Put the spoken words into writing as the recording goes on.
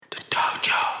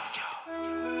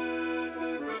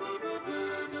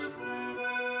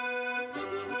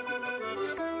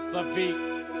Savi.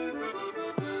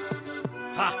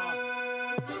 Ha.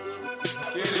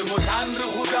 Kere motandre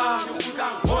khutang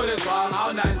gore tswang ha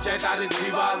ona ntjeta re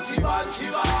tibang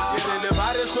kere le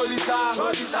bare hlodisang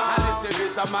ha le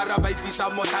sebetsa mara ba itlisa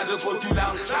motandre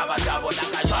kotulang raba dabola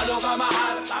ka jwalo ka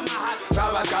mahal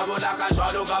raba dabola ka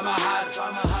jwalo ka mahal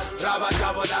raba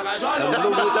dabola ka jwalo ka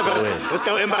mahal. Let's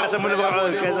go embarrass someone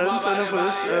about guys.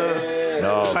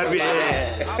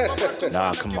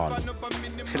 Nah, come on.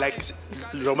 Like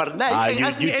Romar,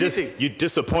 ask me anything. You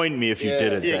disappoint me if you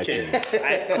didn't. Okay.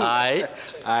 Alright,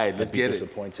 let's get it.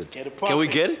 Disappointed. Can we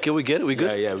get it? We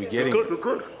good? Yeah, we getting We're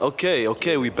good.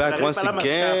 Okay, we back once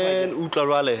again. Utla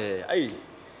rale he. Ay.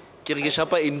 Ke re ke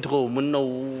shapa intro monna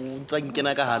o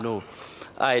tsankena ka hano.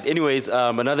 Alright, anyways,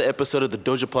 another episode of the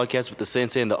Dojo podcast with the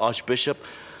Sensei and the Archbishop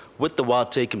with the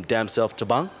wild take him damn self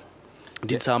Tabang.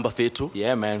 Ditamba Fetu.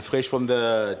 Yeah, man, fresh from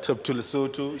the trip to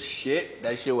Lesotho. Shit,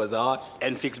 that shit was hard.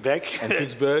 And Fixback. And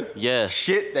Pittsburgh. Yeah.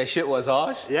 Shit, that shit was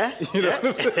harsh. Yeah. You know?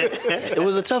 It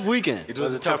was a tough weekend. It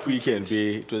was a tough weekend,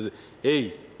 B. It was,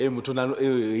 hey, Mutunano,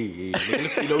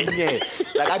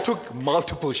 like I took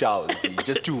multiple showers, B,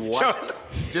 just to watch. Showers?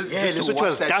 Just Lesotho to watch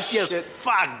was that dusty shit. as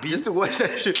fuck, B. Just to watch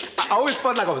that shit. I always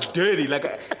felt like I was dirty. Like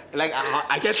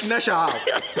I get Nasha.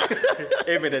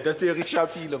 Hey man, that's the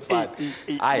Richard feel of fun.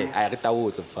 I get that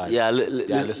was fun. Yeah,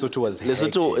 Lesotho was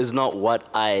Lesotho hectic. is not what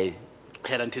I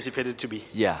had anticipated to be.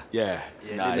 yeah. Nah,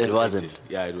 it was wasn't. hectic.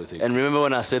 Yeah, it was hectic. And remember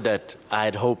when I said that I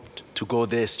had hoped to go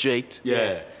there straight?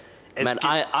 Yeah. Man,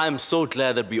 I'm so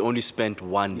glad that we only spent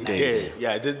one day.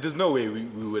 Yeah, there's no way we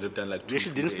would have done like 2 We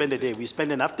actually didn't spend a day. We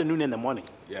spent an afternoon and a morning.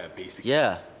 Yeah, basically.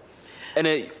 Yeah. And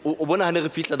when I had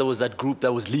there was that group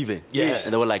that was leaving. Yes.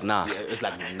 And they were like, nah. Yeah, it's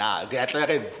like, nah, get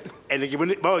Clarence. And Yeah. I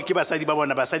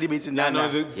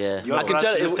can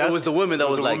tell it was the women that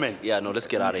was like, yeah, no, let's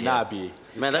get out of here. Nah, B.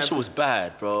 Man, that shit was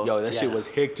bad, bro. Yo, that shit was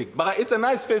hectic. But it's a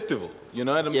nice festival. You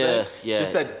know what I'm saying? Yeah. It's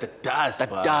just that the dust. That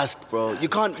bro. dust, bro. You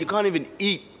can't even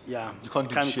eat. Yeah. You can't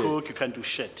do shit. cook, you can't do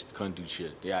shit. You can't do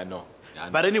shit. Yeah, I know.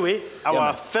 But anyway,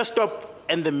 our man. first stop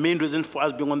and the main reason for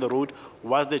us being on the road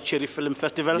was the Cherry Film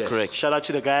Festival. Yes. Correct. Shout out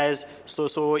to the guys,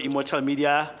 So Immortal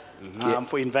Media,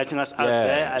 for inviting us out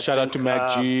there. Shout out to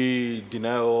Mac G,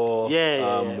 Dineo,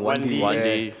 One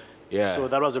day. Yeah. So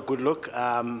that was a good look.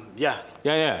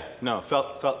 Yeah. No,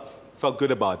 felt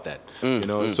good about that. You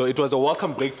know, so it was a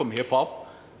welcome break from hip hop,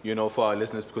 you know, for our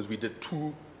listeners because we did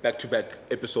 2 back-to-back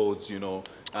episodes, you know.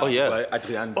 Yeah.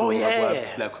 Adrian,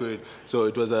 yeah. Blackwood. So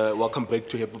it was a welcome break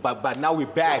to hip hop. But now we're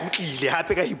back.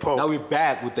 Now we're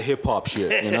back with the hip hop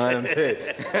shit. You know what I'm saying?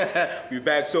 We're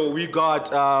back. So we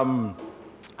got. I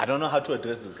don't know how to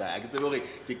address this guy. I can say, okay,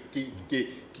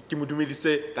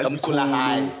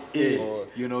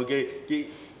 you know,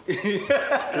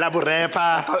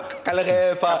 Laborepa,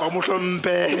 Kalerepa,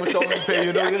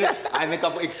 you know, I make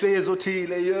up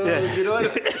Zothile, you know.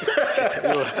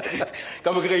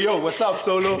 Yo, what's up,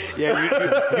 Solo?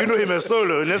 Yeah, you know him as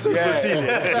Solo. Let's Zothile.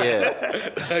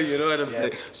 Yeah. You know what I'm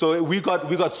saying? So we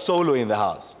got Solo in the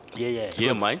house.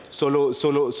 Yeah, man. Solo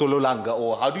Langa,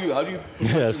 or how do you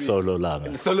Yeah, Solo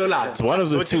Langa. Solo Langa. It's one of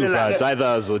the two, bro. It's either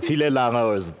Zothile Langa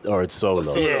or it's Solo.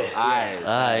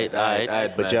 Alright.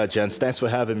 But yeah, gents, thanks for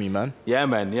having me, man. Yeah,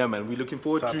 man. We're looking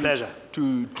forward It's our pleasure.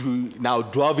 to now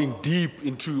delving deep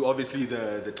into obviously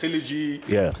the trilogy.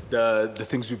 Yeah. The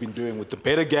things we've been doing with the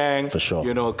Better Gang. For sure.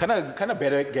 You know, kind of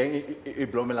Better Gang.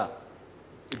 It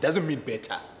doesn't mean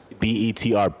better.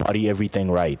 BETR, body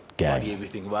everything right, gang. Body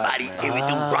everything right. Body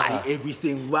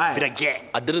everything right. Better gang.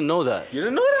 I didn't know that. You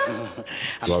didn't know that?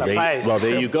 I'm surprised. Well,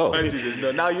 there you go.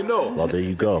 Now you know. Well, there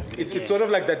you go. It's sort of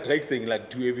like that Drake thing, like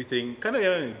do everything,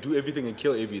 do everything and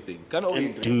kill everything.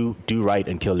 Do right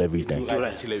and kill everything. Do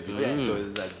right and kill everything. So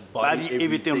it's like Body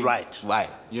everything right. Right.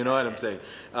 You know what I'm saying?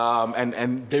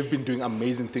 And they've been doing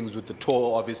amazing things with the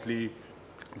tour, obviously.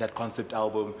 That concept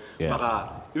album. Yeah.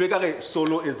 But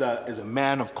Solo is a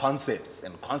man of concepts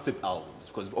and concept albums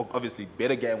because obviously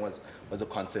Better Gang was a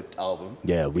concept album.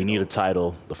 Yeah, we need a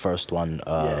title. The first one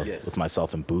with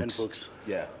myself and Boots.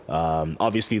 Yeah.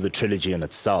 Obviously, the trilogy in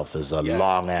itself is a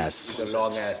long-ass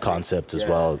concept as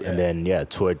well. Yeah. And then,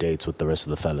 tour dates with the rest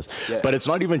of the fellas. Yeah. But it's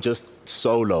not even just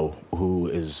Solo who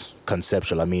is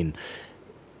conceptual. I mean,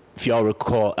 if y'all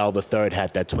recall, L the Third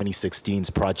had that 2016's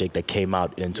project that came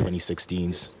out in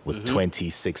 2016's with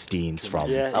 2016's from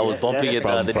I was bumping it the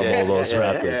other from day. all those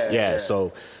rappers.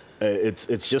 So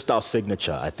it's just our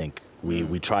signature. I think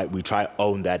we try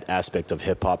own that aspect of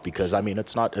hip hop because I mean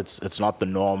it's not the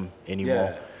norm anymore.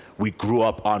 Yeah. We grew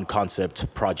up on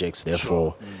concept projects,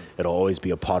 therefore it'll always be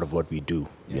a part of what we do.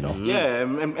 You know. Yeah,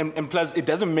 and plus it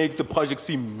doesn't make the project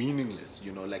seem meaningless.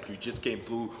 You know, like you just came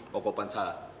through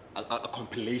Okopansa. a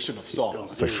compilation of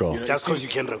songs. For sure. You know, Just because you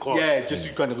can record. Yeah, just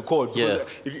you can record. Yeah.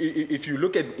 Because if you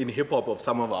look at in hip hop of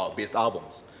some of our best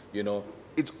albums, you know,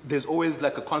 there's always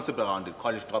like a concept around it.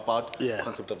 College Dropout,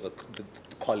 concept of the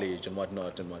college and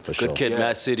whatnot and whatnot. For sure. Good Kid,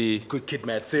 Mad City. Good Kid,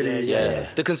 Mad City. Yeah.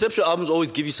 The conceptual albums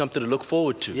always give you something to look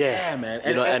forward to. Yeah, man.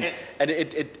 You know, and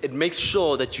it makes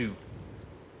sure that you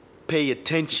pay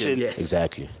attention. Yes.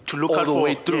 Exactly. To look All out the for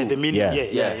way through. the meaning. Yeah.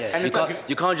 Yeah. And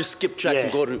You can't just skip tracks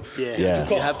and go to. Yeah.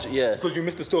 You have to. Yeah. Because you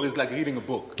miss the story, it's like reading a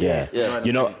book. Yeah. Yeah.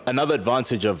 You know, another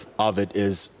advantage of it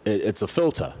is it's a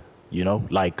filter, you know?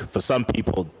 Like, for some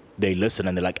people, they listen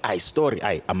and they're like,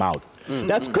 I'm out.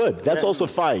 That's good. That's also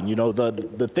fine. You know,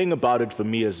 the thing about it for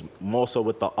me is more so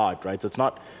with the art, right? It's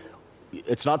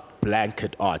not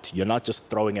blanket art. You're not just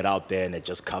throwing it out there and it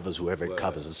just covers whoever it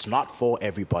covers. It's not for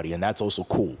everybody, and that's also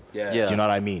cool. Yeah. Yeah. Do you know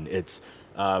what I mean? It's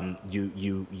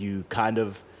you kind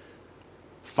of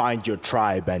find your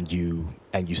tribe and you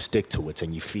stick to it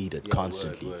and you feed it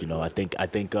constantly. You know, I think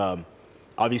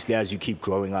obviously as you keep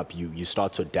growing up, you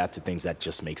start to adapt to things that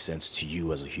just make sense to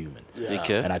you as a human.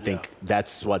 Okay. And I think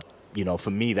that's what, you know,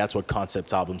 for me, that's what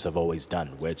concept albums have always done,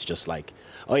 where it's just like,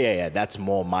 oh yeah, that's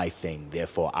more my thing,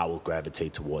 therefore I will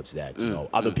gravitate towards that. You know,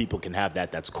 other people can have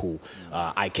that, that's cool.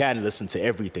 I can listen to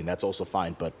everything, that's also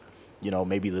fine, but you know,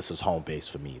 maybe this is home base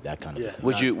for me, that kind of thing.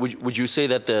 Would you say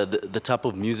that the type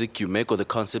of music you make or the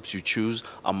concepts you choose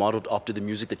are modeled after the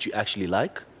music that you actually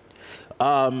like?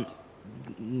 Not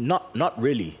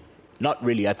really.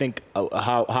 I think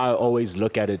how I always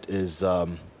look at it is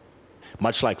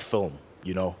much like film,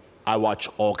 you know. I watch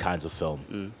all kinds of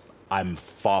film. I'm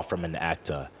far from an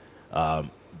actor,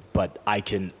 but I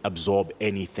can absorb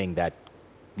anything that,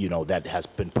 you know, that has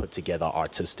been put together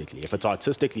artistically. If it's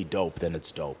artistically dope, then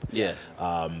it's dope. Yeah.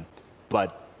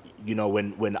 But, you know,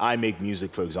 when I make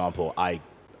music, for example, I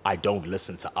don't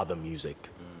listen to other music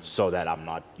so that I'm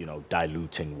not, you know,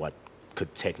 diluting what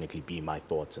could technically be my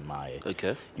thoughts and my,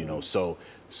 you know, so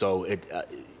it,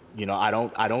 you know, I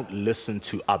don't listen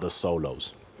to other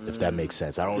solos. If that makes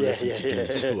sense. I don't listen to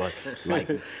dudes who are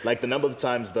like the number of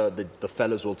times the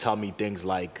fellas will tell me things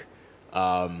like,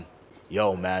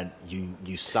 yo man,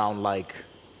 you sound like,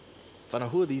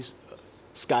 who are these?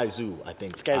 Sky Zoo, I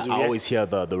think. Sky Zoo, I always hear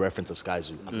the reference of Sky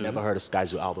Zoo. I've never heard a Sky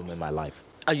Zoo album in my life.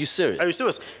 Are you serious? Are you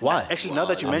serious? Why? Actually, now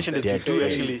that you mentioned it, you dead do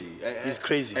serious. actually. It's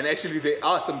crazy. And actually, there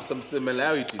are some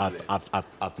similarities there.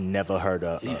 I've never heard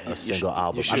a single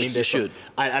album. You should. I mean, You should.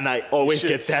 And I always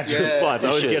get that response. I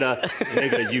always get a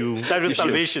nigga. You Start with you should.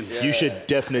 Salvation. You should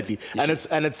definitely.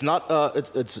 It's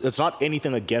not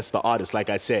anything against the artist. Like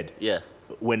I said, Yeah.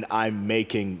 when I'm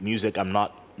making music, I'm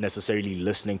not necessarily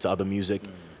listening to other music.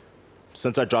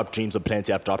 Since I dropped Dreams of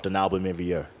Plenty, I've dropped an album every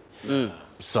year.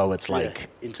 So it's like,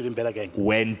 including Better Gang.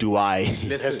 when do I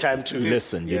Have time to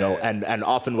listen, you know? And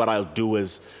often what I'll do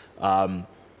is,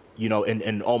 you know,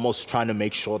 in almost trying to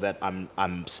make sure that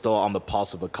I'm still on the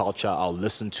pulse of the culture, I'll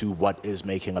listen to what is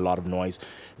making a lot of noise.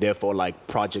 Therefore, like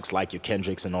projects like your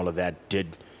Kendricks and all of that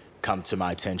did come to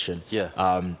my attention. Yeah.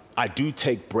 I do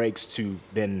take breaks to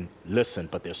then listen,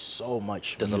 but there's so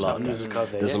much There's a music lot out of music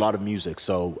out there, There's yeah. a lot of music.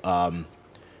 So,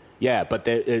 yeah, but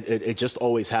it just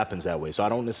always happens that way. So I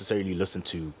don't necessarily listen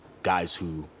to guys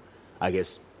who, I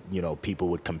guess, you know, people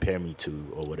would compare me to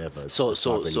or whatever. It's not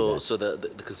really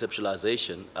that. The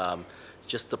conceptualization,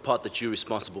 just the part that you're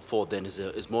responsible for then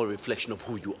is more a reflection of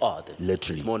who you are then.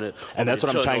 Literally. It's more And that's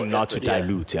what I'm trying not to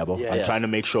dilute, Yabo. Yeah. I'm trying to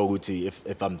make sure, Guti,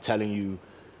 if I'm telling you,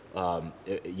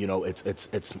 you know,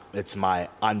 it's my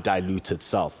undiluted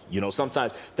self. You know,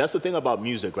 sometimes that's the thing about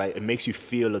music, right? It makes you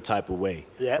feel a type of way,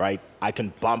 right? I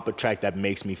can bump a track that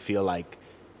makes me feel like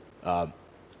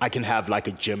I can have like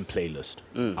a gym playlist.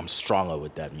 I'm stronger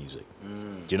with that music.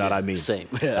 Do you know what I mean? Same.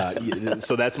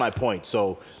 So that's my point.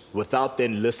 So without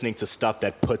then listening to stuff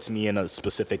that puts me in a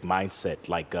specific mindset,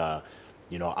 like,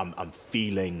 you know, I'm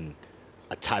feeling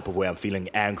a type of way. I'm feeling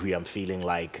angry. I'm feeling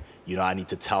like, you know, I need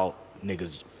to tell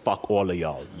niggas, fuck all of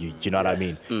y'all. You know what I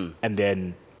mean?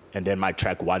 And then my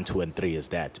track 1, 2, and 3 is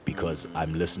that, because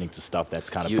I'm listening to stuff that's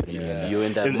kind of putting me in You're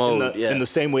in that mode. In the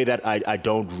same way that I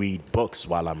don't read books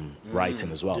while I'm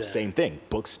writing as well. Yeah. Same thing.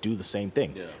 Books do the same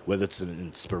thing. Whether it's an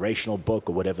inspirational book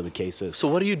or whatever the case is. So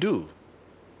what do you do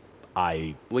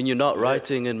when you're not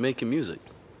writing and making music?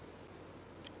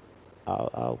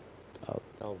 I'll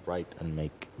write and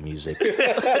make music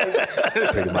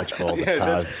pretty much all the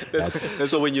time. That's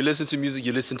So when you listen to music,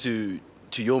 you listen to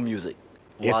your music.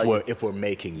 if we're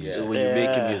making music. When you're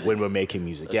making music. When we're making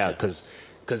music, yeah, because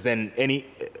then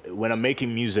when I'm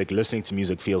making music, listening to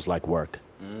music feels like work.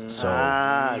 So,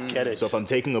 get it. so if I'm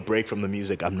taking a break from the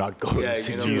music, I'm not going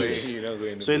to music. You're not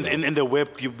going to So in the web,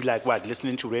 you'd be like, what,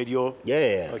 listening to radio?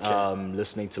 Yeah. Okay.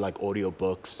 Listening to like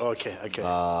audiobooks. Okay.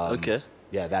 Okay.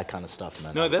 Yeah, that kind of stuff,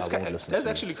 man. No, I that's won't listen that's to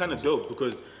actually kind of dope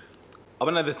because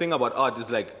another thing about art is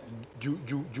like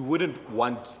you wouldn't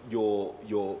want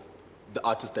the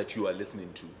artist that you are listening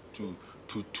to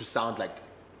sound like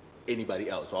anybody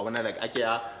else. So I wanna like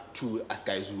to a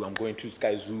Sky Zoo. I'm going to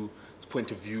Sky Zoo's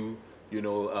point of view,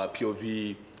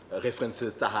 POV,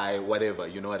 references to high, whatever.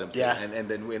 You know what I'm saying? Yeah. And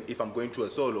then if I'm going to a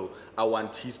solo, I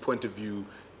want his point of view,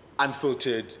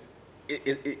 unfiltered.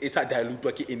 It's a dilute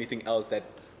like anything else that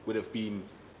would have been,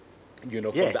 from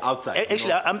the outside.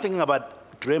 Actually, I'm thinking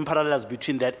about drawing parallels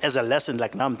between that as a lesson.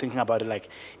 Like now I'm thinking about it like,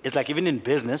 it's like even in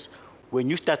business, when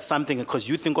you start something, because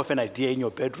you think of an idea in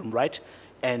your bedroom, right?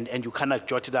 And you kind of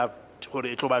jot it up,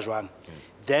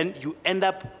 then you end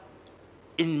up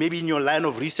maybe in your line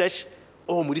of research,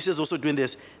 oh, Maurice is also doing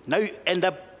this. Now you end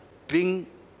up being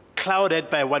clouded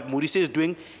by what Maurice is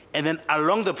doing, and then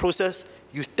along the process,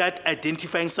 you start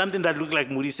identifying something that look like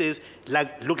Maurice's,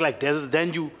 look like theirs,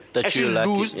 then you That actually you like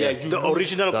lose it, yeah. the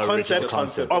original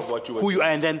concept of what you were who you doing.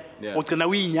 are, and then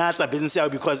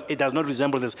because it does not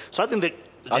resemble this. So I think that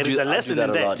there is a lesson that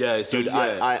in a that. lot. Yeah, so Dude,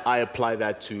 I apply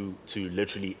that to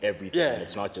literally everything. Yeah. And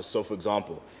it's not just, so for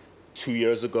example, 2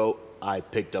 years ago, I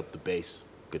picked up the bass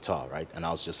guitar, right? And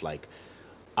I was just like,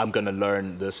 I'm going to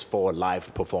learn this for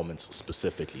live performance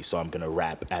specifically. So I'm going to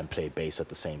rap and play bass at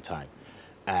the same time.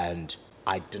 And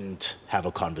I didn't have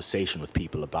a conversation with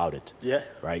people about it. Yeah.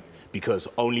 Right? Because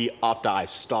only after I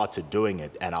started doing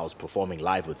it and I was performing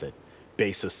live with it,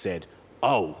 bassist said,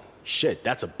 oh, shit,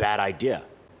 that's a bad idea.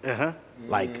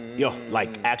 Like,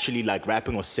 actually like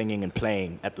rapping or singing and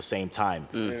playing at the same time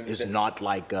is not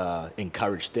like a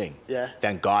encouraged thing. Yeah.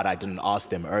 Thank God I didn't ask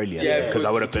them earlier. Yeah, Because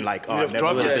I would have been like, oh, have never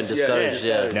dropped Would have mind. been discouraged,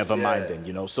 yeah. Never mind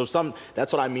then, So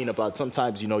that's what I mean about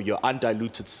sometimes, your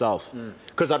undiluted self.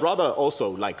 Because I'd rather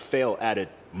also like fail at it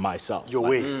myself. Your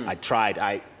Like, way. I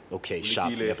tried, okay,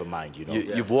 sharp, delay. never mind,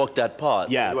 You've walked that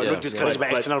part. Yeah, You are not discouraged by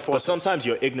external but forces. sometimes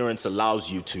your ignorance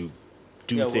allows you to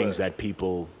do Yeah, things word. that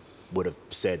people would have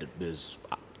said is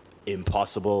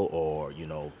impossible, or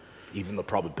even the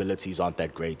probabilities aren't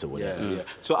that great or whatever. Yeah.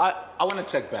 So I want to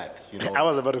track back. I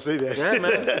was about to say that. Yeah,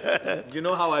 man. You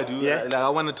know how I do. Yeah. Like, I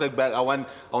want to track back. I want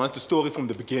the story from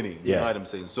the beginning. You Yeah. know what I'm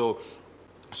saying? So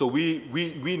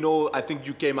we know. I think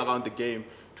you came around the game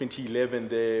 2011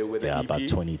 there with Yeah, the EP. about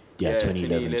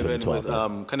 2011, 2012,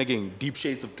 with kind of getting Deep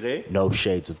Shades of Grey. No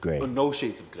shades of gray. Oh, No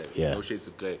Shades of Grey. Yeah. No Shades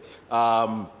of Grey.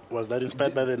 Was that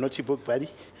inspired by the Naughty Book, buddy?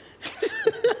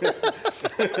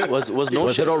 Was no Was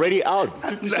it shades, already out?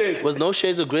 50 Shades. was No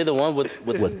Shades of Grey the one with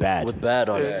Bad. With Bad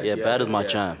on it. Yeah, Bad is my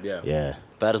jam. Yeah. Yeah,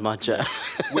 Bad is my jam.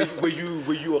 Were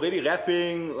you already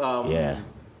rapping? yeah.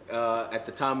 At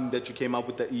the time that you came up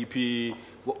with the EP,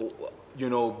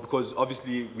 because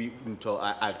obviously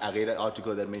I read an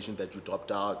article that mentioned that you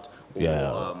dropped out. Or,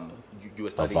 Yeah. you were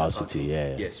studying varsity,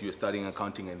 accounting. yeah. Yes, you were studying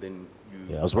accounting, and then you.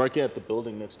 Yeah, I was working at the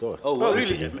building next door. Oh, wow.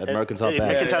 really? At Mercantile Yeah,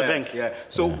 Bank. Mercantile Bank. Yeah.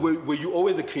 So were you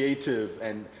always a creative,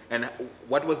 and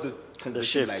what was the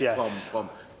transition shift, like yeah. from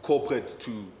corporate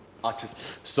to artistic?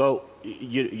 So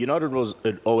you know what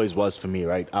it always was for me,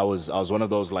 right? I was one of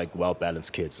those like well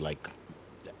balanced kids. Like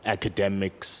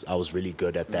academics, I was really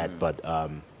good at that, but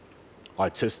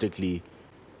artistically,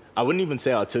 I wouldn't even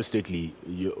say artistically,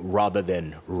 rather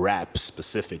than rap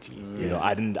specifically.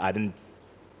 I didn't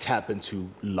tap into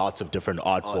lots of different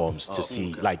art forms to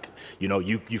see. Okay. Like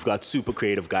you've got super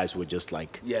creative guys who are just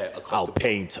like, across I'll the board.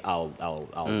 paint,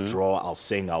 I'll draw, I'll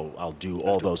sing, I'll do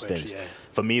all those poetry, things. yeah.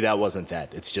 For me, that wasn't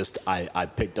that. It's just I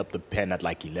picked up the pen at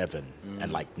like 11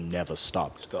 and like never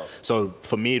stopped. So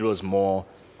for me, it was more.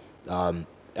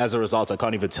 As a result, I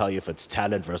can't even tell you if it's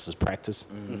talent versus practice.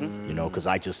 Because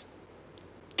I just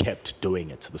kept doing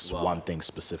it. This one thing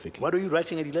specifically. What are you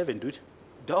writing at 11, dude?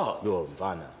 Dog. Yo,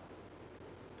 Vana.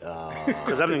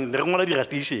 Because I'm thinking, they're going to do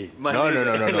station. No.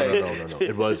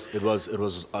 It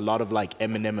was a lot of like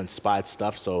Eminem inspired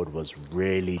stuff. So it was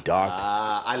really dark.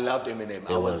 I loved Eminem.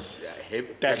 I was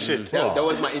hip. That shit. That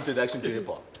was my introduction to hip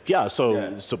hop. Yeah,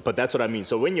 so but that's what I mean.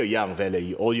 So when you're young,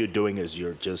 Vele, all you're doing is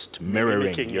you're just mirroring.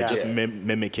 Mimicking, you're yeah. just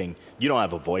mimicking. You don't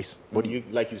have a voice. What do you,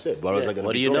 like you said, what was I going to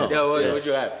What be do you doing? know? Yeah, what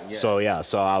you rapping? Yeah.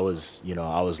 So I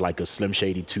was like a Slim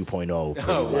Shady 2.0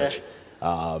 pretty much.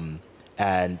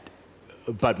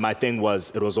 But my thing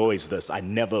was, it was always this. I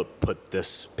never put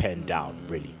this pen down,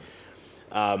 really.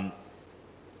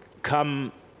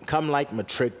 Come like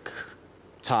matric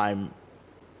time,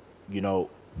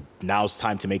 now's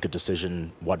time to make a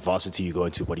decision. What varsity you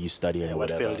going to? What are you studying? Or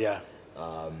What whatever. field, yeah.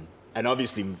 And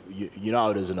obviously, you know how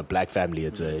it is in a black family.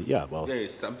 It's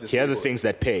it's something here are the simple. things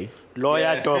that pay.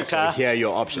 Lawyer, doctor. So here are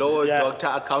your options. Lord, Yeah. doctor,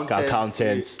 accountant.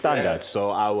 Accountant, standard. Yeah.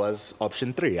 So I was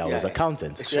option 3. I was Yeah.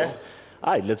 accountant. Sure.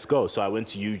 All right, let's go. So I went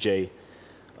to UJ,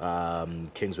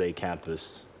 Kingsway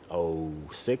campus,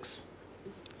 06.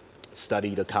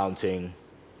 Studied accounting.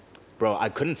 Bro, I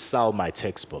couldn't sell my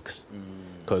textbooks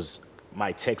because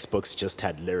my textbooks just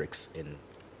had lyrics in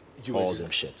You were all just-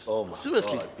 them shits. Oh my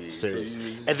Seriously? God, B. Serious. So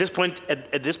you- At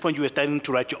this point, you were starting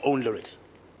to write your own lyrics.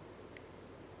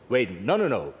 Wait,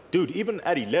 no. Dude, even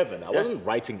at 11, I wasn't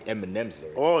writing Eminem's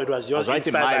lyrics. Oh, it was I yours. was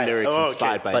writing inspired my by- lyrics oh, okay.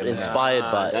 inspired by But Eminem. inspired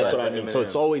by. That's what I Right. mean. So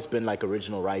it's always been like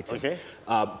original writing. Okay.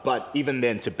 But even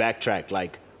then, to backtrack,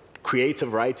 like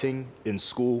creative writing in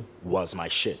school was my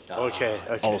shit. Okay.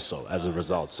 Also, as a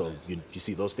result. So you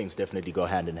see, those things definitely go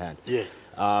hand in hand. Yeah.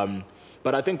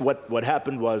 But I think what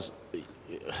happened was,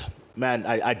 man,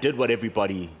 I did what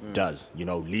everybody does. You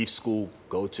know, leave school,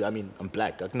 go to. I mean, I'm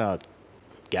black. I can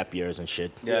gap years and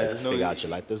shit Yeah, to there's no- figure out your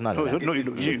life. There's none No, of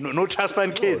that. no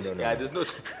transplant kids. Yeah, there's no.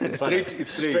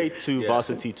 It's straight to Yeah.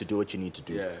 varsity to do what you need to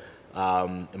do. Yeah.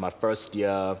 In my first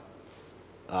year,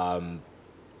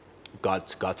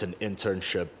 got an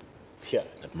internship here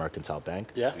at Mercantile Bank.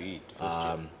 Yeah. Sweet. First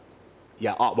year.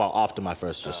 Yeah, well, after my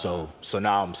first year. So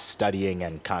now I'm studying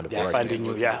and kind of Yeah, working. finding you.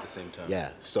 Working Yeah. At the same time. Yeah,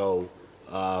 so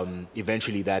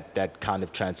eventually that kind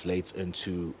of translates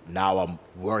into now I'm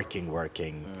working,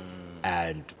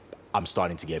 and I'm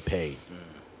starting to get paid.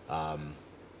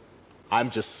 I'm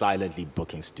just silently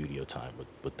booking studio time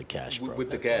with the cash, bro.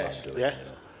 With the That's all cash. I'm doing, Yeah.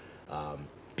 you know?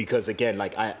 Because again,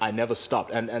 like I never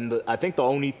stopped, and I think the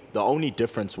only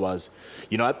difference was,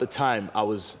 you know, at the time I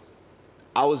was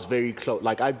very close.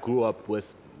 Like I grew up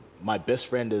with my best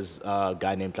friend is a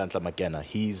guy named Tlantla McKenna.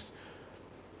 He's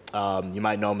you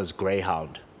might know him as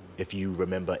Greyhound, if you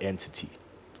remember Entity.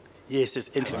 Yes,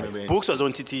 it's entity. remember Books was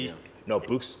entity. No,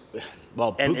 Books.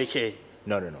 Well, Books. NAK.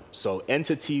 No. So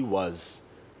Entity was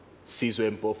Sizwe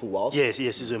Mpofu Walsh. Yes,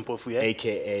 it's important. Yeah.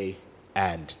 AKA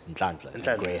and Ntlantla,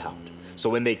 Ntlantla. Greyhound. So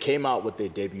when they came out with their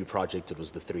debut project, it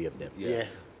was the 3 of them. Yeah.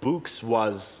 Books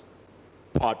was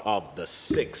part of the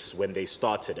 6 when they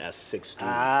started as 6 dudes.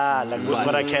 Like those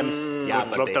Kora camps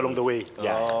got dropped along the way.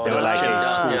 Yeah, they were like, hey,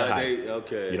 school Yeah, time.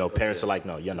 okay. You know, parents are like,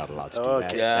 no, you're not allowed to do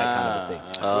Okay. that kind of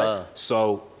a thing.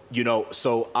 So, you know,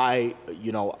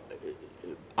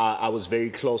 I was very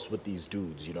close with these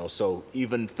dudes, you know. So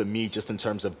even for me, just in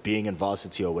terms of being in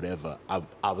varsity or whatever,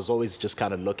 I was always just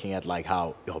kind of looking at like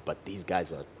how, but these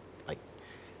guys are like,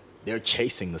 they're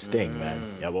chasing this thing,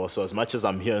 man. Yeah, well, so as much as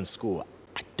I'm here in school,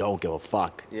 I don't give a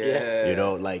fuck. Yeah. You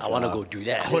know, like I want to go do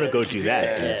that. I want to go do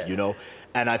that, dude, you know?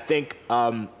 And I think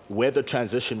where the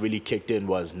transition really kicked in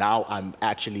was now I'm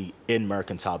actually in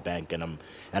Mercantile Bank and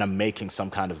I'm making some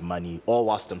kind of money all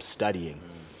whilst I'm studying.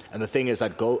 And the thing is,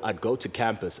 I'd go to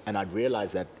campus and I'd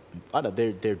realize that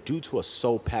they're dudes who are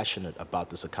so passionate about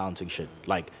this accounting shit.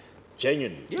 Like,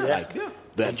 genuinely. Yeah, Like, yeah.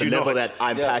 the And you know level it. that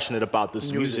I'm passionate about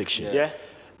this music shit. Yeah.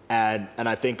 And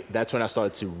I think that's when I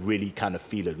started to really kind of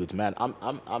feel it. With man,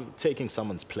 I'm taking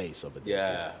someone's place over there.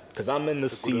 Yeah. Because I'm in the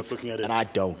That's a good way of seat looking at it. and I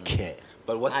don't care.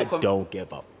 But what's the I don't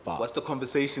give a fuck. What's the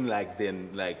conversation like then,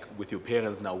 like with your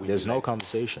parents now? When There's you, no like,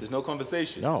 conversation. There's no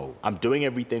conversation. No, I'm doing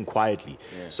everything quietly.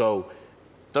 Yeah. So,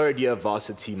 3rd year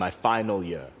varsity, my final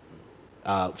year,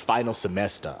 final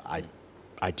semester,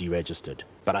 I deregistered,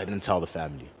 but I didn't tell the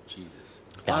family. Jesus.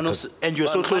 Yeah, Final 'cause- se- And you're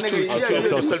so close to Yeah, it. so yeah,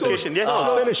 close to qualification. Yeah.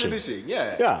 I was finishing.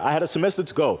 Yeah. Yeah, I had a semester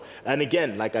to go. And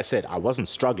again, like I said, I wasn't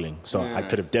struggling, so I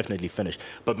could have definitely finished.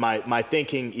 But my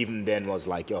thinking even then was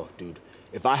like, yo, dude,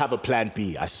 if I have a plan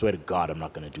B, I swear to God, I'm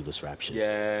not going to do this rap shit.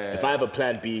 Yeah. If I have a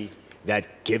plan B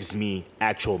that gives me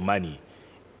actual money,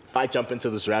 if I jump into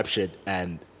this rap shit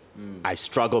and I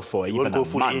struggle for You won't even go a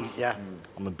full month, in. Yeah.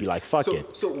 I'm going to be like, fuck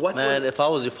it. So what? Man, if I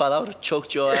was your father, I would have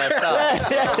choked your ass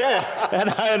out. And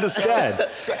I understand.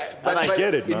 And I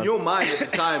get it, In man. your mind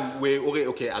at the time, where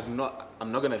okay, I'm not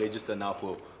gonna register now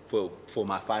for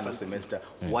my final semester.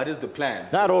 What is the plan?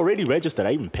 No, I'd already registered.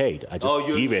 I even paid. I just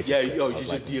deregistered. Yeah, I you was just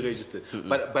like,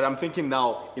 deregistered. But I'm thinking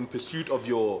now, in pursuit of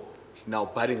your now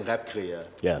budding rap career,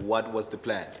 Yeah. what was the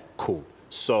plan? Cool.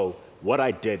 So what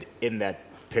I did in that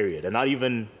period, and not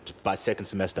even by 2nd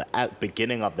semester, at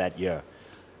beginning of that year,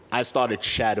 I started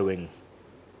shadowing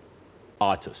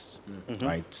artists,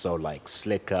 right? So like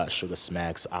Slicker, Sugar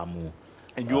Smacks, Amu.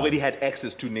 And you already had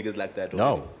access to niggas like that? No.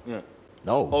 already? Yeah.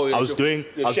 No, Oh, yeah, I was doing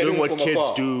shadowing what from kids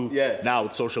afar. do Yeah. now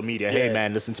with social media. Hey Yeah.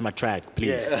 man, listen to my track,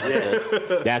 please.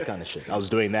 That kind of shit. I was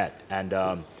doing that, and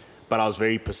but I was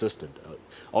very persistent.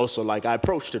 Also, like I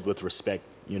approached it with respect.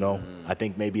 You know, I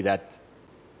think maybe that,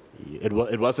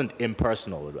 It wasn't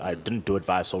impersonal. I didn't do it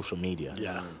via social media.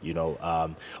 Yeah. You know.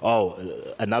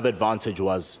 Another advantage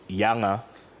was Langa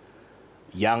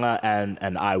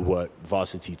and I were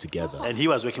varsity together. And he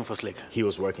was working for Slick. He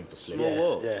was working for Slick. Small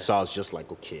world. Yeah. So I was just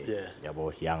like, okay, Yeah.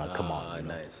 boy, Langa, come on. You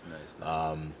know? Nice.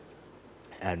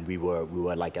 And we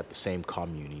were like at the same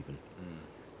commune even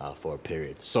for a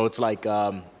period. So it's like,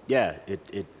 I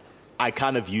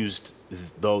kind of used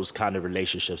those kind of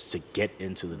relationships to get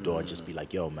into the door and just be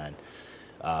like, yo, man,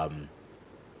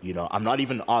 you know, I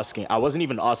wasn't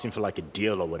even asking for like a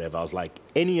deal or whatever. I was like,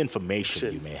 any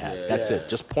information you may have, that's it.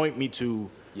 Just point me to,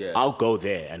 I'll go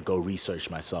there and go research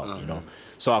myself, you know.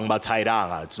 So I'm about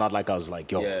Tairanga. It's not like I was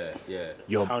like, yo,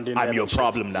 I'm your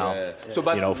problem now. So,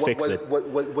 but you know, fix it.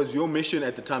 What was your mission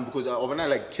at the time? Because when I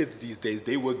like kids these days,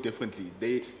 they work differently.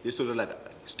 They sort of like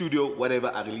studio,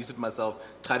 whatever. I release it myself,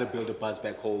 try to build a buzz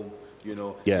back home. You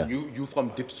know, Yeah. You from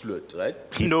Dipslut, right?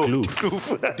 No.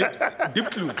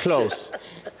 Dipkloof. Close,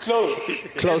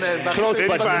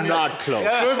 but not close.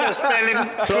 Close by spelling.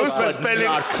 Close by But spelling.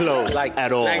 not close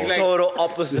at all. like- Total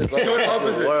opposite. Total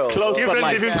opposite. World. Close, but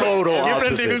like total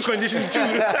Different living opposite. conditions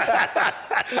too.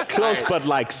 Close, but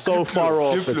like so far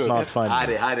off, it's not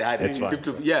funny. Hide. It's fine.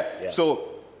 Dipkloof. Yeah.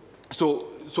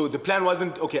 So the plan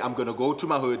wasn't okay. I'm gonna go to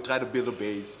my hood, try to build a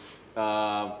base,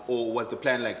 or was the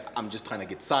plan like I'm just trying to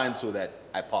get signed so that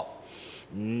I pop?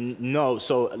 No,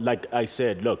 so like I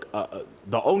said, look,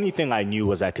 the only thing I knew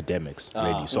was academics,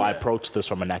 really. So I approached this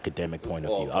from an academic point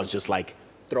of view. I was just like,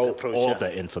 throw all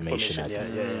the information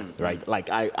at me, right? Like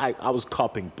I was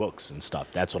copying books and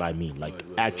stuff. That's what I mean, like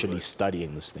actually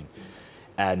studying this thing.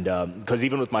 And because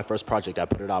even with my first project, I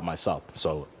put it out myself.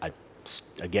 So I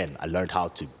learned how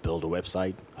to build a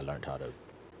website. I learned how to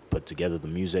put together the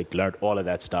music, learned all of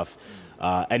that stuff.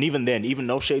 And even then, even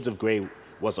No Shades of Grey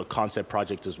was a concept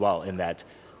project as well, in that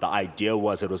the idea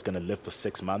was it was going to live for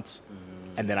 6 months.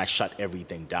 And then I shut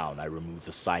everything down. I removed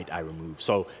the site.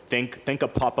 So think a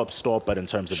pop-up store, but in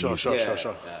terms of music.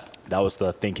 Sure. That was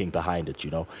the thinking behind it, you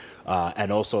know.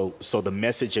 And also, so the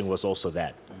messaging was also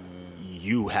that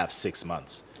you have 6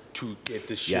 months To get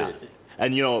the shit. yeah.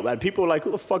 And you know, and people were like,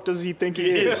 who the fuck does he think he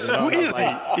is? You know, Who is he?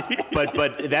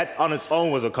 But that on its own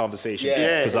was a conversation.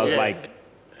 Yeah. Because I was like,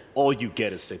 all you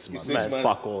get is 6 months. 6 Man, months,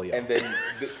 fuck all you. And then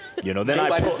You know, then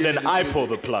I pull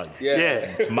the plug. Yeah.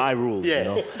 It's my rules, you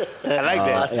know. I like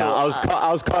that. Yeah, I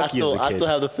was cocky as a I kid. still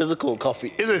have the physical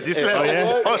copy. Is it? Oh,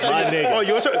 yeah? Oh, so My nigga.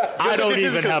 you also, I don't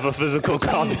even have a physical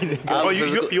copy. Oh,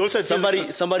 you also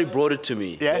Somebody brought it to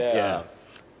me. Yeah.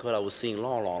 God, I was seeing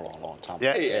long time.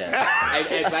 Yeah.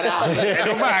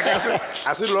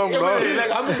 I said long. No.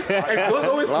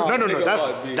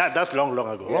 That's long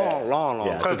ago. Long.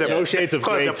 Yeah. Because No Shades of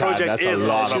Grey the time, project that's a is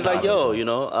long She's time. like, yo, you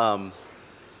know,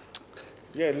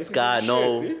 God,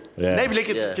 no. Yeah. Maybe like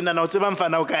it's kina na utseba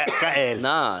mfana o ka L.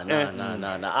 Nah.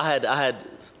 I had.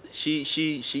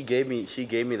 She gave me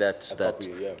that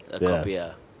copy.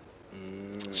 Yeah.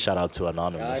 Shout out to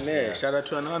Anonymous. Shout out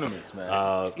to Anonymous, man.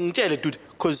 Ngitshele dude,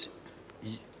 because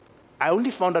I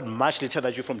only found out much later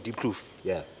that you're from Deep Kloof.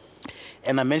 Yeah.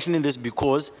 And I'm mentioning this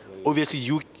because obviously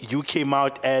you came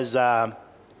out as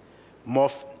more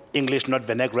English, not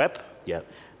Venek rap. Yeah.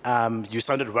 You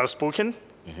sounded well spoken.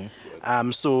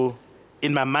 So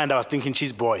in my mind, I was thinking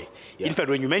Cheese Boy. Yeah. In fact,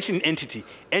 when you mentioned Entity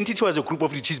was a group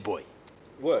of the Cheese Boy.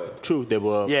 Word. True, they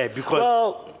were. Yeah, because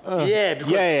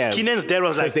yeah. Keenan's dad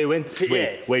was like Because they went.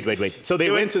 Wait. So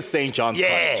they went to St. John's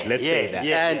College. Let's say that.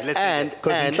 And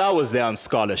Because I was there on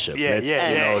scholarship. Yeah.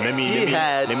 You know,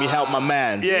 let me help my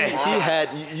man. Yeah. He had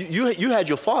you had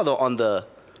your father on the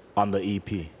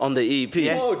EP.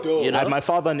 Yeah. Oh, dope. You I know? had my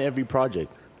father on every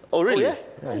project. Oh, really? Yeah,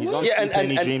 he's on Yeah, See and-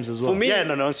 Penny and Dreams as well. for me- Yeah,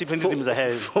 no, see plenty of things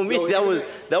ahead. For me,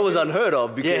 that was unheard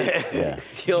of because Yeah.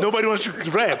 yo, Nobody wants to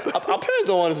rap. our parents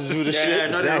don't want us to do this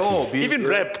shit. not at all. Even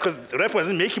rap, because rap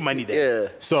wasn't making money then. Yeah.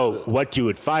 So what you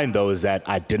would find though is that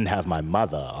I didn't have my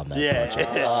mother on that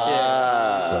project.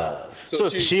 So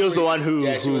she was the one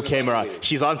who came around.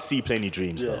 She's on See Plenty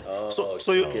Dreams though.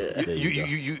 So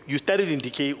you started in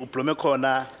DK, uplome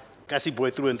kona, kasi boy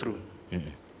through and through.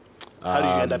 How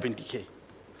did you end up in DK?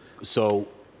 So,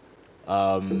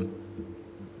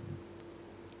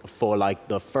 for like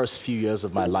the first few years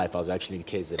of my life, I was actually in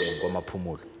KZN, Goma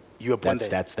Pumul. You were born there?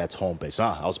 That's home base.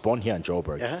 I was born here in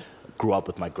Joburg. Uh-huh. Grew up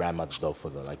with my grandmother though for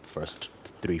the first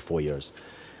 3-4 years,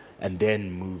 and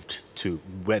then moved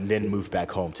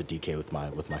back home to DK with my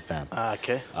fam.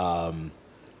 Okay.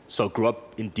 So grew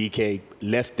up in DK.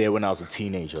 Left there when I was a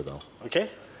teenager though. Okay.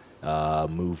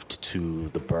 Moved to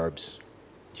the burbs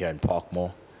here in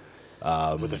Parkmore.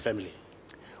 With the family.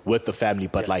 With the family,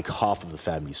 but like half of the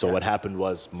family. So what happened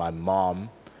was my mom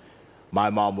my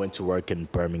mom went to work in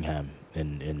Birmingham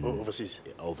in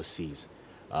Overseas.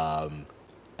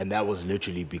 And that was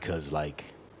literally because like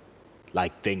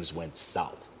things went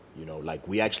south, you know, like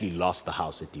we actually lost the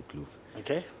house at Deep Kloof.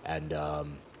 Okay. And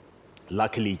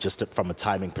luckily, just from a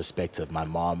timing perspective, my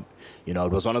mom, you know,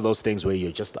 it was one of those things where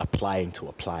you're just applying to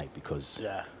apply because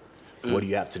what do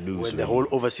you have to lose? When the whole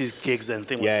overseas gigs and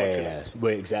thing was popular. Yeah.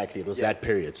 Well, exactly. It was that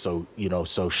period. So, you know,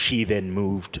 so she then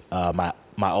moved, my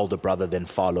older brother then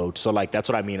followed. So like, that's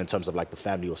what I mean in terms of like the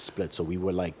family was split. So we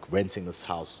were like renting this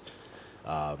house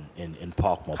in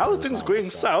Parkmore. How are things going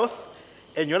south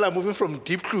and you're like moving from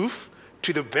Deep Kloof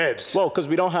to the Babs? Well, because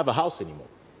we don't have a house anymore.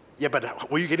 Yeah, but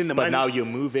were you getting the money? But now you're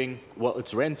moving, well,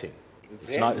 it's renting.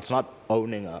 It's not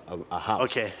owning a house.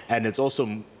 Okay. And it's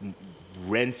also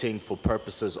renting for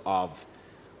purposes of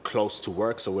close to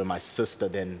work. So when my sister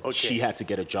then, she had to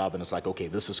get a job and it's like, okay,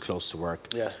 this is close to work.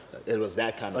 Yeah. It was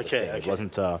that kind of thing. Okay.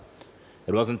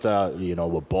 It wasn't you know,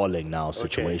 we're balling now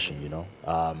situation, you know.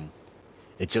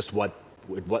 It's just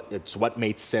it's what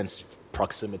made sense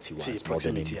proximity-wise more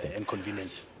than anything. And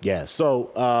convenience. Yeah,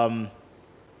 so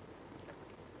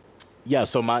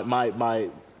so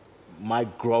my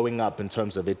growing up in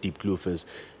terms of it, Deep Kloof is,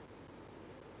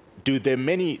 dude, there are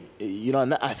many, you know,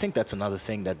 and I think that's another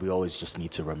thing that we always just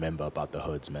need to remember about the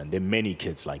hoods, man. There are many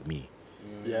kids like me.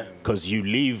 Yeah. Because you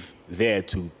leave there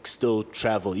to still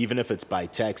travel, even if it's by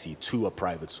taxi, to a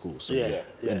private school. So you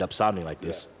end up sounding like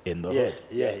this in the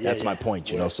hood. That's my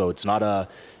point, you know. So it's not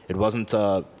it wasn't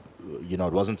a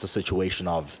situation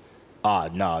of,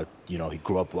 you know, he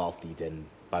grew up wealthy, then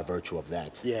by virtue of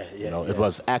that. You know, it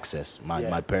was access.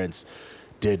 My parents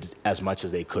did as much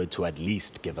as they could to at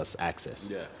least give us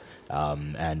access.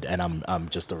 And I'm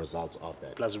just a result of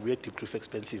that. Plus, we're Deep Kloof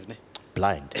expensive, ne?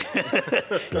 Blind.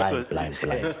 blind.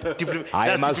 I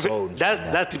am a zone.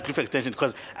 That's Deep Kloof extension,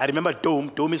 because I remember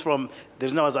Dome. Dome is from, the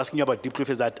reason I was asking you about Deep Kloof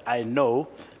is that I know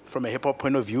from a hip hop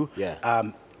point of view,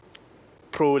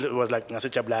 Pro was like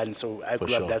Ngasecha Blind, so I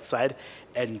grew up that side.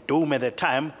 And Dome at the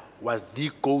time was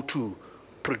the go-to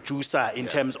producer in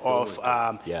terms of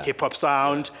hip hop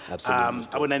sound. Absolutely.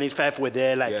 About 95 were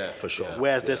there, like, for sure.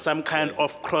 Whereas there's some kind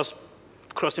of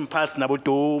crossing paths in about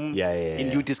Dome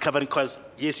in you discovering, because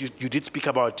yes, you did speak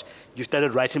about you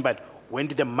started writing, but when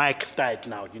did the mic start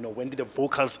now? You know, when did the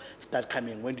vocals start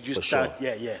coming? When did you start?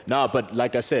 No, but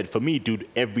like I said, for me, dude,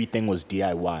 everything was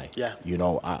DIY. You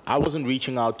know, I wasn't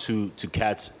reaching out to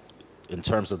cats in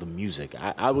terms of the music.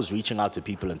 I was reaching out to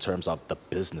people in terms of the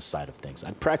business side of things.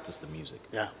 I practiced the music.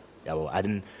 Well, I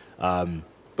didn't.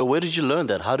 But where did you learn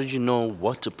that? How did you know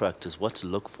what to practice, what to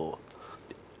look for?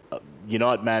 You know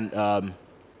what, man?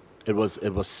 It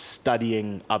was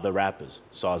studying other rappers.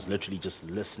 So I was literally just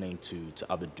listening to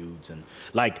other dudes. And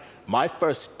like my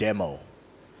first demo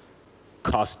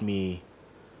cost me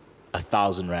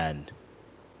 1,000 Rand.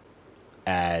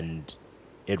 And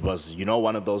it was, you know,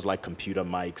 one of those like computer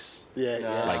mics.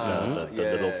 Like the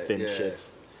little thin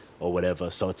shits or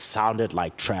whatever. So it sounded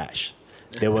like trash.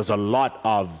 There was a lot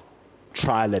of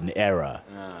trial and error.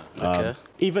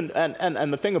 Even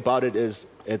and the thing about it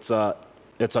is it's a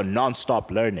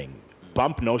non-stop learning.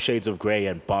 Bump No Shades of Grey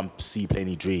and bump See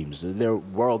Plenty Dreams. They're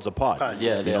worlds apart.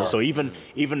 You know? So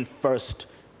even first,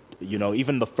 you know,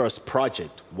 even the first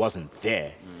project wasn't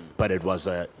there. But it was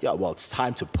it's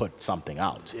time to put something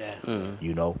out.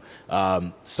 You know?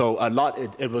 So a lot,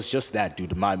 it was just that,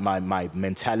 dude. My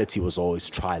mentality was always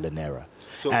trial and error.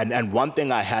 So, and one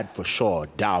thing I had for sure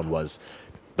down was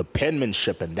the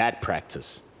penmanship and that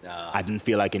practice. I didn't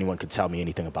feel like anyone could tell me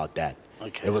anything about that.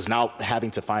 It was now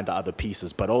having to find the other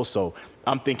pieces, but also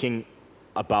I'm thinking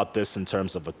about this in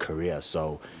terms of a career.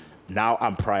 So now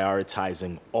I'm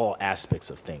prioritizing all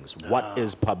aspects of things. What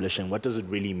is publishing? What does it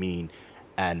really mean?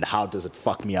 And how does it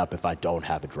fuck me up if I don't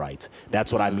have it right?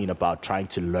 That's what I mean about trying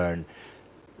to learn.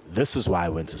 This is why I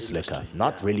went to Slicker.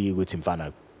 Not really with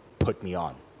Mfana put me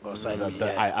on.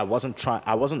 I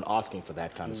wasn't asking for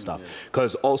that kind of stuff.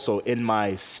 Because also in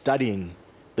my studying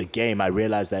the game, I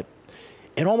realized that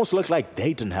it almost looked like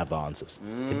they didn't have the answers.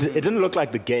 It didn't look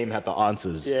like the game had the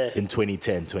answers in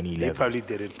 2010, 2011. They probably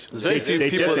didn't. There's very few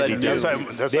people that do.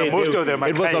 That's why most of them are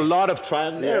It was a lot of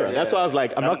trial and error. That's why I was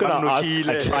like, I'm not going to ask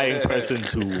a trying person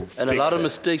to fix And a lot of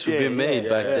mistakes were being made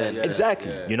back then.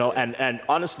 Exactly. You know, and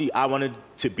honestly, I wanted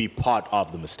to be part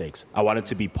of the mistakes. I wanted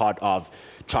to be part of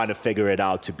trying to figure it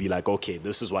out, to be like, okay,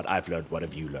 this is what I've learned. What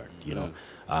have you learned? You know?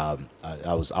 I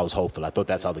was hopeful. I thought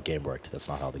that's how the game worked. That's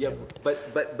not how the game worked.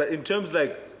 But in terms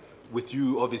like with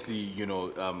you, obviously, you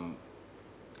know,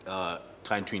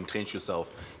 trying to entrench yourself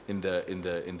in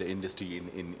the industry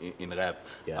in rap.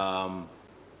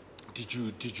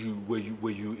 Were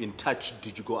you in touch?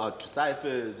 Did you go out to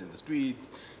ciphers in the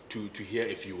streets? to hear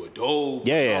if you were dope?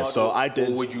 Yeah, or yeah, not, so or, I did-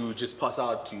 Or would you just pass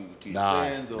out to your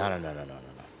friends? Or?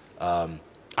 No.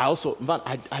 I also, man,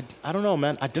 I don't know,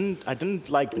 man. I didn't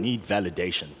like need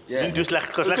validation. Yeah. Didn't do like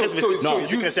because So- like so- no,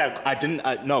 so you can say I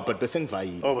didn't. No, but Besing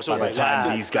Vai. Oh, so by the Vai, time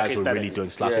yeah. these guys were Like really it's doing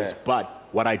slap yeah. things. But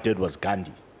what I did was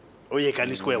Gandhi. oh yeah,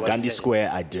 Gandhi Square was Gandhi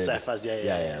Square, I did. Cyphers,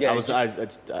 yeah. Yeah,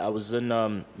 I was in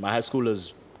my high school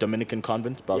is Dominican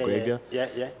convent, Belgravia.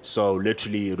 Yeah. So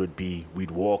literally, it would be we'd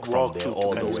walk from Walk there to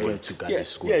all the Gandhi way Square. to Gandhi Yeah,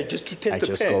 Square. yeah, just to test and the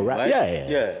just pen, go right?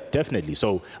 Yeah, definitely.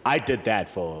 So I did that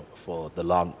for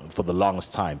the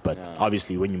longest time. But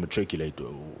obviously, when you matriculate,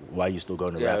 why are you still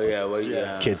going to rap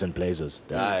with kids and blazers?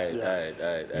 Right.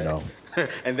 You know.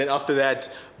 And then after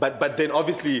that, but then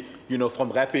obviously, you know, from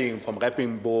rapping,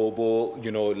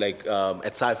 you know, like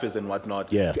at ciphers and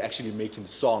whatnot, Yeah. to actually making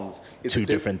songs, it's Two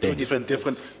different things. Two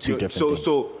different things.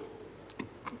 So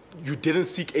you didn't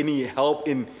seek any help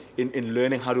in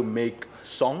learning how to make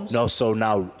songs? No, so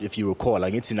now, if you recall,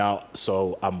 like it's now,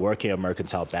 so I'm working at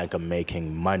Mercantile Bank, I'm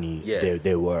making money. Yeah.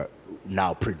 They were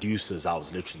now producers I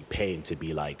was literally paying to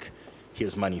be like,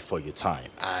 here's money for your time.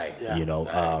 Aye. Yeah. You know,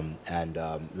 and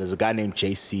there's a guy named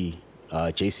JC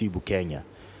Bukenya.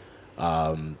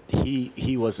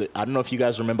 He was, I don't know if you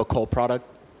guys remember Co-Product.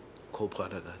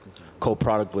 Co-product, I think.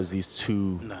 Co-Product was these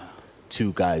two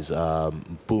guys,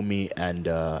 Boomy and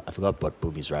I forgot what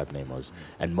Boomy's rap name was,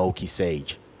 and Moki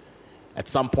Sage. At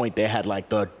some point, they had like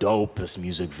the dopest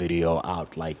music video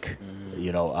out, like,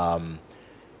 you know,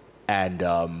 and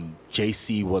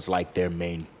JC was like their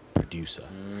main producer.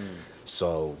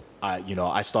 So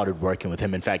I started working with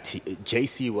him. In fact,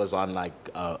 JC was on like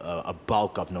a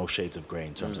bulk of No Shades of Grey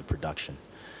in terms of production.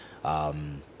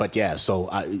 But yeah, so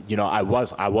I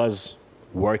was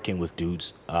working with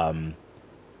dudes.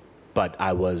 But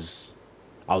I was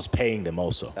paying them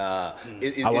also.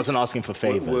 I wasn't asking for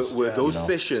favors. Were those you know?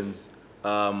 sessions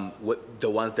the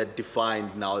ones that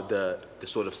defined now the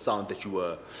sort of sound that you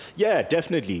were Yeah,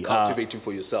 definitely. cultivating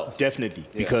for yourself? Definitely,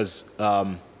 because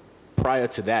prior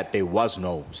to that, there was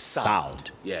no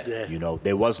sound. Yeah. You know,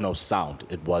 there was no sound.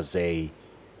 It was I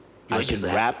can just a-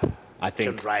 rap. I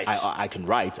think can write. I can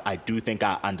write. I do think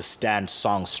I understand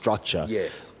song structure.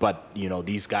 Yes. But you know,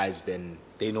 these guys then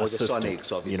They know the assisted.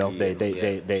 sonics, obviously, You know, they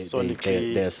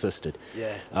Sonically. assisted.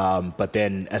 Yeah. But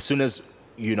then as soon as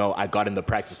you know I got in the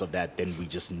practice of that, then we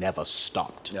just never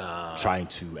stopped trying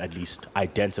to at least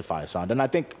identify a sound. And I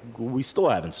think we still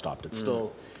haven't stopped.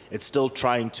 It's still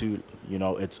trying to, you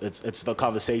know, it's the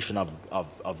conversation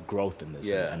of growth in this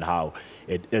Yeah. and how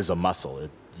it is a muscle.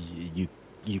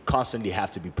 You constantly have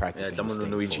to be Yeah, practicing this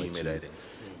someone thing know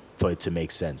for it to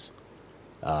make sense.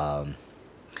 And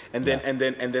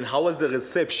then how was the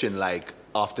reception like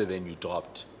after then you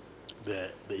dropped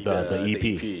The The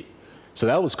EP. So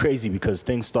that was crazy because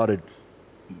things started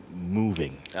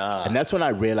moving. And that's when I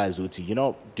realized, Uti, you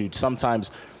know, dude,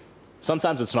 sometimes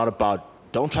it's not about,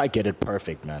 don't try to get it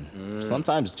perfect, man.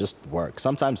 Sometimes just work.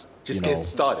 Sometimes, Just you know, get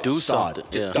started. Do start.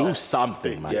 something. Just Yeah. do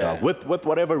something, my Yeah. dog. With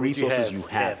whatever resources you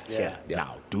have yeah. here Yeah.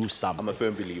 now. Do something. I'm a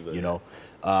firm believer. You know?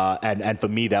 And for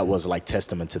me, that was like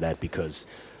testament to that because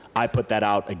I put that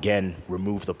out again,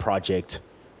 removed the project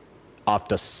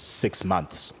after 6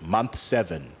 months. Month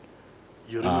 7.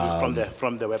 You removed from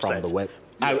the website. From the web.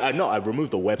 I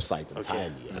removed the website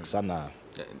entirely. Aksana,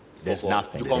 there's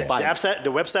nothing You can't there. find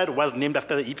The website was named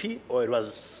after the EP, or it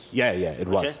was Yeah, it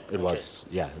was. Okay, It was,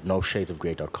 yeah,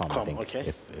 noshadesofgrey.com, I think, okay.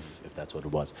 if that's what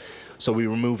it was. So we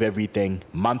remove everything.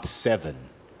 Month 7,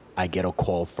 I get a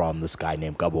call from this guy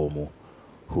named Gabomo,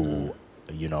 who,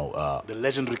 you know, the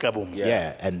legendary Kaboom.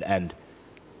 yeah, and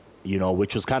you know,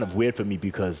 which was kind of weird for me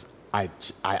because I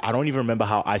don't even remember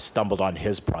how I stumbled on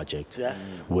his project, Yeah.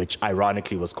 which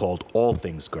ironically was called All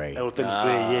Things Grey. Everything's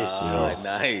great, yes.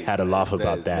 nice. Had a laugh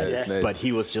about Nice, that. nice, nice. But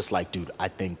he was just like, dude, I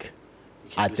think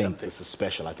do something. this is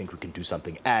special. I think we can do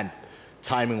something. And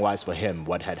timing wise for him,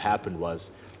 what had happened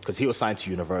was because he was signed to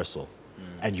Universal,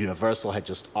 and Universal had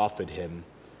just offered him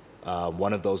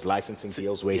one of those licensing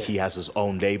deals where he has his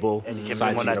own label, And he can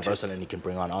signed bring to on Universal, artists. and he can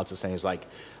bring on artists. And he's like,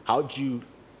 how'd you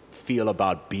feel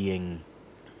about being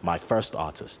my first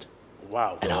artist?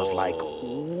 Wow. And I was like,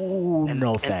 ooh,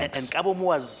 no thanks. And Kaboom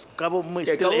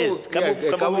Yeah, still is.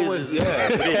 Kaboom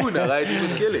is. Kuna, right? He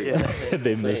was killing.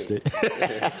 They missed it.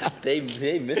 They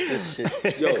missed this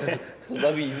shit. Yo,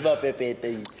 Bobby, he's about Pepe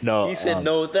thing. No, He said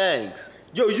no thanks.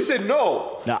 Yo, you said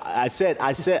no. No, I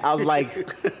was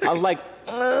like,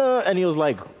 and he was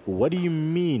like, what do you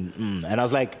mean? And I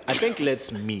was like, I think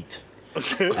let's meet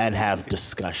and have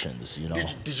discussions, you know?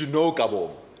 Did you know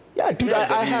Gabo? Yeah, dude,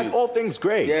 I had All Things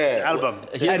Great. Yeah. Album.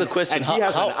 Here's the question. And he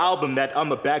has an album that on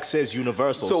the back says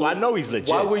Universal, so I know he's legit.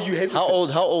 Why were you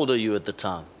hesitant? How old are you at the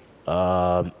time?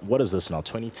 What is this now?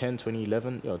 2010,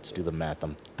 2011? Yo, let's do the math.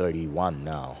 I'm 31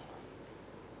 now.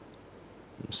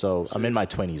 So I'm in my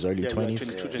 20s, early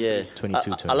 20s.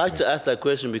 22, I like to ask that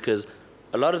question because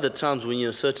a lot of the times when you're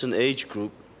in a certain age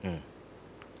group,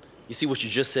 you see what you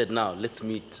just said now, let's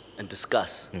meet and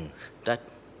discuss. That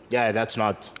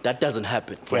doesn't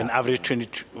happen. For an average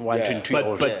 21,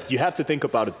 22-year-old. But you have to think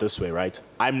about it this way, right?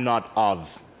 I'm not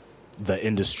of the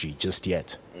industry just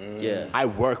yet. Yeah. I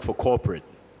work for corporate.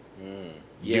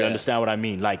 You understand what I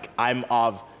mean? Like,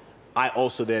 I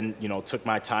also then, took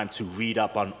my time to read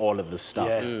up on all of this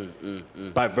stuff.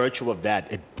 By virtue of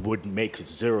that, it would make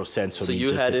zero sense for me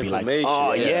just to be like,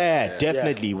 oh,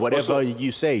 definitely, whatever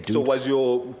you say, dude. So was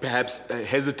your perhaps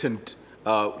hesitant,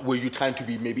 were you trying to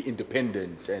be maybe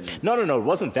independent? No, it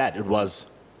wasn't that. It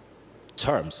was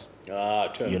terms.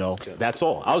 Terms. That's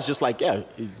all. I was just like,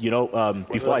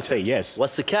 before I say yes.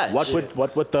 What's the catch?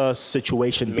 What would the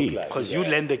situation be? Because you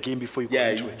learn the game before you go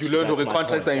into it. You learn what the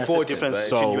contracts are important. That's the difference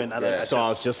between you and other So I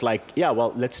was just like,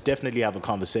 let's definitely have a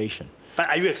conversation. But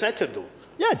are you excited though?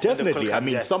 Yeah, definitely. I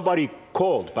mean, comes, somebody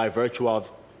called by virtue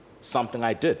of something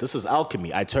I did. This is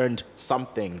alchemy. I turned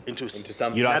something into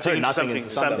something. I turned nothing into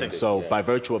something. So by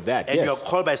virtue of that, and you're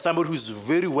called by somebody who's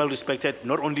very well respected,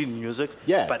 not only in music,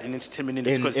 but in entertainment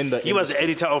industry. Because he was the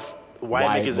editor of Y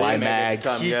Magazine. Y Mag.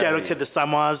 He directed the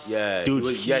Summers. Yeah,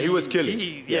 dude. He was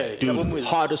killing. Dude,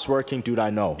 hardest working dude I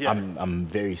know. Yeah. I'm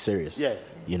very serious. Yeah.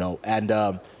 And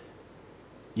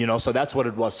so that's what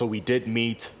it was. So we did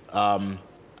meet.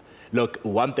 Look,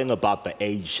 one thing about the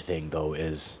age thing though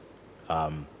is,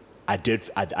 I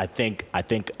think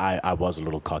I was a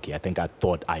little cocky. I think I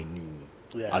thought I knew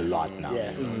a lot now.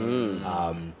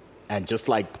 Yeah. And just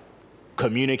like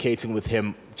communicating with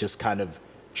him just kind of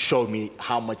showed me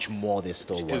how much more there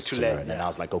still was to learn. And I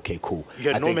was like, okay, cool.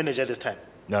 You had no manager at this time?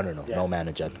 No, no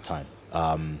manager at the time.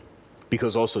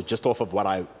 Because also just off of what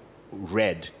I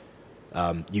read,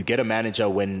 you get a manager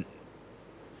when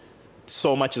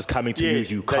so much is coming to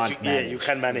you can't manage. Yeah, you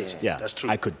can't manage. Yeah, that's true.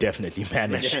 I could definitely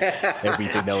manage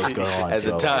everything that was going on. At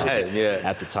the time,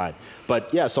 At the time.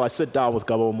 But so I sit down with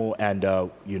Gabomo and,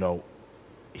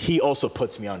 he also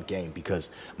puts me on game because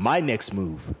my next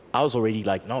move, I was already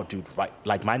like, no, dude, right?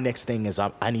 Like my next thing is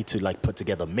I need to like put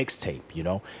together a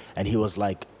mixtape, And he was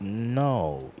like,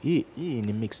 no, he in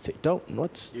a mixtape.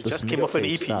 You just came off an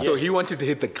EP. Stuff? So he wanted to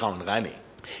hit the ground running.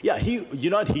 Yeah, you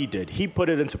know what he did? He put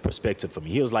it into perspective for me.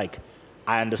 He was like,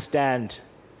 I understand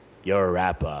you're a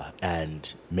rapper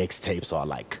and mixtapes are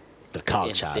like the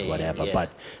culture and whatever,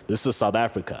 but this is South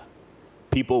Africa.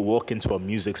 People walk into a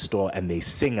music store and they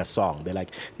sing a song. They're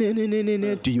like,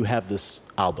 do you have this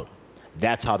album?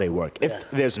 That's how they work. If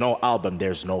there's no album,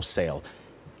 there's no sale.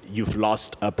 You've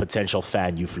lost a potential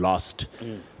fan. You've lost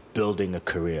building a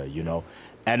career,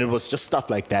 And it was just stuff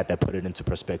like that put it into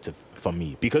perspective for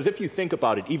me. Because if you think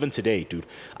about it, even today, dude,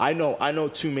 I know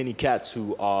too many cats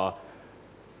who are.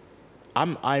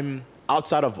 I'm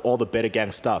outside of all the Better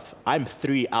Gang stuff. I'm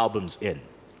 3 albums in,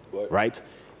 right?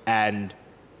 And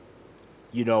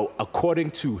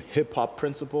according to hip hop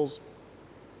principles,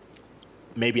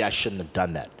 maybe I shouldn't have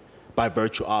done that. By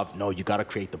virtue of you got to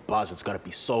create the buzz. It's got to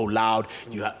be so loud.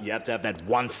 You have to have that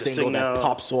one single that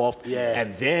pops off,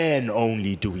 and then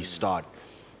only do we start.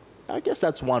 I guess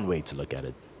that's one way to look at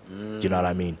it. You know what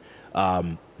I mean?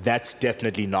 That's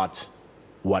definitely not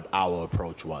what our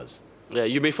approach was. Yeah,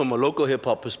 you mean from a local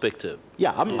hip-hop perspective?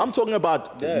 Yeah, I'm talking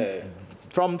about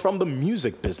from the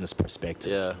music business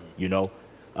perspective. Yeah.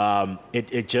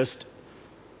 It just,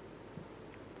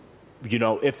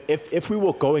 if we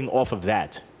were going off of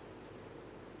that,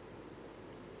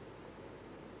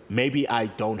 maybe I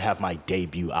don't have my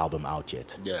debut album out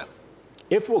yet. Yeah.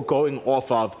 If we're going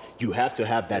off of, you have to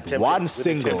have that one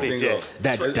single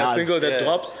that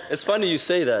drops. It's funny you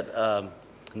say that.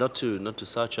 Not to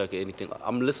sidetrack or anything.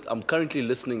 I'm currently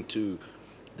listening to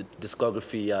the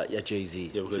discography,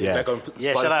 Jay-Z. Yeah, because he's back on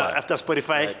Spotify. Shout out after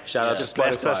Spotify. Right. Shout out to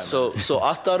Spotify. So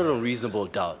I started on Reasonable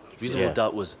Doubt. Reasonable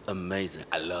Doubt was amazing.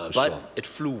 I love But Sean. it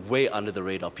flew way under the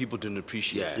radar. People didn't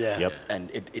appreciate it. Yeah. Yep.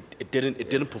 And it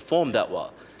didn't perform that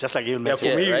well. Just like you Yeah,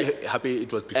 mentioned. for me, right? happy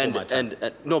it was before my time.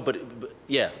 And no, but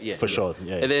yeah. For sure,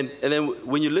 yeah. And then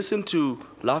when you listen to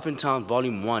Laughing Town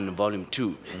Volume 1 and Volume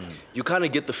 2, you kind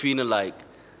of get the feeling like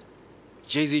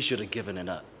Jay-Z should have given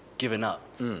up.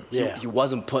 Yeah. He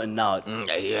wasn't putting out.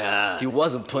 Yeah. He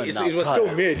wasn't putting out. It was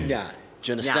still mid, yeah.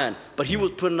 Do you understand? But he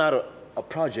was putting out a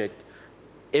project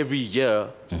every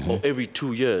year or every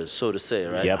 2 years, so to say,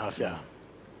 right? Yep. Yeah.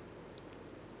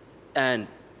 And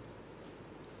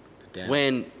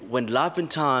when Laughing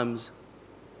Times,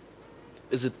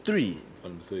 is it 3?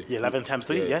 Volume 3. Yeah, 11 times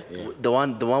 3, yeah. The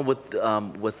one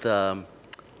with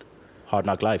Hard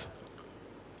Knock Live.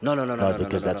 No,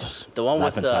 because that's the one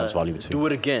Life with and Times Volume 2. Do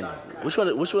It Again. Which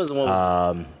one was the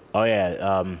one? Oh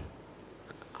yeah.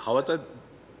 How was that?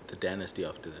 The Dynasty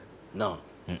after that? No.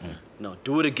 No,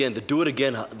 Do It Again. The Do It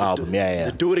Again Album, yeah.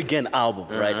 The Do It Again album,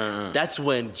 right? That's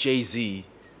when Jay-Z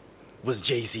was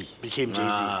Jay-Z. Became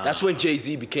Jay-Z. That's when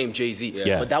Jay-Z became Jay-Z.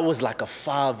 Yeah. But that was like a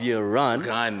 5-year run.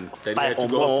 Then you 5 had to or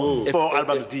go more. through. 4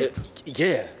 albums deep.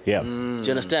 Yeah. Yeah. Do you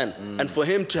understand? And for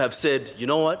him to have said, you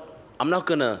know what? I'm not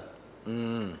gonna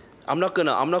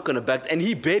back. And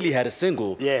he barely had a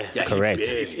single. Yeah. Correct.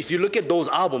 If you look at those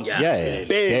albums, he Yeah.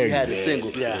 barely had a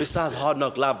single. Yeah. Besides Hard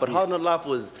Knock Live, but Hard Knock Live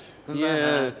was,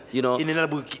 you know. In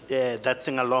another book, that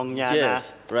sing along,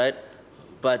 Yes, right.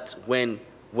 But when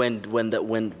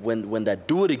that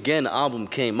Do It Again album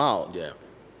came out, Yeah.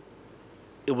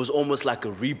 it was almost like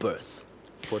a rebirth.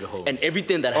 For the whole. And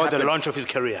everything that Or happened, the launch of his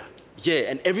career. yeah,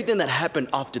 and everything that happened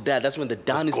after that, that's when the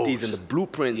dynasties gold. and the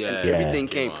blueprints and Yeah. everything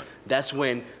Yeah. came. Come on. That's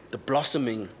when the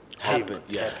blossoming happened.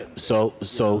 Yeah. So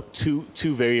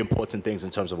two very important things in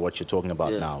terms of what you're talking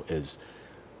about now is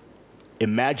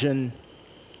imagine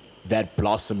that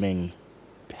blossoming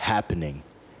happening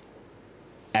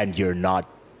and you're not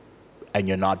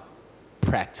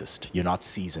practiced, you're not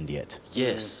seasoned yet.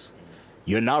 Yes.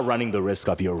 You're now running the risk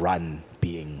of your run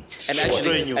being And short.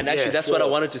 actually, Yeah. that's what I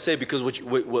wanted to say, because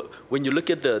when you look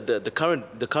at the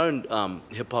current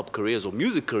hip hop careers or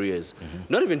music careers,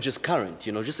 not even just current,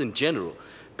 you know, just in general,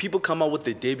 people come out with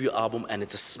their debut album and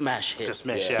it's a smash hit. It's a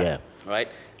smash, Yeah. Right?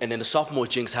 And then the sophomore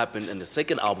jinx happened and the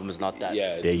second album is not that.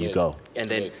 Yeah. There you go. And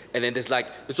then there's like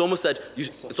it's almost like you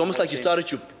started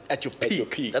at your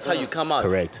peak. That's how you come out.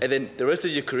 Correct. And then the rest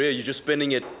of your career you're just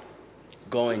spending it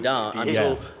going down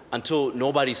until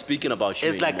nobody's speaking about you.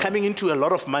 It's like anymore. coming into a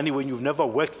lot of money when you've never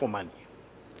worked for money.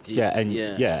 And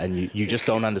you just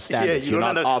don't understand Yeah, it. you You're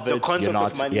don't not know of the it. concept You're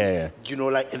not, of money. yeah. You know,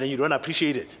 like, and then you don't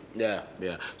appreciate it. Yeah.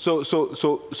 So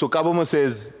Kabomo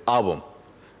says album.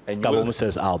 And Kabomo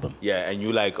says album. Yeah, and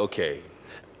you like, okay.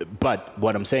 But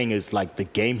what I'm saying is, like, the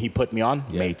game he put me on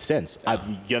made sense.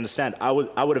 You understand? I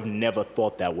would have never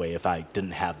thought that way if I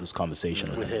didn't have this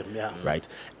conversation with him. yeah. Right?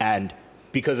 And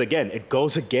because, again, it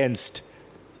goes against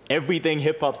everything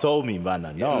hip-hop told me, man.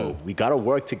 No, we got to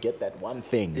work to get that one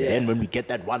thing. Yeah. Then when we get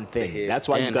that one thing, that's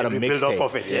why you Then got to we build off mixtape.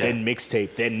 of it, yeah.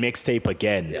 Then mixtape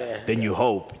again. Then you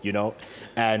hope, you know?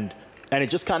 And it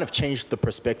just kind of changed the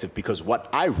perspective, because what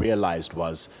I realized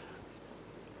was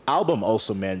album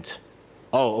also meant,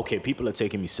 oh, okay, people are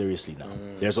taking me seriously now.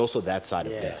 There's also that side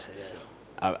of things.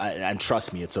 And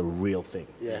trust me, it's a real thing.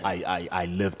 Yeah. I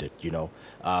lived it, you know.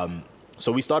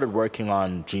 So we started working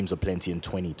on Dreams of Plenty in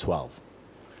 2012.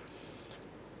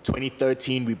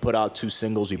 2013, we put out 2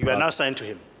 singles. You are now signed to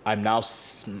him. I'm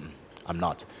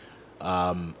not.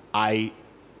 I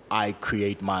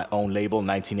create my own label,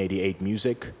 1988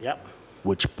 Music, Yep.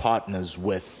 which partners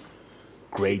with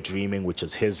Grey Dreaming, which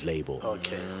is his label.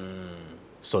 Okay.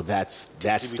 So that's the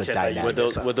Distributed by dynamic.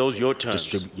 Were those your terms?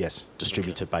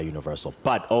 Distributed by Universal.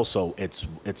 But also, it's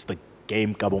the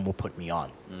game Kabomo put me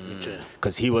on. Okay.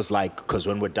 Because he was like, because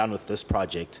when we're done with this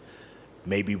project,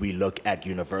 maybe we look at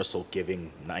Universal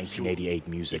giving 1988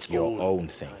 Music your own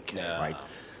thing, right?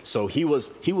 So he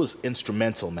was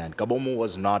instrumental, man. Kabomo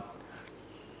wasn't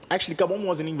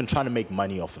even trying to make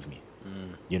money off of me.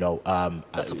 You know,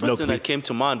 That's the first thing that came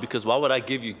to mind, because why would I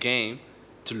give you game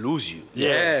to lose you?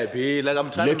 Yeah, B. Like, I'm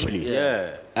trying Literally.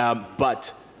 to. Yeah.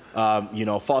 But you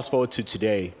know, fast forward to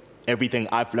today, everything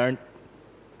I've learned,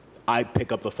 I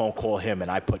pick up the phone, call him, and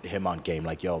I put him on game.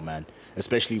 Like, yo, man,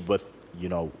 especially with, you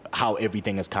know, how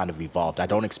everything has kind of evolved. I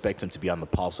don't expect him to be on the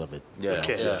pulse of it. Yeah.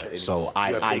 Okay, Yeah. okay. So You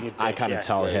are paying it I back, kind of yeah.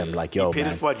 tell him, like, yo, You paid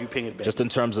man, it forward, you paying it back. just in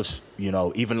terms of, you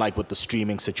know, even like with the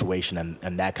streaming situation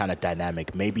and that kind of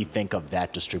dynamic, maybe think of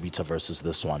that distributor versus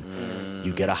this one.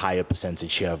 You get a higher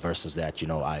percentage here versus that, you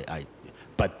know,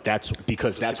 but that's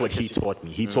because that's what he taught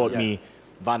me. He taught me,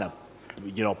 Vanna,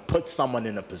 you know, put someone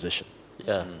in a position.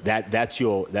 Yeah. That's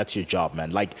your job, man.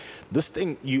 Like, this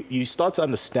thing, you start to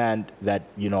understand that,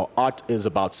 you know, art is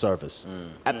about service.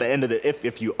 At the end of the,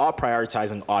 if you are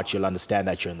prioritizing art, you'll understand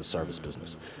that you're in the service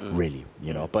business, really,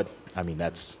 you know. But I mean,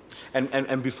 that's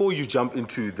And before you jump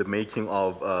into the making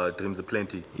of Dreams of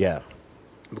Plenty,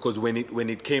 because when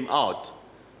it came out,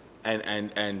 and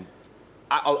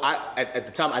I at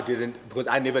the time I didn't, because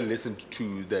I never listened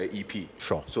to the EP.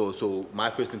 Sure. So my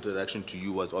first introduction to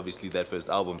you was obviously that first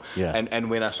album. Yeah. And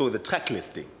when I saw the track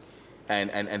listing,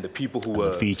 and the people who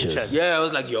were the features. yeah, I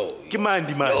was like, yo, Demand.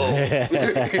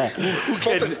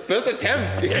 first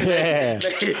attempt. Like,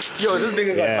 yo, this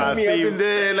nigga got me up in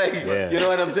there, like, you know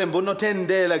what I'm saying? But not 10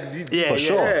 there, like, Yeah, for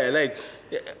sure. like,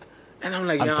 And I'm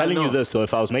like, I'm nah, telling no. you this though,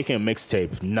 if I was making a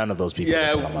mixtape, none of those people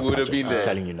Yeah, would, be on my would have project. been there. I'm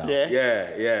telling you now.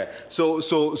 Yeah. So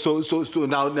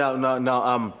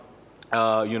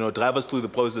now, you know, drive us through the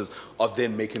process of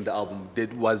then making the album.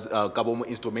 Was Kabomo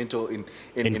instrumental in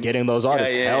getting those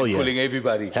artists? Hell yeah. pulling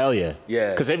everybody. Hell yeah.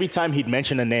 Yeah. Because every time he'd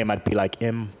mention a name, I'd be like,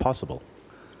 impossible.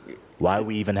 Why are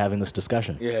we even having this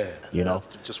discussion? Yeah. You know?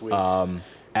 Just wait.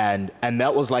 And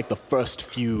that was like the first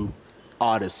few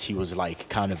artists he was like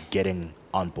kind of getting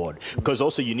on board. Because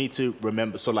also you need to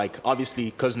remember, so like obviously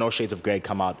because No Shades of Grey had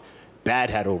come out, Bad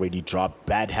had already dropped,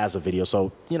 Bad has a video.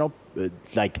 So, you know,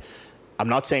 like I'm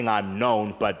not saying I'm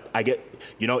known, but I get,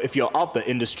 you know, if you're of the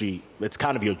industry, it's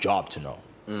kind of your job to know.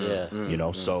 You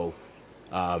know, so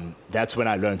that's when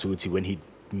I learned to Uti, when he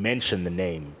mentioned the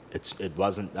name, it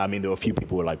wasn't, I mean, there were a few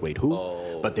people who were like, wait, who?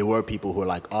 But there were people who were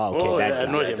like, oh, okay, that guy.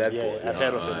 I know him. that Yeah, boy. I've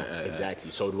heard of him.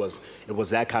 Exactly. So it was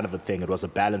that kind of a thing. It was a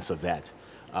balance of that.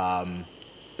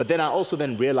 But then I also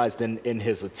then realized in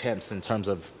his attempts in terms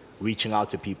of reaching out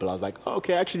to people, I was like, oh,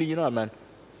 okay, actually, you know what, man?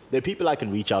 There are people I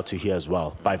can reach out to here as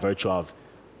well by virtue of,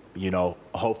 you know,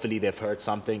 hopefully they've heard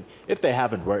something. If they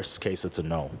haven't, worst case, it's a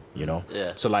no, you know?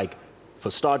 Yeah. So like for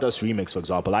Stardust Remix, for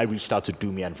example, I reached out to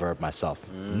Doomy and Verb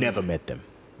myself. Never met them.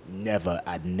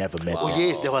 I'd never met them. Oh,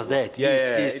 yes, there was that. Yeah,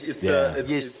 Yes.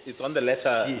 it's on the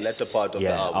letter part of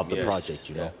the album. Of the project,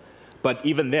 you know. But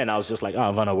even then, I was just like,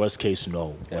 oh, Vanna, worst case,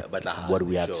 no. Yeah, but What do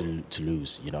we have sure. to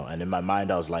lose, you know? And in my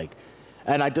mind, I was like,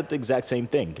 and I did the exact same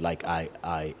thing. Like I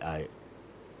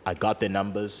got their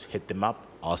numbers, hit them up,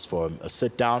 asked for a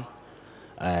sit down,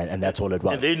 and that's all it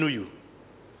was. And they knew you.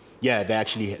 Yeah, they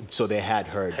actually, so they had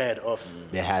heard. Head off.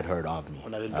 They had heard of me.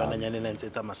 On the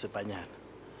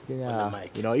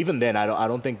mic. You know, even then, I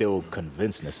don't think they were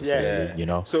convinced necessarily. Yeah. You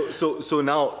know. So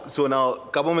now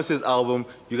Kabomo's album,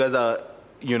 you guys are,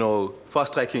 you know,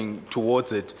 fast tracking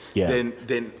towards it. Yeah.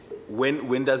 Then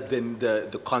when does then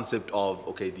the concept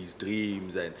of these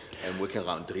dreams and working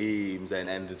around dreams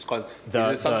and it's is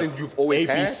it something you've always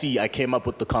ABC, I came up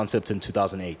with the concept in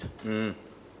 2008.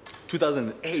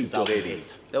 2008 already.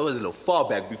 That was a little far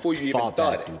back before you even Far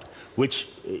started. back, dude. Which,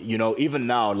 you know, even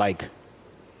now, like,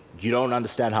 you don't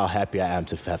understand how happy I am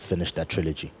to have finished that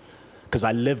trilogy, because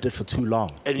I lived it for too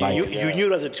long. And Like, you knew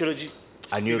it was a trilogy?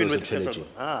 I knew it even was a with the first trilogy. one?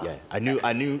 Ah. Yeah, I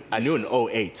knew in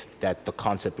 2008 that the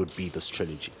concept would be this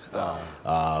trilogy.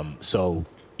 So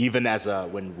even as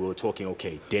when we were talking,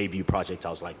 debut project, I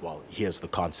was like, well, here's the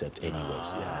concept,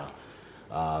 anyways.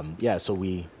 So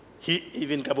we.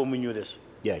 Even Kabomu knew this.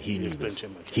 Yeah, he knew explained this. to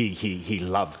him, okay. He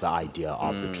loved the idea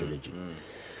of the trilogy.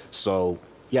 So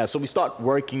we start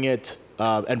working it,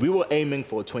 and we were aiming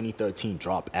for a 2013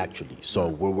 drop actually. So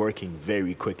we're working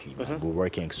very quickly, man. We're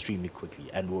working extremely quickly,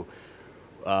 and we're,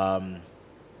 and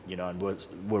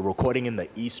we're recording in the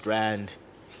East Rand.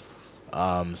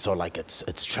 So like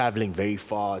it's traveling very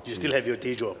far. You still have your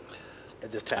day job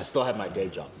at this time? I still have my day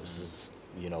job. This is,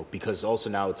 because also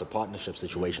now it's a partnership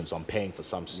situation, so I'm paying for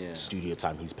some studio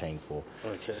time. He's paying for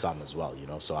some as well,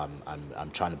 So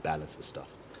I'm trying to balance the stuff.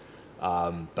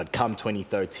 But come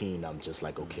 2013, I'm just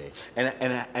like, okay.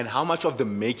 And how much of the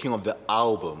making of the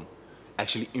album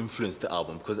actually influenced the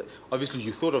album? Because obviously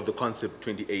you thought of the concept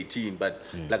 2018, but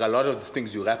like a lot of the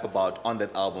things you rap about on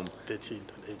that album. 13,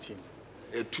 18.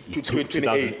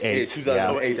 2008.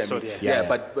 2008. Yeah.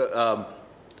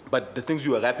 But the things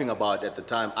you were rapping about at the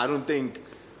time, I don't think,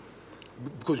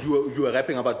 because you were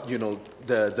rapping about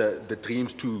the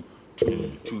dreams to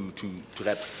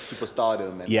rap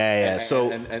superstardom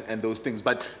and those things,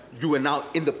 but you were now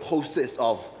in the process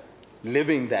of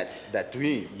living that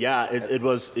dream. Yeah, it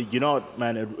was,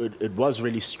 man, it was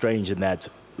really strange in that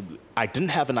I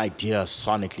didn't have an idea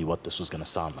sonically what this was going to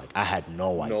sound like. I had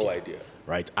no idea.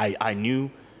 Right? I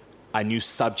knew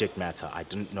subject matter. I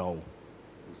didn't know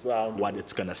what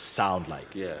it's going to sound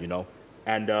like,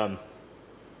 And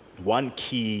one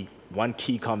key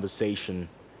conversation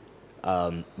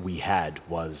we had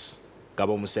was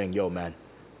Gabon was saying, yo, man,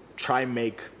 try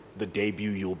make the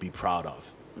debut you'll be proud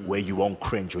of, where you won't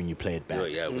cringe when you play it back.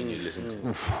 When you listen to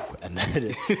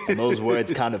it. And those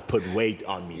words kind of put weight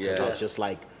on me, because I was just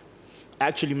like,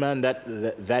 actually, man,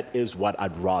 that is what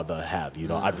I'd rather have,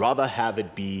 I'd rather have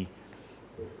it be,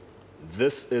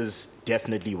 this is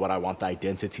definitely what I want the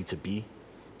identity to be.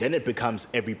 Then it becomes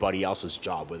everybody else's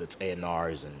job, whether it's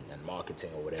A&Rs and marketing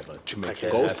or whatever. To make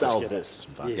Go it sell together. this.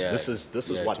 Yes. This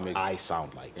is what I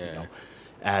sound like,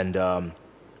 And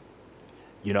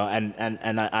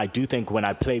and I do think when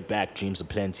I play back Dreams of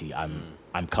Plenty,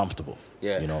 I'm comfortable.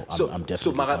 Yeah. I'm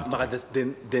definitely comfortable.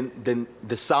 Then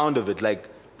the sound of it, like,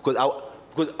 because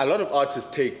a lot of artists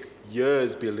take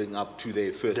years building up to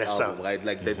their first album, right?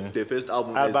 Like their first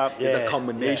album is a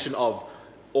combination of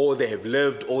all they have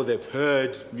lived, all they've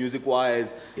heard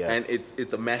music-wise, Yeah. and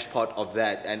it's a mash part of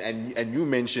that. And you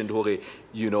mentioned, Jorge,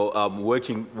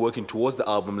 working towards the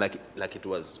album like it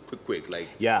was quick, like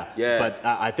Yeah. yeah. But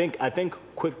I think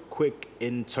quick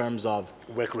in terms of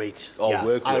Work rate. Oh,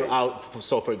 work rate.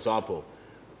 So for example,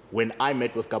 when I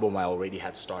met with Gabon, I already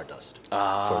had Stardust.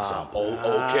 For example.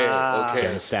 Oh, okay. You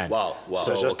understand? Wow.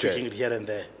 So just okay. tweaking it here and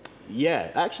there.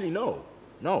 Yeah. Actually, no.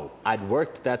 I'd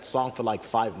worked that song for like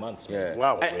 5 months. Man. Yeah.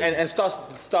 Wow. And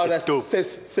Stardust dope.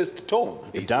 sets the tone.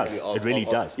 It does. It really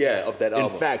does. Of that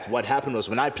album. In fact, what happened was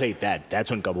when I played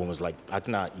that's when Gabon was like,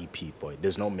 "Akna EP, boy.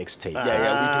 There's no mixtape. we're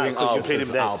doing because you played This him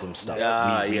is that. album stuff.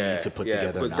 We need to put together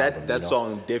an because album. that you know?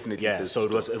 song definitely Yeah, sets so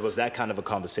the it was that kind of a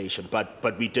conversation, but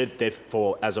we did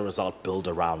therefore as a result build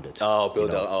around it. Oh, build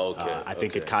you know? out. Oh, okay. I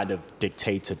think it okay. kind of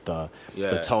dictated the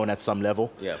Yeah. tone at some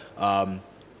level. Yeah.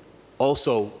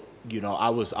 Also, I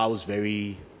was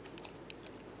very,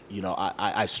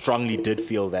 I strongly did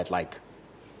feel that like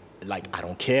I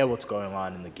don't care what's going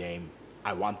on in the game.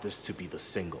 I want this to be the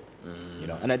single,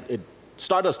 and it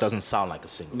Stardust doesn't sound like a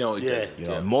single. No, it Yeah.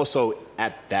 doesn't. More so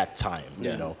at that time,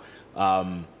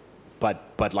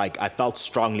 but like I felt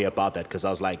strongly about that because I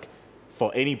was like,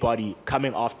 for anybody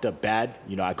coming after Bad,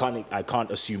 I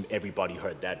can't assume everybody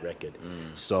heard that record.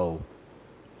 So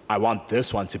I want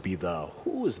this one to be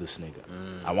who is this nigga?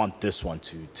 I want this one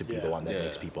to be the one that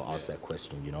makes people ask that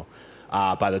question,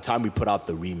 By the time we put out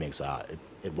the remix,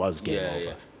 it was game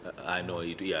over. I know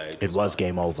it. Yeah, It was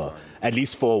game over. At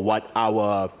least for what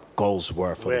our goals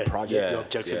were for the project. The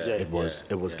objectives there. It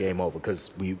was game over because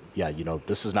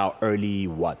this is now early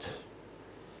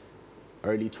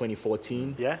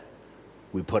 2014. Yeah.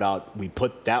 We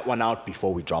put that one out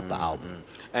before we dropped the album.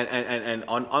 And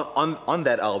on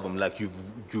that album, like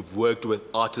you've worked with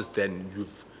artists, then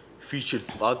you've featured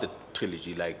throughout the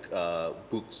trilogy, like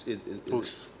Books is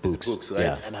Books. Books, right?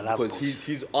 Yeah. And I love because Books.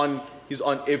 he's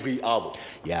on every album.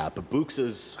 Yeah, but Books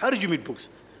is How did you meet Books?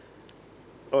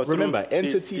 Oh, remember through-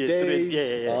 Entity yeah, Days.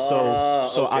 Yeah.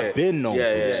 So Okay. I've been known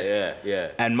Books. Yeah.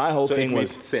 And my whole So it thing made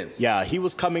was sense. Yeah, he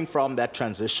was coming from that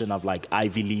transition of like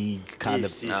Ivy League kind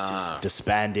Yes, of yes.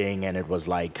 disbanding, and it was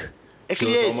like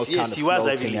Actually, he was yes, almost yes, kind of he was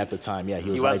Ivy floating League. at the time. Yeah,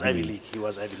 He was Ivy League. He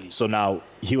was Ivy League. So now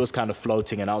he was kind of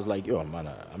floating, and I was like, "Yo, man,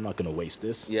 I'm not gonna waste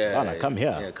this. Yeah, Mana, come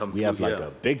here. yeah, come we have through, like yeah.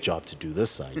 a big job to do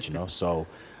this side, So,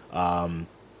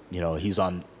 he's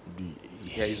on.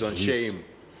 Yeah, he's on Shame.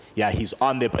 Yeah, he's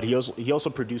on there, but he also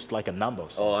produced like a number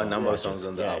of songs. Oh, a on number the of songs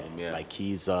on the project. album, yeah. Like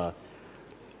he's,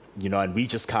 and we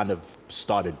just kind of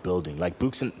started building. Like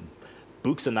Books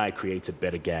and I created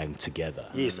Better Gang together.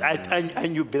 Yes, I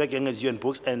knew Better Gang as you and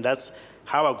Books, and that's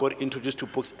how I got introduced to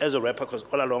Books as a rapper, because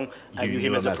all along I knew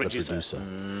him as a producer.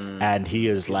 And he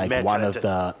is like mad one of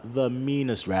talented. the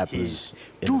meanest rappers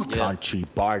in this country,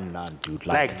 bar none, dude.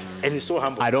 Like, and he's so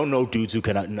humble. I don't know dudes who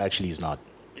can actually he's not.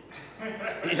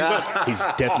 He's not. He's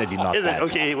definitely not Isn't that.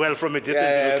 okay? Well, from a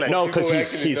distance, it looks like No, because People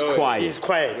he's actually know it. quiet. he's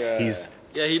quiet. He's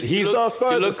the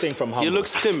furthest thing from humble. He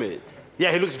looks timid.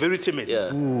 Yeah, he looks very timid.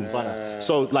 Yeah. Ooh, Vanna.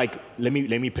 So like, let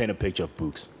me paint a picture of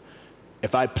Books.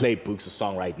 If I play Books a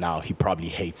song right now, he probably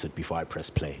hates it before I press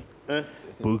play.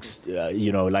 Books,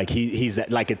 like he's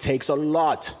that, like it takes a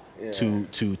lot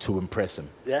to impress him.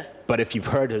 Yeah. But if you've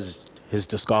heard his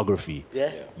discography,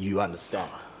 Yeah. you understand.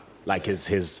 Like his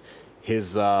features,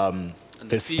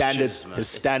 standards, man. his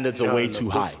standards are way too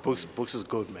high. Books is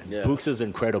good, man. Yeah. Books is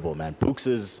incredible, man. Books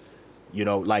is,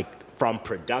 like from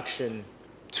production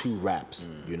to raps,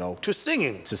 To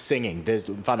singing. to singing.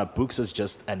 Books is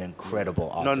just an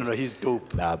incredible artist. No, he's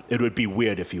dope. It would be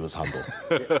weird if he was humble.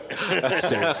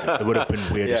 Seriously, it would have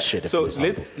been weird as shit if So he was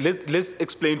humble. let's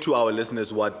explain to our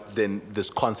listeners what then this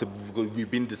concept, because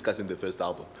we've been discussing the first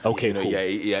album. Okay, cool.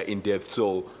 Yeah, in depth.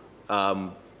 So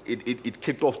it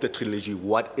kicked off the trilogy.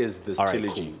 What is this All right,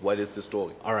 trilogy? cool. What is the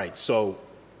story? All right, so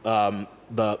the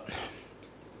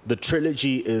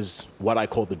trilogy is what I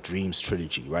call the Dreams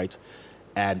trilogy, right?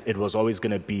 And it was always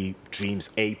going to be Dreams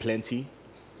A plenty,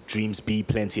 Dreams B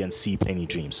plenty, and C plenty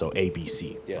dreams. So A, B,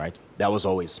 C, right? That was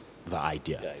always the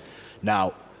idea. Yeah.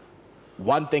 Now,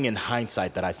 one thing in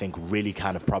hindsight that I think really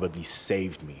kind of probably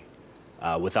saved me,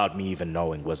 without me even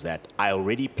knowing, was that I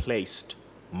already placed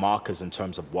markers in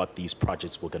terms of what these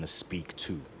projects were going to speak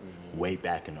to way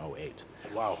back in 2008.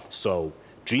 Wow. So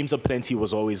Dreams of Plenty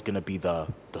was always going to be the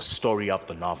story of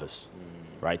the novice,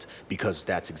 right? Because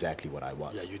that's exactly what I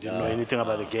was. Yeah, you didn't know anything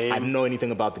about the game. I didn't know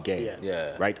anything about the game.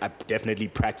 Yeah. Right? I definitely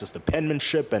practiced the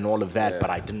penmanship and all of that, but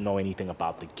I didn't know anything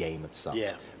about the game itself.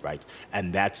 Yeah. Right?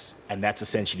 And that's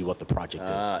essentially what the project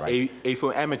is, right? A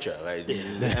for amateur, right?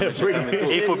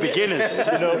 A for beginners.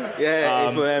 You know?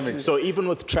 A for amateur. So even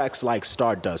with tracks like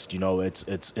Stardust, you know, it's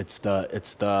the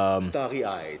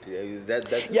Starry-eyed.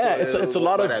 That's yeah, it's a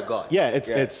lot what of I got. yeah,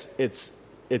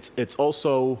 it's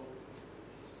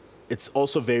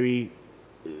also very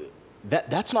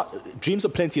that's not Dreams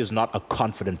of Plenty is not a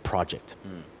confident project.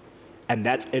 And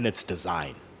that's in its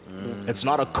design. It's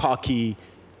not a cocky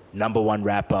 #1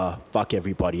 rapper, fuck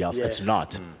everybody else. Yeah. It's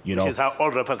not, you know. Which is how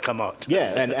all rappers come out.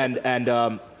 Yeah, and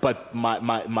but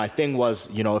my thing was,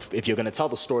 you know, if you're gonna tell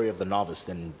the story of the novice,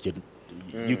 then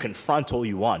you can front all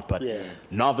you want, but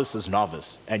novice is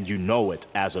novice, and you know it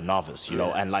as a novice, you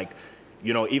know, and like,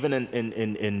 you know, even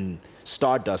in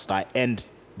Stardust, I end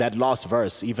that last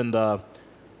verse, even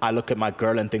I look at my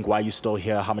girl and think, why are you still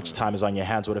here? How much time is on your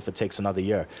hands? What if it takes another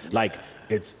year? Like,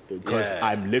 it's because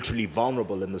I'm literally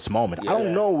vulnerable in this moment. I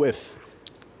don't know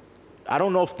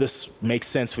if this makes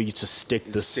sense for you to stick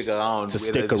around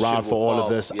for all of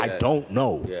this. I don't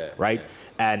know, right?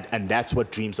 And that's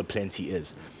what Dreams of Plenty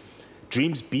is.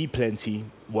 Dreams Be Plenty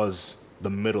was the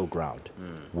middle ground,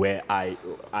 where I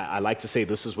like to say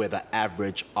this is where the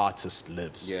average artist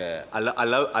lives. Yeah, I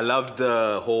love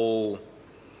the whole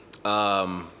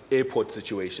airport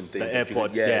situation thing. The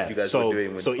airport, you guys were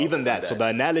doing. So even that. So the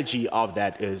analogy of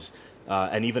that is,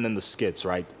 and even in the skits,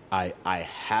 right? I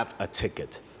have a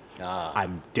ticket.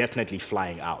 I'm definitely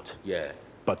flying out. Yeah.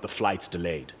 But the flight's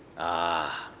delayed.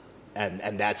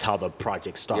 And that's how the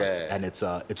project starts. Yeah. And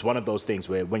it's one of those things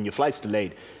where when your flight's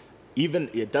delayed, even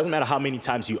it doesn't matter how many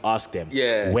times you ask them,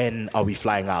 when are we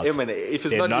flying out? Yeah, man, if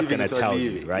it's they're not going to tell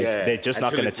leaving. you, right? Yeah. They're just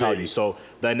not going to tell you. So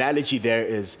the analogy there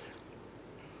is,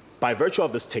 by virtue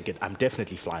of this ticket, I'm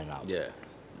definitely flying out. Yeah.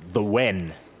 The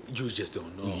when, you just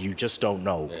don't know. you just don't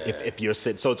know. If you're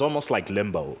sitting, so it's almost like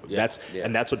limbo.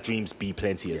 And that's what Dreams Be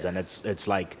Plenty is. And it's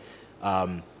like,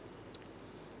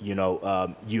 you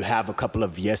know, you have a couple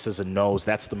of yeses and nos.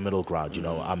 That's the middle ground. You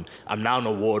know, I'm now an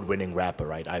award-winning rapper,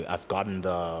 right? I've gotten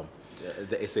the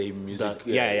SA music.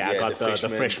 I got the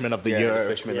freshman of the year. The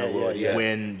freshman award. Yeah.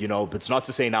 When, you know, it's not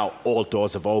to say now all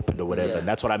doors have opened or whatever. And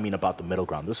that's what I mean about the middle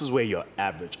ground. This is where your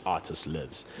average artist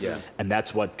lives. Yeah. And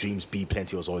that's what Dreams Be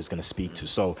Plenty was always going to speak to.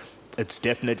 So it's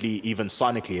definitely, even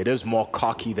sonically, it is more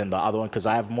cocky than the other one because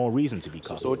I have more reason to be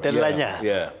cocky. So right?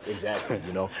 Yeah, Exactly,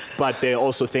 you know. But there are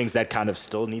also things that kind of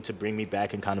still need to bring me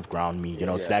back and kind of ground me. You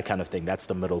know, it's that kind of thing. That's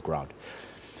the middle ground.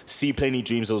 See Plenty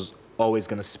Dreams was always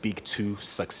going to speak to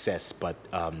success, but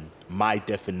my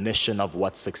definition of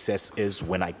what success is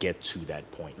when I get to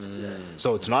that point.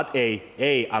 So it's not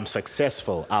I'm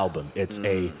successful album. It's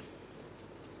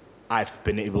I've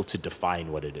been able to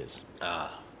define what it is.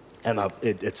 And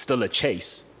it's still a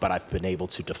chase, but I've been able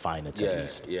to define it at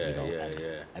least.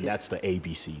 And that's the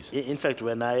ABCs. In fact,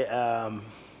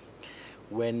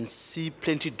 when See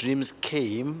Plenty Dreams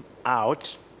came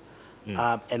out,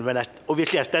 and when I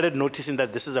started noticing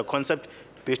that this is a concept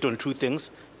based on two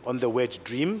things, on the word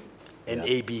dream and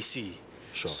ABC.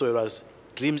 Sure. So it was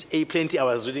Dreams A Plenty. I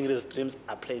was reading it as Dreams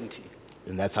Are Plenty.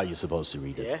 And that's how you're supposed to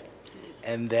read it. Yeah.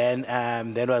 And then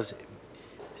was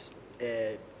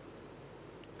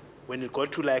when it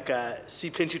got to like See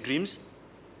Plenty Dreams,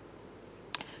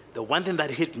 the one thing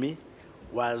that hit me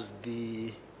was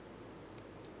the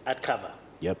art cover.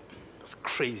 Yep. It's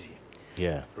crazy.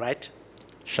 Yeah. Right?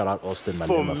 Shout out Austin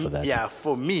Malema for that. Yeah,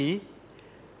 for me,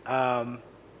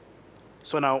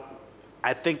 so now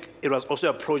I think it was also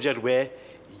a project where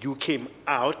you came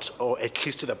out, or at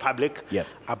least to the public,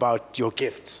 about your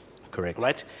gift. Correct.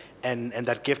 Right? And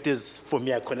that gift is, for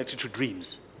me, I connected to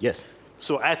dreams. Yes.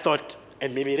 So I thought,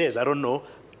 and maybe it is, I don't know.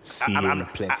 Seeing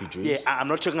plenty dreams. Yeah, I'm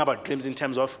not talking about dreams in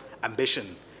terms of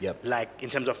ambition. Yep. Like in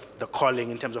terms of the calling,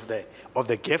 in terms of the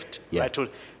gift. Yeah. Right?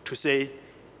 To say,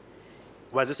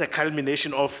 was this a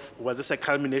culmination of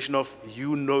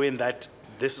you knowing that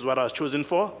this is what I was chosen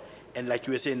for? And like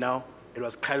you were saying now, it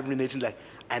was culminating, like,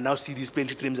 I now see these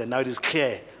plenty dreams and now it is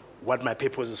clear what my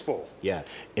purpose is for. Yeah.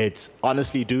 It's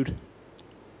honestly, dude,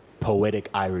 poetic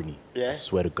irony. Yeah. I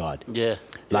swear to God. Yeah.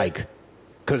 Like,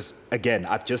 because again,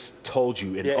 I've just told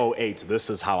you in Yeah. 2008, this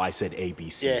is how I said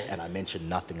ABC, Yeah. and I mentioned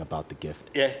nothing about the gift.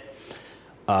 Yeah.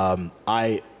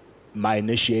 My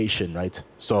initiation, right?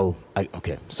 So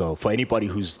for anybody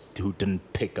who didn't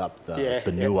pick up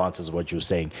the nuances of what you were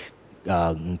saying,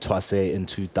 Twase in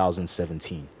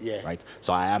 2017, right?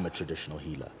 So I am a traditional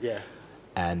healer. Yeah.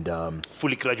 And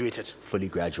Fully graduated. fully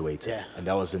graduated. Yeah. And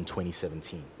that was in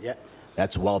 2017. Yeah.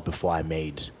 That's well before I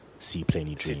made See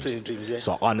Plenty See Dreams. Plenty Dreams, yeah.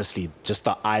 So honestly, just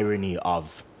the irony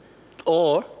of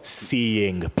Or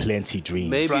seeing Plenty Dreams.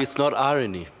 maybe it's not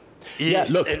irony.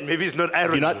 Yes, look, and maybe it's not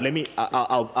irony. You know, let me.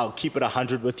 I'll keep it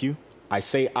 100 with you. I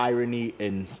say irony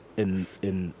in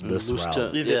this Loose realm,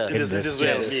 term. In this- Yeah. in in this this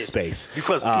realm, yes. space,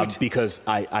 Because, because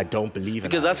I don't believe in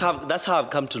Because irony. that's how I've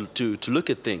come to look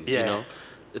at things. Yeah. You know,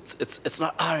 it's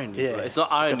not irony. Yeah. Bro. It's not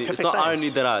It's a irony. It's perfect not irony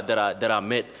science.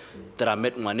 that I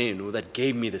met Manenu that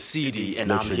gave me the CD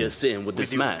and I'm Literally. here sitting with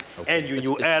this you. man. And you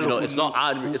knew It's, you know, Al, it's not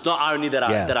irony. It's not irony that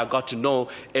Yeah. I got to know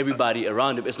everybody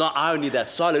around him. It's not irony that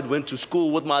Solid went to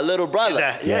school with my little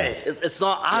brother. Yeah. It's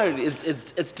not irony.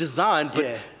 It's designed, but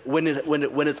Yeah.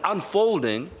 when it's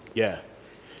unfolding, Yeah,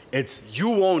 it's. you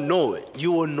won't know it.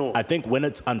 You will know. I think when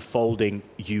it's unfolding,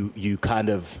 you kind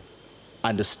of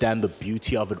understand the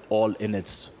beauty of it all in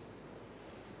its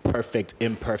perfect,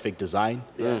 imperfect design.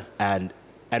 Yeah.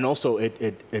 And also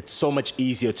it's so much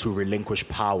easier to relinquish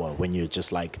power when you're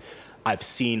just like, I've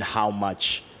seen how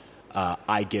much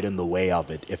I get in the way of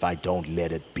it if I don't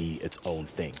let it be its own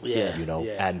thing. Yeah. You know,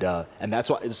 Yeah. and that's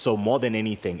why. So more than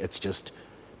anything, it's just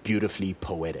beautifully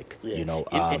poetic. Yeah. You know,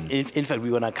 in fact,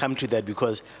 we're gonna come to that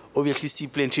because obviously, See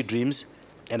Plenty Dreams,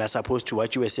 and as opposed to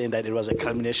what you were saying, that it was a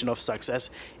culmination of success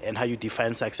and how you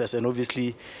define success. And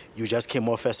obviously, you just came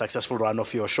off a successful run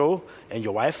of your show and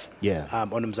your wife, Yeah. on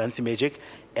Mzansi Magic.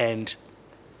 And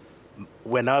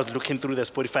when I was looking through the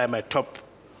Spotify, my top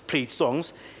played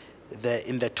songs,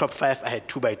 in the top 5, I had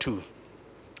 2x2.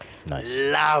 nice.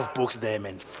 Love books there,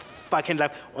 man. Fucking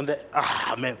love on the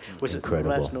man. Was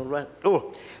Incredible. It no right, no right?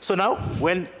 Oh, so now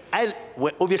when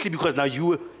obviously because now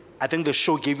I think the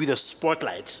show gave you the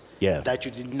spotlight. Yeah. That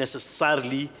you didn't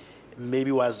necessarily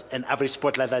maybe was an average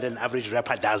spotlight that an average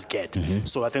rapper does get. Mm-hmm.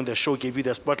 So I think the show gave you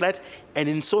the spotlight, and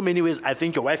in so many ways, I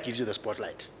think your wife gives you the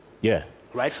spotlight, Yeah.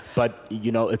 right? But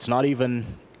you know, it's not even.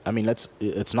 I mean,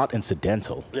 it's not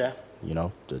incidental. Yeah. You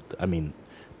know, I mean,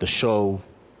 the show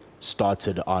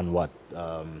started on what?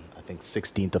 I think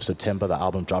 16th of September. The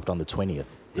album dropped on the 20th.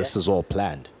 This Yeah. is all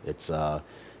planned. It's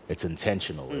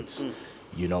intentional. It's,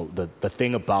 you know, the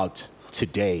thing about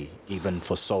today, even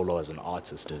for solo as an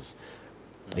artist, is,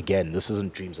 again, this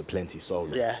isn't Dreams of Plenty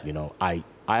solo. Yeah. You know, I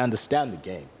understand the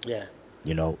game. Yeah.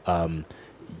 You know,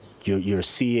 you're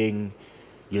seeing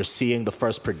the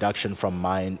first production from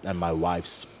mine and my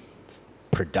wife's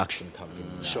production company.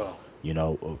 now. Sure. You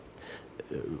know,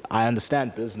 I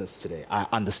understand business today. I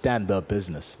understand the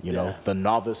business. You know, Yeah. the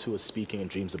novice who is speaking in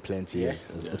Dreams of Plenty Yeah. is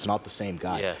it's not the same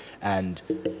guy. Yeah. And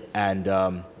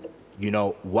you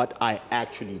know what I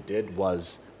actually did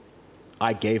was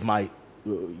I gave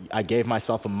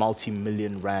myself a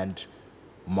multi-million rand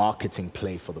marketing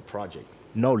play for the project.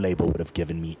 No label would have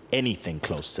given me anything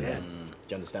close to that. Do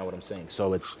you understand what I'm saying?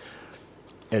 So it's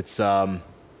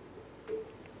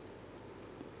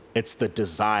the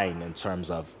design in terms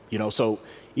of, you know, so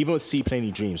even with See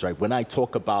Plenty Dreams, right? When I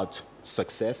talk about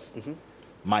success,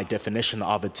 my definition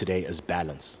of it today is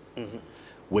balance,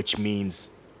 which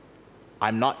means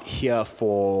I'm not here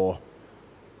for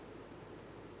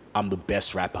I'm the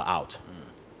best rapper out.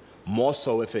 More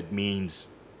so if it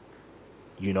means,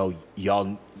 you know,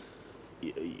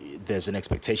 there's an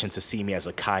expectation to see me as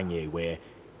a Kanye where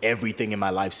everything in my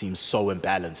life seems so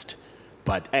imbalanced,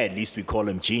 but hey, at least we call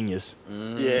him genius. Yeah.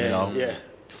 You know? Yeah.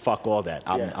 Fuck all that.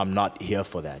 Yeah. I'm not here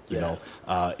for that. You Yeah.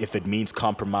 know, if it means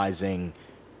compromising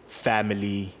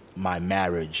family, my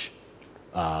marriage,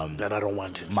 Then I don't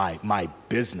want it. my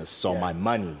business, so Yeah. my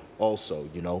money also,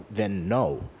 you know, then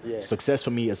no. Yeah. Success for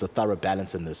me is a thorough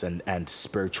balance in this and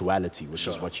spirituality, which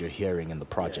is what you're hearing in the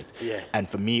project. Yeah. And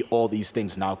for me, all these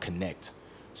things now connect.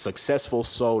 Successful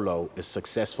solo is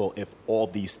successful if all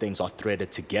these things are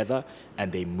threaded together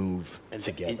and they move And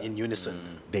together. in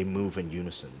unison. They move in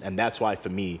unison. And that's why for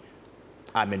me,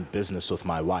 I'm in business with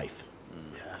my wife.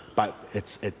 Yeah. But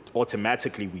it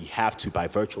automatically we have to, by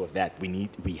virtue of that, we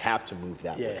have to move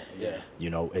that Yeah, way. yeah.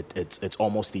 You know, it's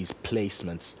almost these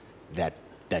placements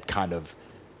that kind of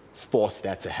force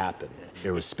that to happen,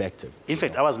 irrespective. In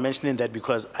fact, I was mentioning that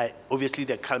because obviously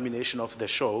the culmination of the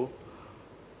show,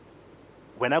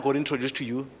 when I got introduced to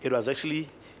you, it was actually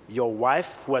your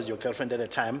wife, who was your girlfriend at the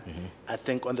time, I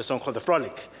think on the song called The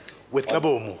Frolic, with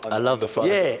Kabomu. I love the front.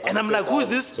 Yeah, and I'm like, who's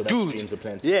this So that's dude? Dreams of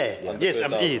Plenty. Yeah, Yeah. yes, First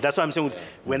I'm A. album. That's what I'm saying.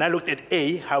 When I looked at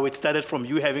A, how it started from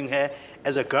you having her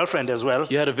as a girlfriend as well.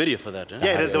 You had a video for that, huh?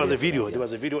 Yeah, there was a yeah, video. yeah. There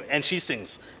was a video, and she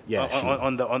sings. Yeah,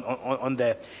 on the,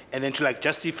 and then to like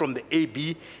just see from the A,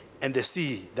 B, and the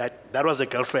C that was a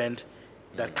girlfriend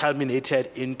that culminated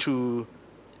into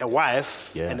a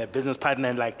wife Yeah. and a business partner,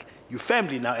 and like you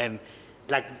family now, and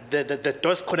like the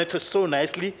dots connected so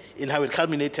nicely in how it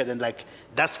culminated, and like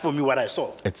that's for me what I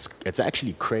saw. It's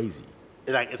actually crazy.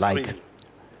 Like it's Like, crazy.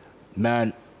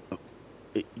 Man,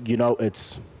 you know,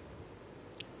 it's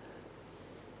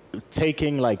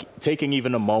taking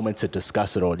even a moment to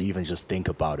discuss it or even just think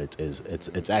about it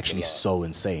it's actually so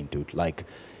insane, dude. Like,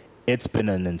 it's been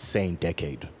an insane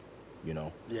decade, you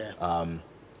know. Yeah.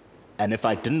 And if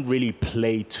I didn't really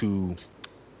play to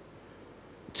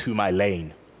my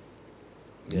lane,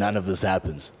 none of this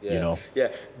happens, you know. Yeah,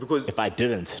 because If I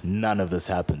didn't, none of this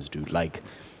happens, dude. Like,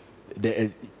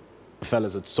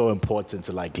 fellas, it's so important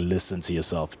to like listen to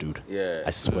yourself, dude. Yeah. I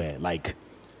swear, like,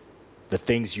 the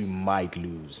things you might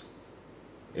lose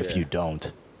if you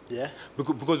don't. Yeah.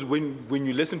 because when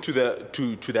you listen to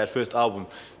that first album,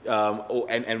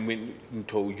 and when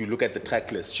you look at the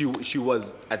track list, she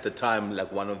was at the time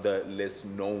like one of the less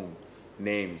known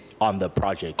names On the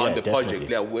project, on yeah, the definitely. project.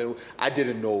 Yeah, when I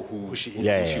didn't know who she was when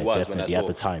I definitely, saw at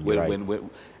the time, you're right.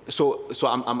 So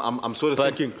I'm sort of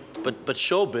But thinking.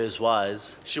 showbiz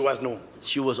wise, She was known.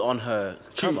 she was on her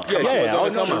come up. Yeah, she was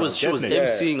on the come up. She was Definitely.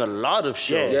 emceeing a lot of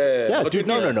shows. Yeah, dude,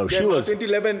 no, she was-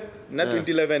 2011, not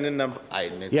 2011,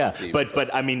 and Yeah,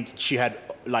 but I mean, she had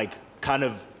like kind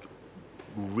of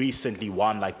recently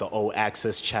won like the O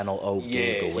Access Channel O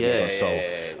gig or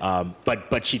whatever.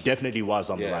 But she definitely was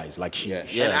on the rise. Like she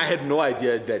And I had no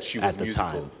idea that she was at the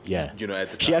musical, time. Yeah, you know, at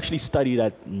the time. she actually studied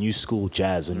at New School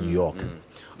Jazz in New York.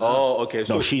 Oh, okay.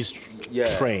 So No, she's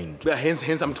trained. Yeah, hence,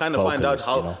 I'm trying to find out vocalist,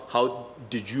 how you know. how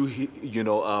did you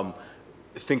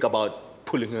think about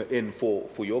pulling her in for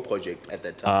your project at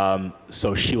that time?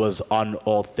 So she was on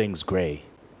All Things Grey,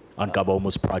 on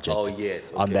Gabomo's project. Oh,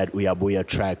 yes, On okay. that Uyabuya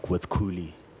track with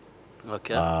Cooley.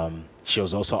 Okay. She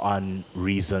was also on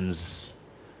Reasons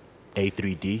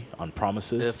A3D on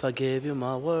Promises. If I gave you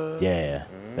my word. Yeah,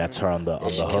 that's her on the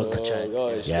hook.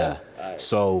 gosh, Yeah.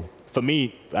 So for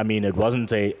me, I mean, it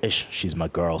wasn't she's my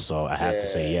girl, so I have to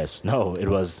say yes. No, it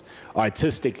was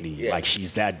artistically, like,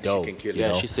 she's that dope. can kill it. you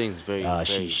Yeah, know? she sings very,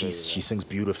 very, she sings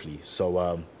beautifully.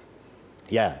 So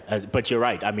yeah, but you're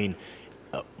right. I mean,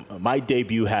 my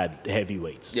debut had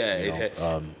heavyweights. Yeah, you it know?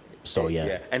 had- So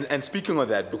yeah. And speaking of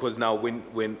that, because now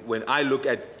when I look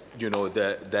at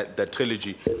that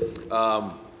trilogy,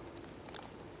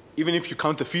 even if you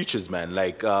count the features, man,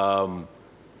 like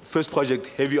first project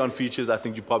heavy on features, I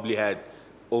think you probably had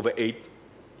over 8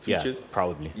 features. Yeah,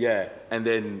 probably. Yeah, and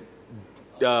then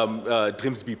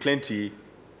Dreams Be Plenty,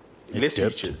 less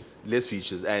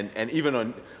features, and even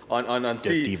on C,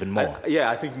 Dipped even more.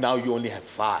 I think now you only have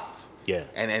 5. Yeah.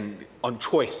 And on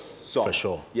choice songs. For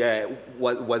sure. Yeah.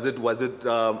 Was it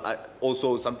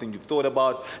also something you thought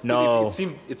about? No.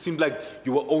 It seemed like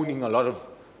you were owning a lot of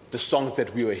the songs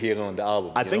that we were hearing on the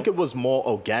album. I think it was more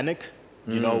organic.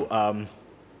 You know,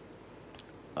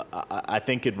 I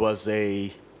think it was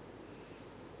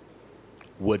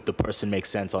would the person make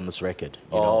sense on this record?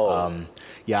 You know?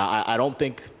 I don't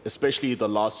think, especially the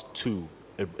last 2,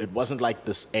 it wasn't like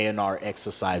this A&R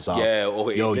exercise of,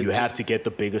 you have to get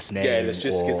the biggest name let's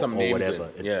just or, get some or names whatever.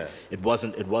 in. It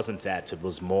wasn't that. It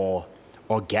was more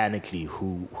organically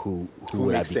who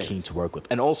would I makes be sense. keen to work with.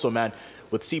 And also, man,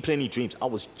 with See Plenty Dreams,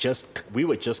 we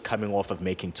were just coming off of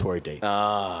making tour dates.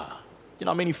 You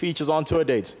know how many features on tour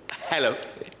dates? Hello.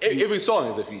 Every song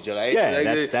is a feature, right? Yeah,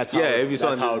 Like, that's how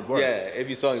it works. Yeah,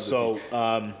 every song is a So,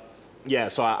 feature.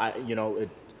 so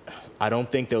I don't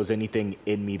think there was anything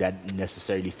in me that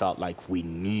necessarily felt like we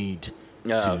need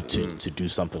to do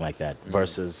something like that.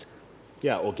 Versus,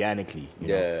 organically. You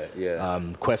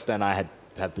know? Questa and I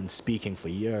have been speaking for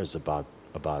years about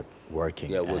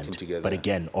working. Yeah, working together. But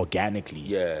again, organically,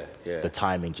 the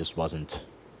timing just wasn't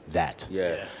that.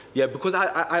 Yeah, because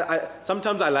I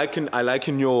sometimes I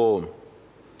liken your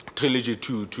trilogy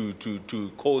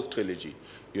to Cole's trilogy.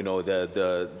 You know,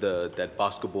 that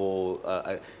basketball.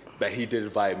 But he did it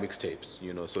via mixtapes,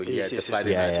 you know. So he had the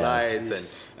Friday Night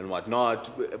Lights and whatnot.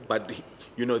 But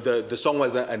the song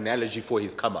was an analogy for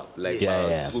his come up, like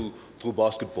through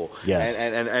basketball. Yes.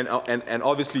 And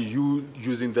obviously you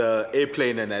using the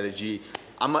airplane analogy.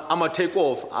 I'm a take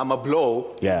off. I'm a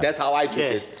blow. Yeah. That's how I took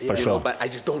it. For sure. But I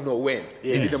just don't know when.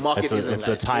 Maybe the market isn't It's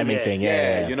like, a timing thing.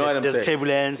 Yeah. you know what I'm saying? There's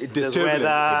turbulence, there's turbulence.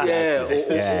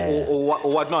 weather.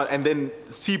 Or whatnot. And then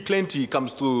See Plenty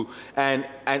comes through, and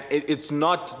it's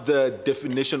not the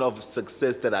definition of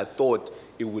success that I thought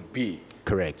it would be.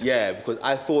 Correct. Yeah, because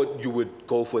I thought you would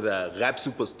go for the rap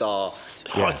superstar,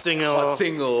 Hot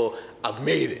single. I've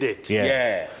made it.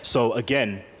 Yeah. So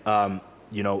again,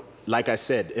 like I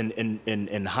said,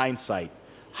 in hindsight,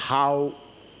 how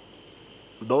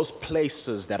those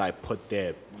places that I put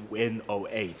there in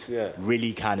 08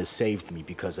 really kind of saved me,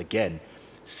 because again,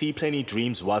 See Plenty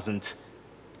Dreams wasn't,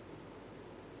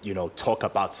 talk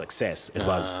about success. It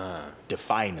was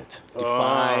define it.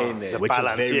 Define it. The Which is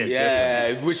balance, very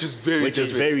yes. Yeah, which is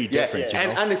very different, you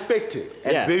and know? unexpected.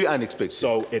 And Yeah. very unexpected.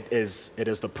 So it is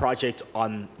the project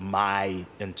on my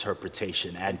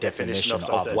interpretation and definition of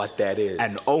of success. what that is.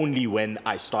 And only when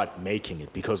I start making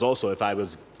it. Because also if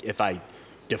I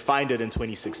defined it in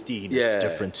 2016, it's Yeah.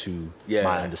 different to Yeah.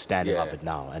 my understanding of Yeah. it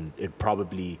now. And it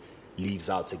probably leaves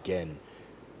out again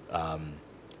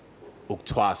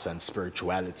Uktwasa and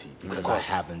spirituality because I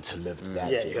haven't lived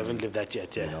that Yeah, yet. you haven't lived that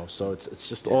yet, yeah. You know, so it's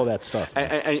just all that stuff. man.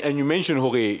 And you mentioned,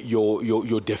 Jorge,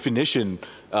 your definition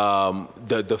of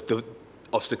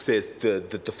success,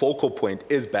 the focal point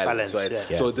is balance, Balance, right?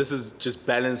 yeah. So this is just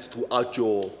balance throughout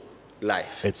your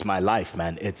life. It's my life,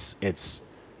 man.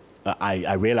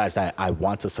 I realized that I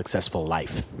want a successful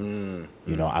life. You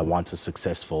know, I want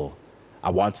successful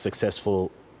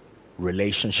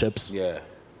relationships. Yeah,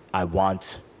 I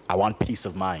want peace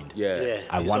of mind. yeah, Yeah.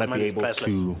 I Peace want of to mind be is able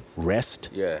priceless. to rest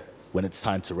yeah, when it's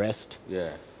time to rest. yeah.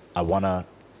 I want to,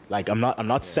 like, I'm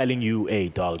not selling you a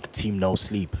dog team no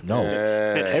sleep. No,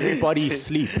 everybody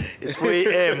sleep. It's 4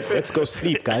 a.m. Let's go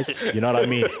sleep, guys. You know what I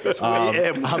mean? It's 4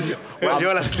 a.m. While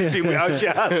you're sleeping, we're out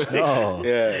here.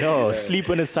 No, sleep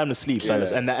when it's time to sleep,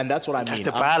 fellas. And that's what I mean. That's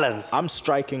the balance. I'm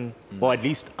striking, or at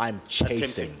least I'm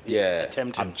chasing. Yeah.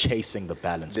 Attempting. I'm chasing the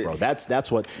balance, bro.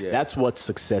 That's what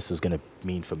success is gonna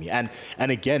mean for me. And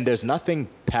again, there's nothing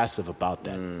passive about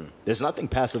that. There's nothing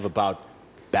passive about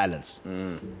balance.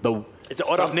 It's an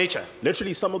order of nature.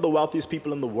 Literally, some of the wealthiest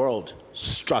people in the world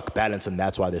struck balance, and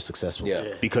that's why they're successful.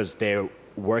 Yeah. Because they're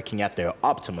working at their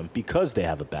optimum because they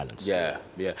have a balance. Yeah,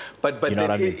 yeah, but You know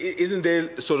what I mean? isn't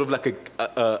there sort of like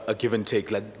a give and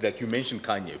take? Like you mentioned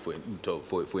Kanye for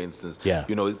instance. Yeah.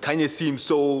 You know, Kanye seems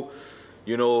so,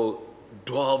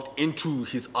 delved into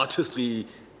his artistry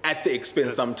at the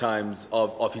expense sometimes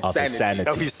of his sanity.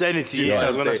 Of his sanity, You know yes, what I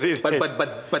was I'm going to saying? say.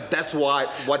 But that's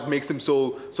what makes him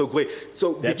so great.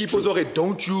 So That's people true.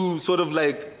 don't you sort of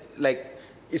like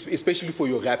especially for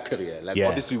your rap career, like Yeah.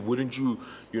 obviously wouldn't you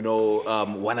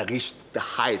want to reach the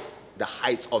heights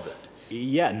of it?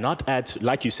 Yeah, not at,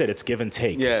 like you said, it's give and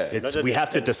take. Yeah. We have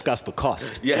to discuss the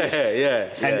cost. Yeah.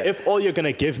 And if all you're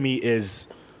gonna give me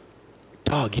is,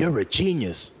 dog, you're a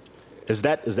genius. Is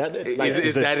that it?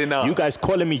 Is that enough? You guys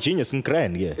calling me genius and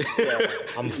grand, yeah.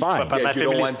 I'm fine. But Yeah, my if you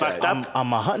don't family's want fucked that. up.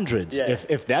 I'm a hundreds. Yeah.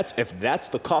 If that's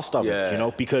the cost of Yeah.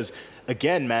 it, because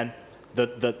again, man,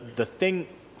 the thing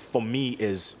for me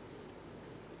is,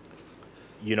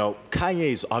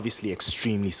 Kanye is obviously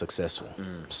extremely successful.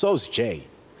 So's Jay.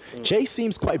 Jay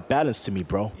seems quite balanced to me,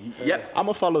 bro. Yeah. I'm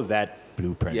gonna follow that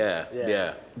blueprint. Yeah.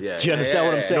 Do you understand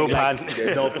what I'm saying? No pun.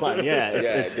 No pun. Yeah,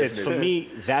 it's for definitely. me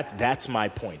that's my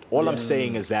point. All I'm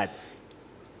saying is that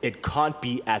it can't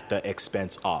be at the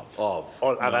expense of. All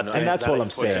other things And that's that all are I'm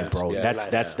saying, important. bro. Yeah.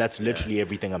 That's literally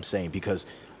everything I'm saying because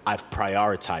I've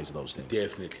prioritized those things.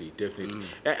 Definitely.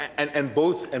 And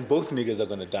both niggas are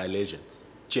gonna die legends.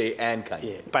 Jay and Kanye.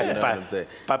 Yeah, but, You know what I'm saying?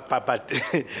 but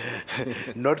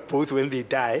not both when they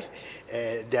die,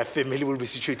 their family will be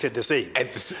situated the same.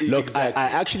 Look, exactly. I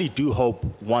actually do hope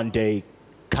one day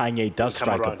Kanye does Come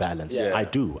strike a around. balance. Yeah. I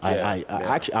do. Yeah.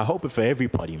 I hope it for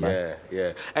everybody, man.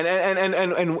 Yeah. And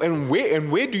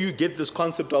where do you get this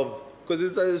concept of? Because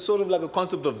it's sort of like a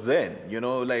concept of Zen,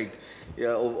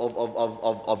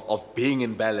 of being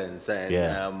in balance. And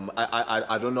Yeah.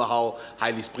 I don't know how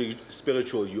highly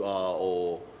spiritual you are,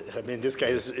 or I mean, this guy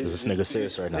is this nigga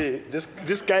serious right now?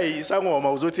 This guy is someone I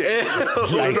was with. Serious,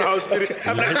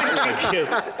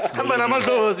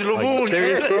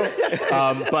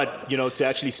 bro? But to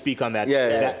actually speak on that,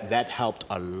 Yeah. that helped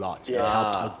a lot. It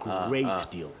helped a great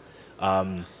deal.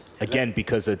 Again,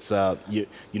 because it's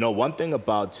one thing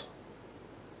about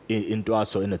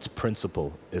Indwaso in its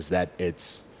principle is that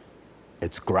it's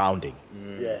grounding.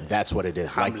 Yeah. That's what it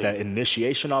is. Like the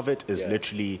initiation of it is Yeah.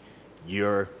 literally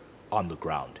you're on the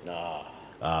ground.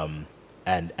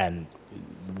 And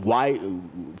why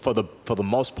for the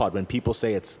most part when people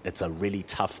say it's a really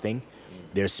tough thing,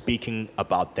 they're speaking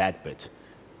about that bit.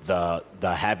 The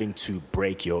having to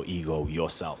break your ego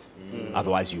yourself.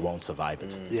 Otherwise you won't survive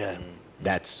it. Yeah.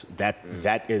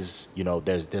 That is,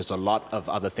 there's a lot of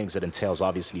other things it entails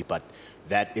obviously, but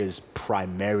that is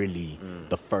primarily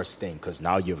the first thing because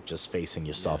now you're just facing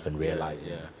yourself and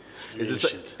realizing. Is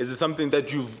it something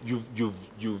that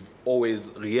you've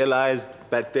always realized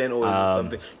back then, or is it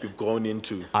something you've grown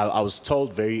into? I was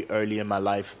told very early in my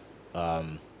life,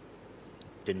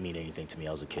 didn't mean anything to me.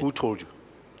 I was a kid. Who told you?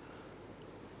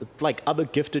 Like other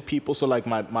gifted people. So like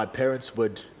my parents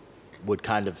would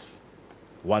kind of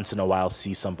once in a while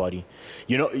see somebody.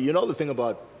 You know the thing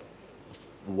about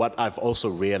what I've also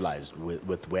realized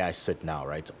with where I sit now,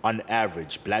 right? On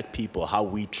average, black people, how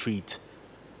we treat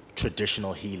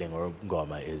traditional healing or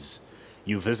ngoma is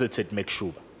you visited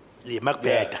Mekshuba. Yeah,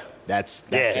 Macbeth. That's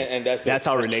Yeah. it. And that's that's it.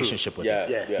 our That's true. relationship with Yeah,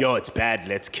 it. yeah. Yo, it's bad.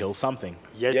 Let's kill something.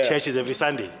 Yeah, Yeah. churches every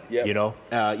Sunday. Yeah. You know,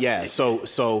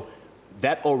 So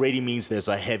that already means there's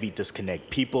a heavy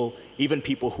disconnect. Even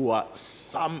people who are at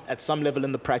some level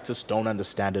in the practice, don't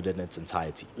understand it in its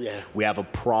entirety. Yeah. We have a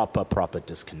proper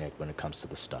disconnect when it comes to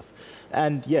this stuff.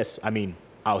 And yes, I mean,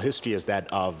 our history is that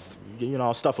of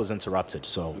our stuff was interrupted.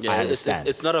 So Yeah, I it's understand.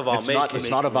 it's not of our It's making.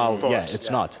 not of our. Fault, Yeah, it's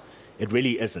yeah. not. It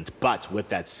really isn't. But with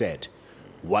that said,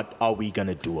 what are we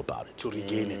gonna do about it? To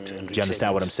regain it. And Do you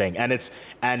understand what I'm saying? And it's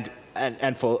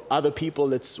and for other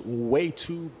people, it's way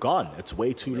too gone. It's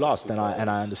way too lost, and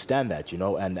I understand that,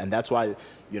 and that's why,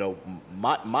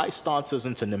 my stance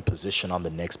isn't an imposition on the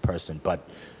next person, but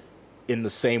in the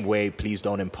same way, please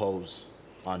don't impose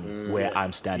on where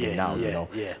I'm standing now.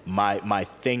 Yeah. My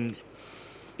thing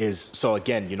is, so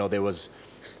again,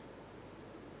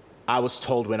 I was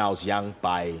told when I was young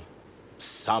by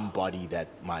somebody that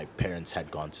my parents had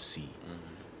gone to see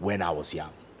when I was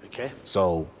young. Okay.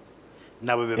 So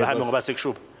Now we're was- behind about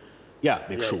sexual. yeah,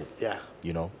 big sure. Yeah.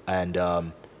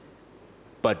 And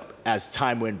but as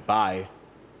time went by,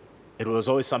 it was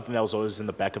always something that was always in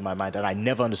the back of my mind, and I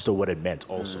never understood what it meant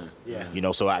also.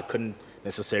 Yeah. So I couldn't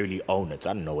necessarily own it.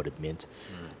 I didn't know what it meant.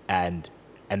 And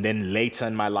then later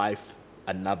in my life,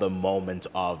 another moment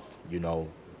of,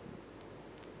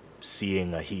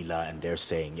 seeing a healer and they're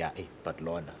saying, yeah, hey, but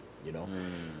Lorna,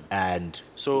 and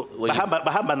So, Well, you-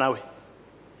 bahamba nawe.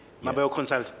 Mabayo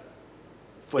consult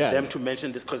for Yeah. them to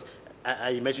mention this, because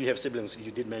I imagine you have siblings.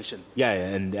 You did mention. yeah,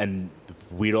 and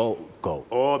we'd all go.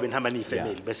 Oh, benihamba ni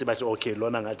family. Bese bathi okay,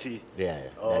 lona ngathi. Yeah,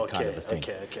 Oh, that okay, kind of a thing.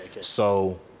 okay.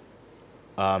 So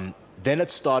then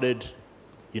it started,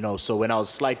 so when I was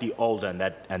slightly older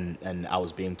and I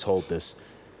was being told this,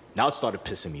 now it started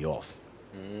pissing me off.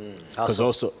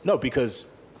 Because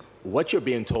what you're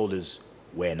being told is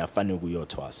when I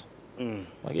twice.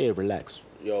 Like, yeah, relax.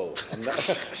 Yo, I'm not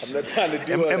trying to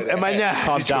do it.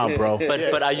 Calm down, bro.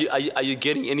 But are you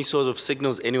getting any sort of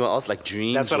signals anywhere else, like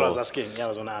dreams? That's what I was or- asking. Yeah, I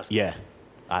was gonna ask. Yeah,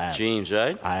 I am. Dreams,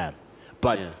 right? I am.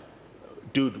 But, Yeah.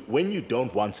 dude, when you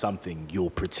don't want something,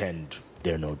 you'll pretend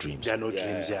there are no dreams. There are no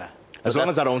dreams. Yeah. As long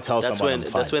as I don't tell That's someone, when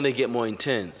I'm fine. that's when they get more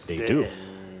intense. They do.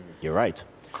 You're right.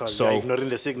 Because So you're ignoring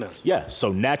the signals. yeah,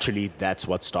 so naturally that's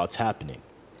what starts happening.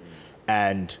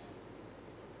 And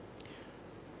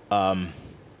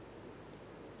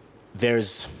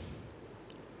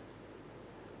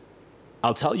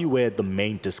I'll tell you where the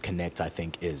main disconnect I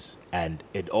think is, and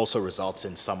it also results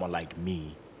in someone like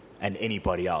me and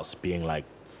anybody else being like,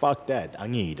 fuck that,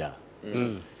 angida.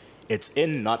 It's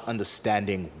in not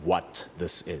understanding what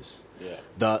this is. Yeah.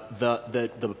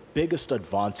 The biggest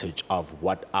advantage of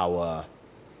what our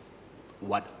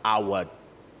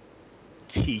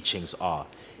teachings are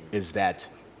is that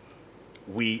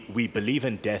we believe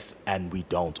in death and we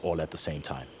don't all at the same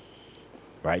time,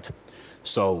 right?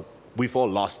 So we've all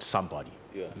lost somebody.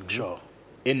 Yeah. Sure.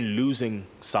 In losing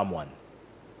someone,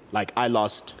 like I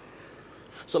lost,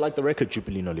 so like the record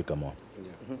Jubilee no Likamo,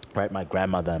 right? My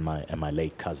grandmother and my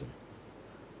late cousin,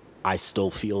 I still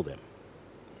feel them,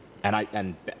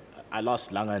 and I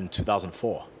lost Langa in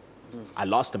 2004. I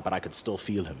lost him, but I could still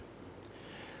feel him.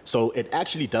 So it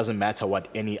actually doesn't matter what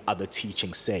any other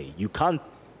teachings say. You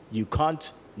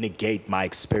can't negate my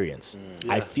experience.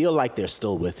 I feel like they're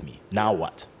still with me. Now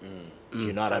what?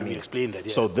 You know what I me mean? explain that,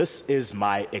 yeah. So this is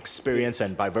my experience,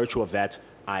 and by virtue of that,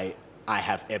 I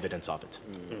have evidence of it.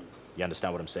 You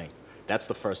understand what I'm saying? That's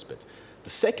the first bit. The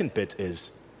second bit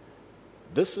is,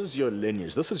 this is your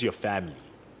lineage. This is your family.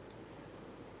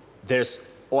 There's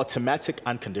automatic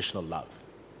unconditional love.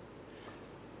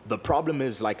 The problem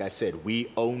is, like I said,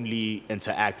 we only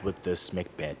interact with this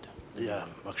Macbeth. Yeah,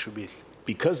 Makshubi.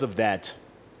 Because of that,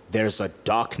 there's a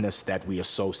darkness that we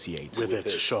associate With it,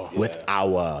 sure. with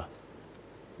our,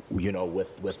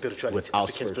 with Spirituality. with our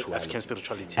African spirituality. African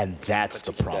spirituality. And that's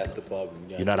the problem. That's the problem.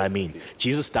 Yeah, You know what I mean? definitely.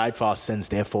 Jesus died for our sins,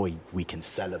 therefore we can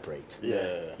celebrate.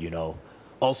 Yeah.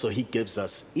 Also, he gives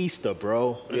us Easter,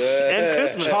 bro. And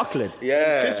Christmas. Chocolate.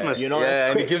 Yeah. Christmas. You know, yeah, it's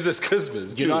and quick. he gives us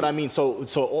Christmas. You know what I mean? So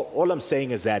all I'm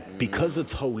saying is that because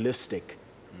it's holistic,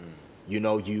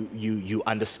 you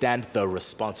understand the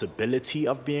responsibility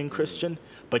of being Christian,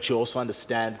 but you also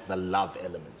understand the love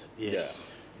element.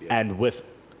 Yes. And with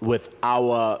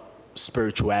our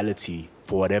spirituality,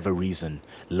 for whatever reason,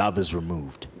 love is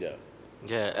removed, Yeah.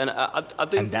 Yeah, and I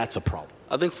think and that's a problem.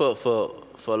 I think for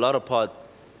a lot of part,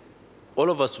 all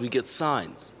of us, we get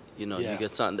signs. You know, Yeah. you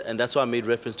get something, and that's why I made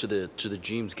reference to the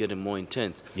dreams getting more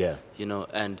intense. Yeah. You know,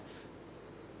 and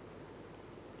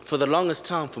for the longest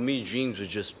time, for me, dreams were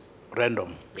just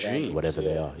Random. dreams. Whatever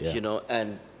they are, yeah. You know,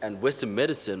 and Western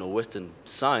medicine or Western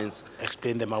science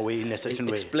Explain them away in a certain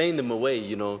way. explain them away.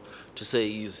 You know, to say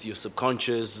your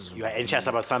subconscious, You are anxious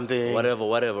about something.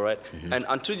 whatever, right? And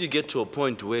until you get to a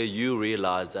point where you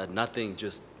realize that nothing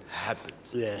just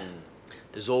happens. Yeah.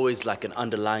 There's always like an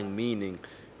underlying meaning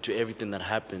to everything that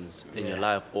happens in your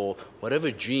life, or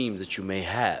whatever dreams that you may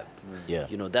have. Yeah.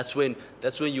 You know, that's when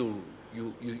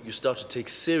you start to take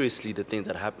seriously the things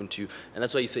that happen to you, and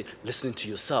that's why you say listening to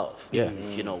yourself. Yeah.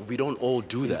 You know, we don't all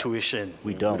do that. Intuition.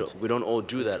 We don't. We don't all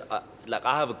do that.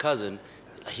 I have a cousin,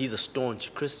 he's a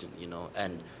staunch Christian, you know,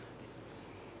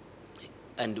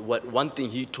 and what one thing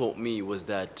he taught me was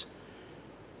that,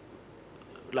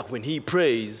 like when he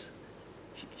prays,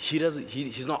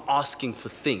 he's not asking for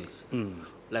things,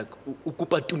 like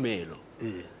ukupa tumelo,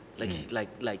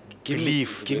 like give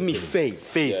Belief. me faith.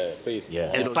 Faith. Yeah, faith.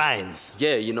 Yeah. And signs.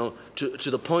 Yeah, you know, to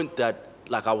the point that,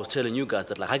 like I was telling you guys,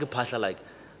 that like I could pass like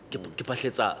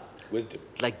Wisdom.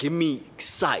 like give me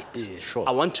sight. Yeah, sure.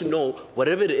 I want to know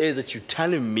whatever it is that you're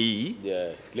telling me.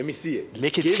 Yeah. Let me see it.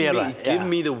 Make it clearer. Give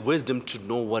me the wisdom to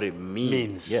know what it means.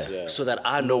 Means. Yeah. So that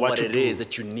I know what what to it do. is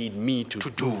that you need me to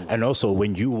do. And also,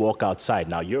 when you walk outside,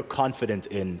 now you're confident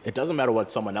in, it doesn't matter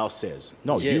what someone else says.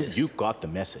 No, Yes. you got the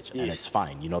message, and Yes. it's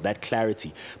fine. You know, that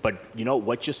clarity. But, you know,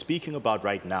 what you're speaking about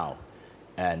right now,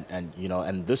 and you know,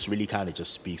 and this really kind of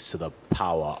just speaks to the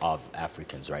power of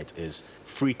Africans, right, is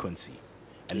frequency.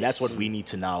 And that's what we need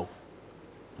to now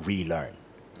relearn.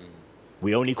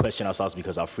 We only question ourselves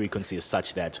because our frequency is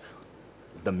such that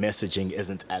the messaging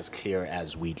isn't as clear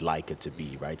as we'd like it to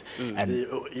be, right? And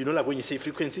You know, like when you say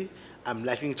frequency, I'm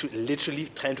liking to literally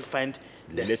trying to find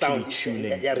the Literally sound.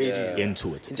 tuning Ready.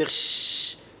 into it. It's like,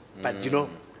 shh. But, you know,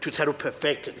 to try to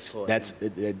perfect it. That's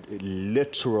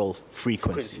literal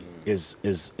frequency is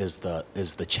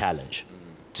the challenge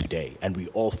today, and we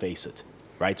all face it,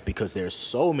 right? Because there's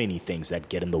so many things that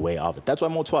get in the way of it. That's why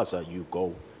Motwasa, you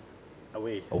go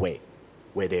away,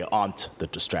 where there aren't the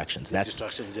distractions.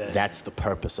 Distractions, yeah. That's the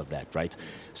purpose of that, right?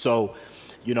 So,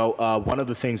 you know, one of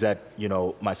the things that, you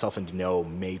know, myself and Dino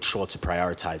made sure to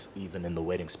prioritize even in the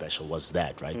wedding special was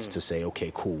that, right? To say,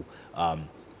 okay, cool.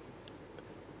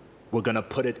 We're gonna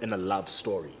put it in a love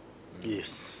story.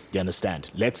 Yes. You understand?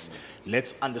 Let's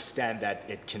understand that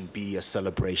it can be a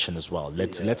celebration as well.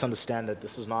 Let's understand that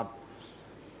this is not.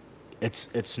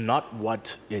 It's not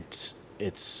what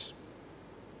it's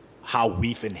how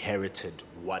we've inherited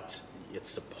what it's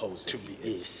supposed to be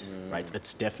is, right?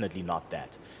 It's definitely not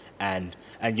that. And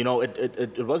you know,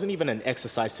 it wasn't even an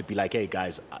exercise to be like, hey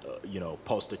guys, you know,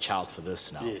 post a child for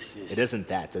this now. Yes. It isn't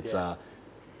that. It's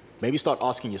maybe start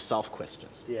asking yourself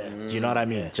questions. Yeah. Do you know what I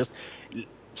mean? Just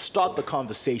start the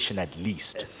conversation at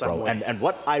least, At some bro. way. And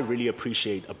what I really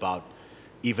appreciate about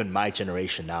even my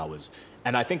generation now is,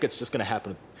 and I think it's just going to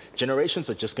happen, generations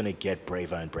are just going to get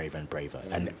braver and braver and braver.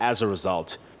 And as a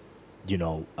result, you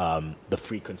know, the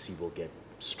frequency will get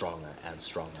stronger and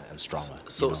stronger and stronger.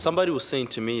 So you know? somebody was saying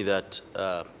to me that,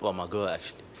 well, my girl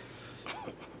actually.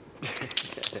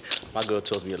 My girl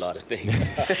tells me a lot of things.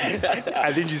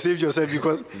 I think you saved yourself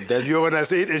because you were going to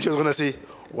say it and she was going to say,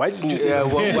 why didn't you say that?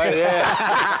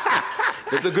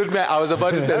 That's a good man. I was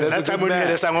about to say That that's a time good when we had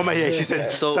a man. sangoma here, she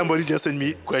said, So- somebody just sent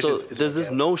me So questions. there's this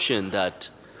notion that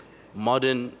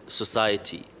modern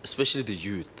society, especially the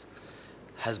youth,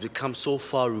 has become so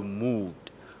far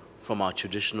removed from our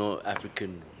traditional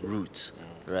African roots,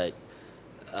 right?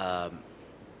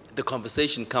 The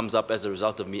conversation comes up as a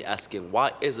result of me asking,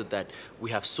 why is it that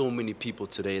we have so many people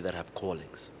today that have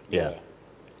callings? Yeah.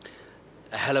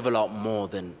 A hell of a lot more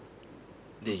than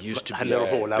there used to be, Under a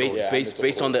whole level. based, Yeah, based, under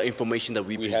based the on the information that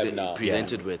we have now.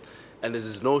 presented with. And there's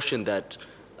this notion that,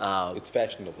 It's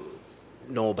fashionable.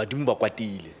 no, badumba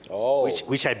kwatile. Oh.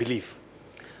 Which I believe.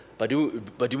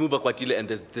 Badimu bakwatile, and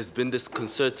there's been this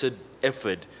concerted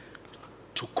effort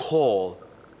to call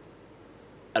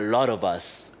a lot of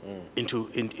us Into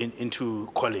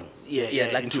calling.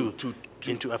 like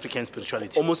into African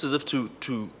spirituality. almost as if to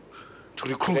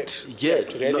recruit.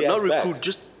 to rally not us recruit, back.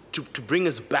 just to bring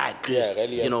us back. Yeah,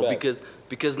 rally you us know, back.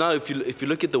 because now if you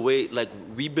look at the way, like,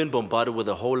 we've been bombarded with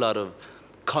a whole lot of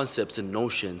concepts and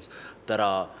notions that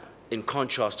are in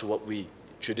contrast to what we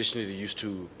traditionally used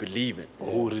to believe in.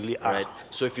 Who really are. Right?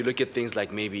 So if you look at things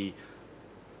like maybe,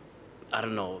 I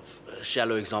don't know, a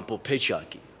shallow example,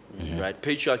 patriarchy, right?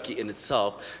 Patriarchy in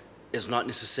itself is not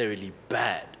necessarily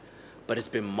bad, but it's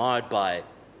been marred by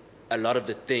a lot of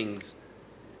the things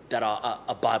that are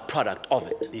a byproduct of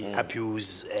it. The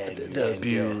abuse and The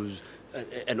abuse,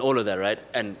 and all of that, right?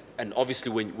 And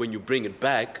obviously when you bring it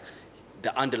back,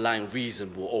 the underlying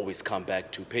reason will always come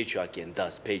back to patriarchy, and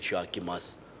thus patriarchy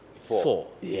must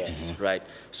fall. Yes. Right.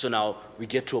 So now we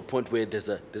get to a point where there's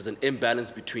an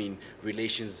imbalance between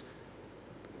relations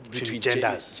between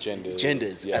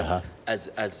genders, yeah.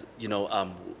 as you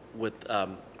know, with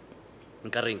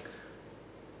Nkaring,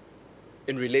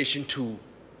 in relation to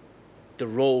the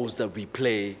roles that we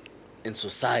play in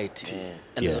society,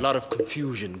 and there's a lot of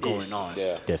confusion going on.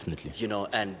 Yeah. Definitely. You know,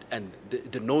 and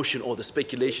the notion or the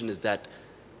speculation is that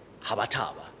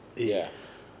habataba. Yeah.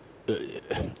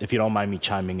 If you don't mind me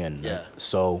chiming in. Right? Yeah.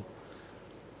 So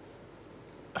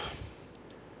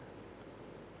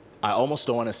I almost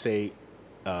don't want to say,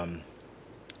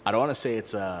 I don't want to say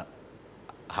it's a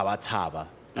habataba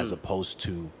as opposed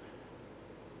to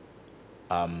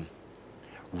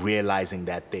realizing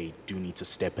that they do need to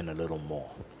step in a little more.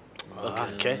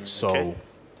 Okay. So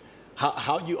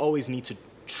how you always need to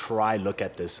try look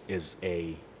at this is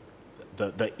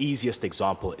the easiest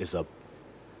example is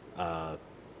a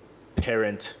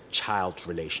parent-child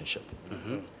relationship.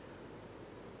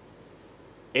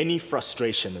 Any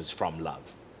frustration is from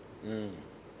love.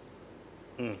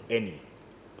 Any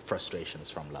frustration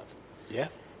is from love. Yeah.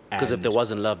 Because if And- there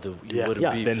wasn't love, you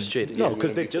wouldn't be then frustrated. no,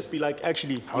 because they'd just be like,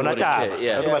 actually, wouldn't care,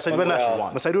 yeah.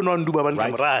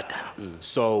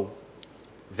 So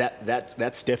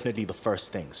that's definitely the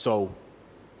first thing. So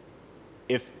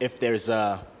if there's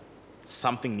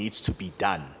something needs to be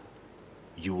done,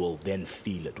 you will then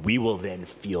feel it. We will then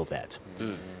feel that.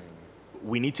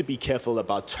 We need to be careful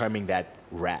about terming that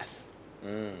wrath.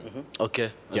 Okay.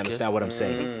 Do you understand what I'm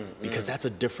saying? Because that's a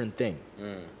different thing.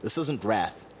 This isn't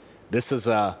wrath. This is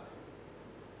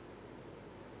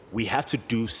we have to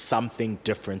do something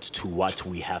different to what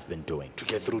we have been doing. To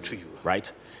get through to you. Right?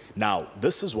 Now,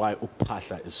 this is why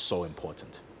Upahla is so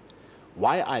important.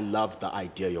 Why I love the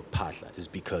idea of Upahla is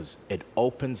because it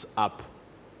opens up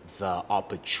the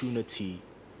opportunity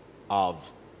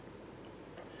of,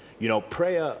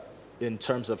 prayer in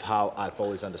terms of how I've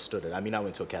always understood it. I mean, I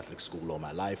went to a Catholic school all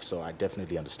my life, so I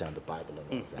definitely understand the Bible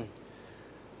and all of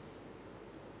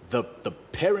that. The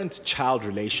parent-child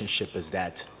relationship is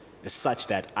such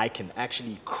that I can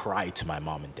actually cry to my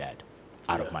mom and dad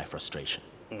out of my frustration.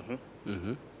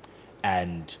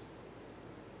 And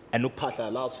Upahla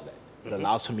allows for that. It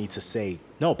allows for me to say,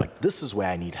 no, but this is where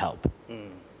I need help.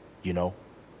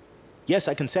 Yes,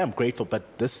 I can say I'm grateful,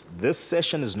 but this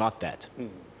session is not that.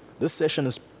 This session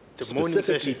is It's a moaning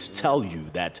specifically session. to tell you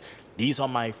that these are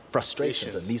my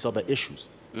frustrations and these are the issues.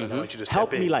 And I want you to step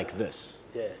Help me in. like this.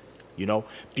 Yeah.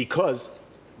 Because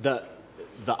the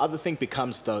other thing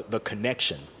becomes the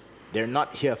connection. They're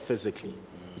not here physically.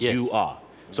 Yes. You are.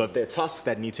 So if there are tasks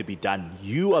that need to be done,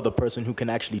 you are the person who can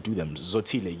actually do them.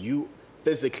 Zothile, you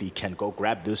physically can go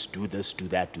grab this, do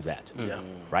that, do that. Yeah.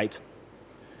 Right?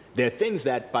 There are things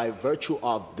that by virtue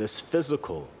of this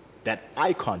physical that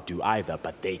I can't do either,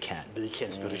 but they can. They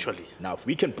can spiritually. Now, if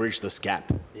we can bridge this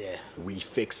gap, Yeah. we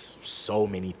fix so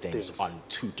many things Things. on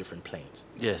two different planes.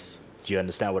 Yes. Do you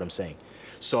understand what I'm saying?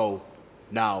 So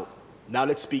now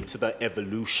let's speak to the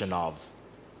evolution of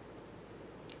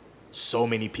so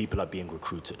many people are being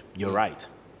recruited. You're right.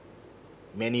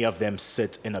 Many of them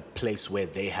sit in a place where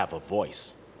they have a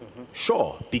voice.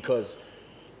 Sure, because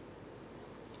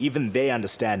even they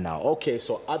understand now, okay,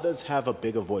 so others have a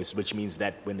bigger voice, which means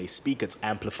that when they speak, it's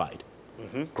amplified.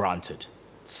 Granted.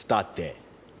 Start there.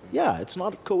 Yeah, it's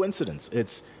not a coincidence.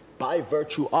 It's by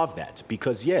virtue of that.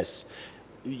 Because yes,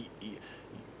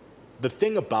 the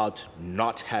thing about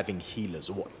not having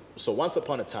healers, so once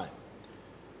upon a time,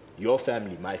 your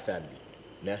family, my family,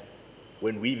 ne?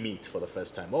 When we meet for the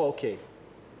first time, oh, okay.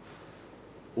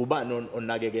 Uba non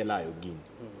onagegelayo gini.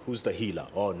 Who's the healer?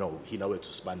 Oh no, healer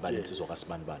wethu sibanibani nsizoka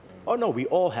sibanibani. Oh no, we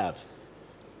all have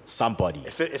somebody.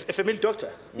 A family doctor.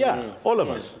 Yeah, all of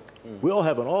us. We all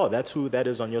have that's who that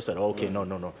is on your side. Oh, okay,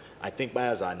 no. I think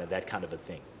bayazana, that kind of a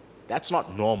thing. That's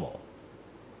not normal.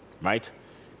 Right?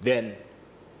 Then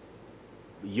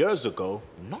years ago,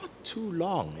 not too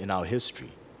long in our history,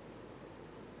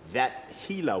 that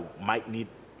healer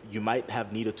you might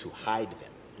have needed to hide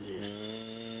them.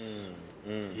 Yes.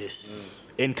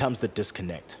 Yes. In comes the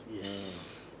disconnect.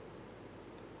 Yes.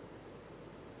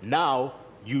 Now,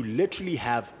 you literally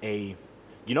have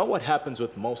you know what happens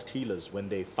with most healers when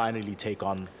they finally take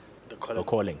on The the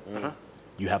calling. calling?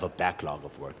 You have a backlog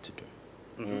of work to do.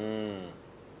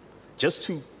 Just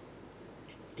to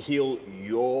heal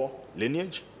your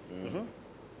lineage,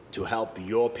 to help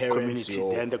your parents, Community,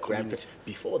 your then the grandparents. community.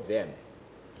 Before them,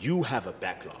 you have a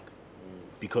backlog.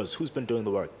 Because who's been doing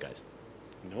the work, guys?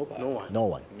 Nobody. No one. No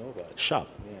one. Nobody. Sharp.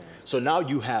 So now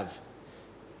you have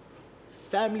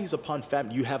families upon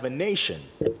family. You have a nation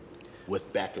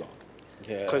with backlog.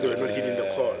 Because they were not getting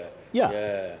the call.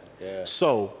 Yeah.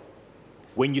 So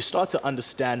when you start to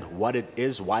understand what it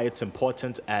is, why it's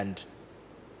important, and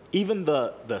even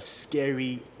the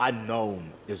scary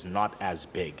unknown is not as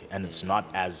big and it's not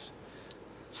as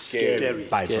scary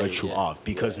by virtue of,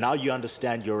 because now you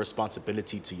understand your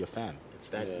responsibility to your fam. It's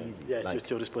that easy. Yeah, it's just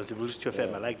your responsibility to your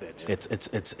family. I like that.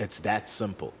 It's that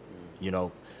simple. You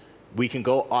know, we can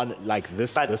go on like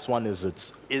this. But this one is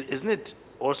Isn't it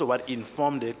also what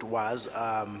informed it was,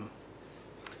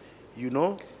 you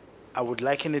know, I would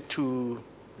liken it to,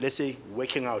 let's say,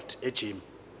 working out a gym.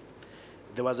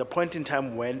 There was a point in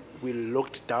time when we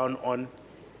looked down on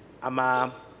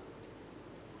ama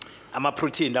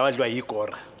protein that was like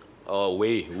Oh,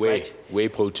 whey Right.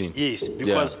 protein. Yes,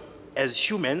 because as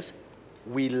humans,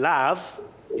 we love,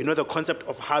 you know, the concept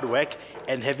of hard work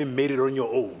and having made it on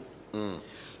your own.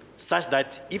 Such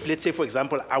that if, let's say, for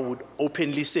example, I would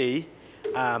openly say,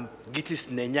 gitis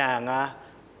nenyanga,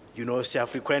 you know, siya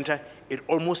frequenta, it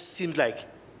almost seems like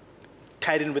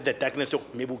tied in with the darkness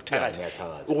of maybe target.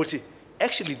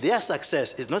 Actually, their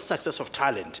success is not success of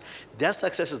talent. Their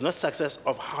success is not success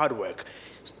of hard work.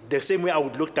 The same way I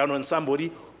would look down on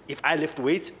somebody if I lift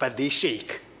weights, but they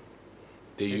shake.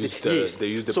 They use Yes.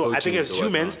 the So I think proteins as or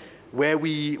humans, whatnot.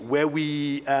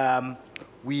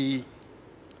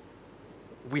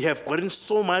 we have gotten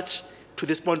so much to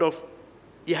this point of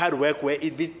hard work where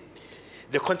the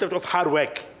concept of hard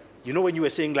work, you know, when you were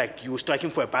saying like you were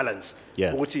striking for a balance.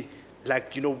 Yeah.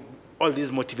 Like, you know, all these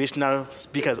motivational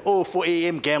speakers, 4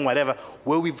 a.m. gang, whatever,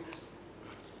 where we've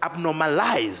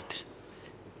abnormalized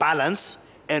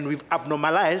balance and we've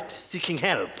abnormalized seeking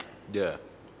help. Yeah.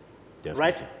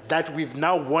 Right? That we've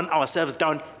now worn ourselves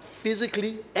down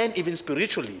physically and even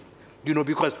spiritually. You know,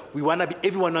 because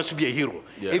everyone wants to be a hero.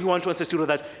 Yeah. Everyone wants to know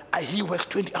that he works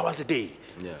 20 hours a day.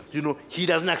 Yeah. You know, he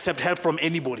doesn't accept help from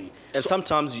anybody. And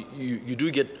sometimes you do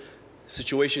get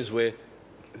situations where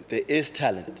there is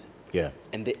talent yeah.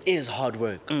 and there is hard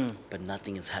work, but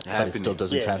nothing is happening. But it still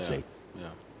doesn't Yeah. translate. Yeah.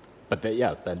 But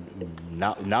then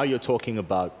now you're talking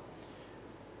about,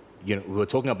 you know, we're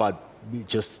talking about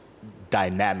just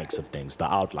dynamics of things,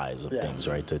 the outliers of things,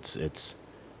 right? It's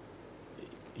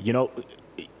you know,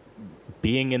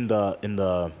 being in the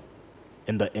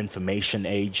information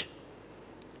age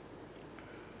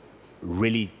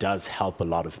really does help a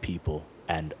lot of people,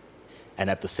 and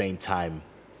at the same time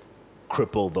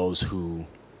cripple those who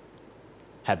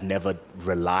have never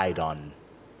relied on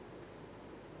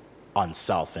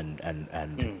self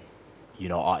and you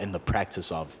know, are in the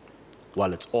practice of,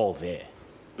 well, it's all there,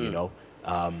 you know.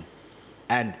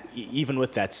 And even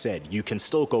with that said, you can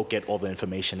still go get all the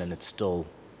information and it still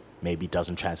maybe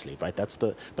doesn't translate, right?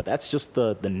 But that's just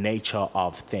the nature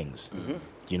of things.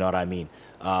 You know what I mean?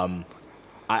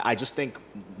 I just think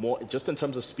more, just in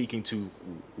terms of speaking to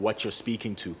what you're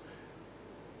speaking to,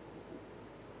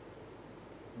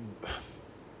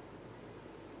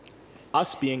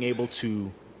 us being able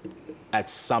to, at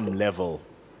some level,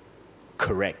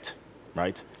 correct,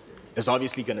 right, is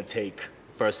obviously going to take,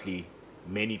 firstly,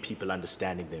 many people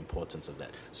understanding the importance of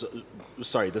that. So,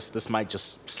 sorry, this might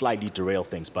just slightly derail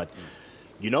things, but,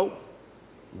 you know,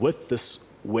 with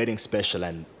this wedding special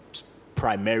and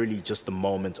primarily just the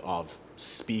moment of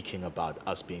speaking about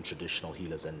us being traditional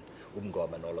healers and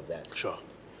umngoma and all of that. Sure.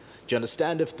 Do you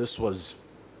understand if this was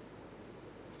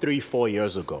 3-4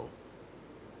 years ago,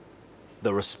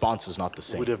 the response is not the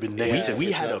same? Would have been negative.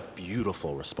 We had a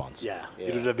beautiful response. Yeah,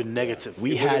 it would have been negative.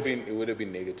 It would have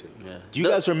been negative. Yeah. Do you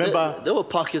guys remember? There were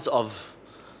pockets of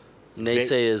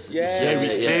naysayers.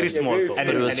 Very small, though. But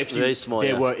it was very small.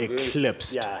 They were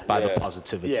eclipsed Yeah. by the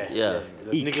positivity. Yeah.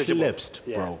 Eclipsed,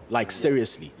 Yeah. bro. Like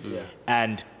seriously. Yeah.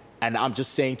 And I'm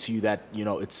just saying to you that, you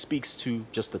know, it speaks to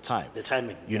just the time. The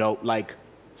timing. You know, like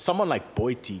someone like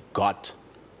Boiti got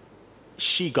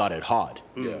it hard.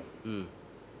 Yeah.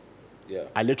 Yeah.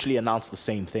 I literally announced the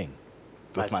same thing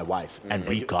with Right. my wife, and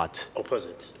we got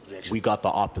Opposite reaction. we got the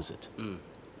opposite.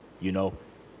 You know,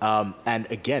 and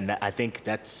again, I think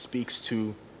that speaks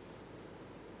to,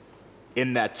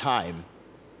 in that time,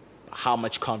 how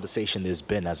much conversation there's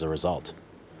been as a result.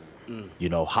 You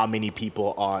know, how many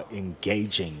people are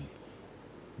engaging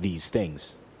these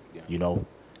things. Yeah. You know,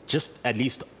 just at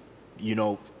least, you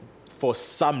know, for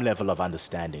some level of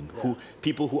understanding,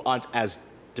 people who aren't as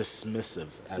dismissive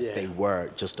as they were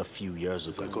just a few years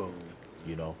ago.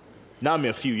 You know, now I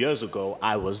mean, a few years ago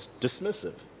I was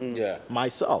dismissive Yeah.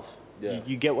 myself. Yeah.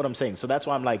 You get what I'm saying? So that's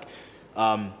why I'm like,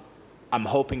 I'm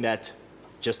hoping that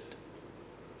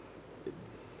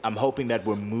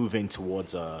we're moving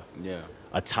towards a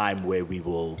time where we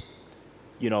will,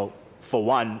 you know, for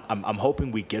one, I'm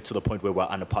hoping we get to the point where we're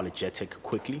unapologetic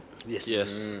quickly.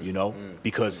 Yes. You know,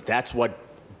 because that's what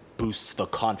boosts the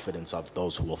confidence of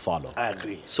those who will follow. I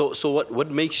agree. So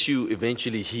what makes you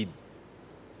eventually heed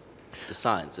the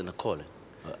signs and the calling?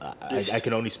 I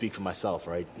can only speak for myself,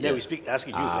 right? Yeah, we speak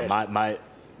asking you. Right?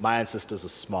 My ancestors are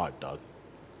smart, dog.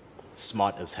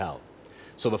 Smart as hell.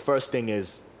 So the first thing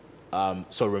is,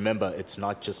 so remember, it's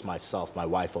not just myself. My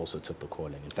wife also took the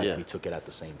calling. In fact, we took it at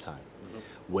the same time,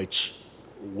 which,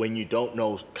 when you don't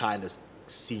know, kind of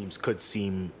could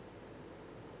seem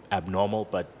abnormal,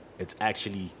 but it's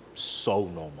actually so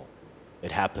normal.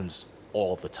 It happens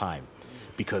all the time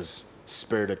because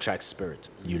spirit attracts spirit.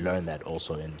 You learn that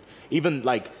also in even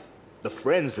like the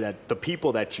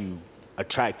people that you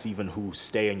attract, even who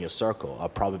stay in your circle, are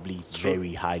probably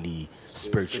very highly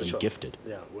spiritually gifted.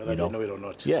 Yeah, whether they know it or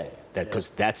not. Yeah, because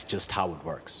that's just how it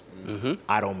works.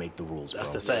 I don't make the rules, That's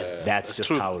bro. the science. That's just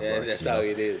how it works. That's you how know?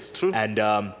 it is. True.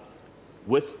 And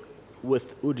with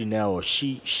Udineo,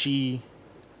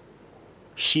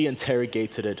 she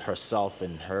interrogated it herself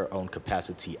in her own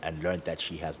capacity and learned that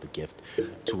she has the gift,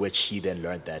 to which she then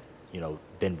learned that,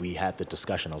 then we had the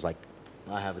discussion. I was like,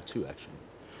 I have it too, actually.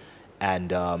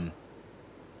 And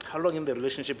How long in the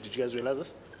relationship did you guys realize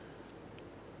this?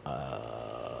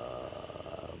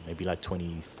 maybe like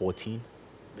 2014,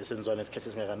 Lessons on his 2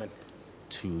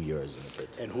 years and a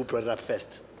bit. And who brought it up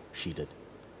first? She did.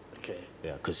 Okay.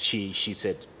 Yeah, because she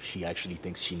said she actually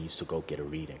thinks she needs to go get a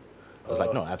reading. I was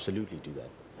like, no, absolutely do that.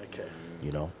 Okay.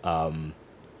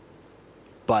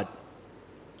 But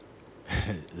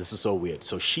this is so weird.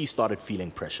 So she started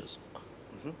feeling pressures.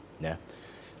 Yeah.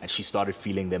 And she started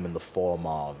feeling them in the form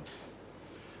of,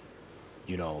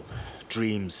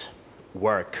 dreams,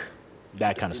 work,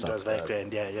 that kind of It stuff. was very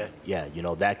grand, yeah. Yeah,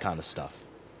 that kind of stuff.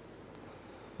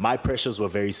 My pressures were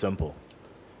very simple.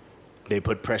 They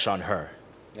put pressure on her.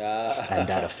 And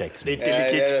that affects me. They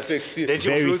delegate. Then she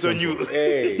Very flows on you.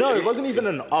 Hey. No, it wasn't even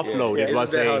an offload. Yeah, It was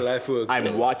isn't that how life works?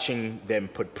 I'm watching them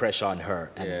put pressure on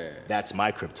her, and that's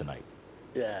my kryptonite.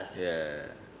 Yeah.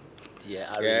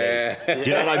 Yeah, I relate. Do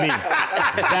you know what I mean?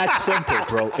 That simple,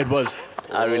 bro.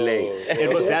 I relate. It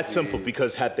was that simple,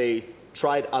 because had they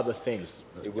tried other things,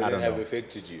 It I wouldn't don't have know.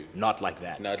 affected you. Not like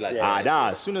that. Not like Yeah.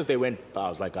 that. As soon as they went, I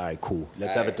was like, all right, cool.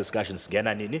 Let's have a discussion.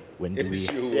 Sgena nini? When do we?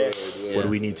 What do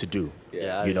we need to do?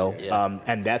 Yeah,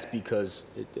 And that's because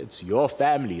it's your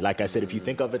family. Like I said, if you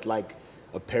think of it like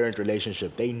a parent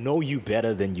relationship, they know you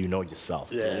better than you know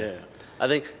yourself. Yeah. I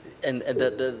think, and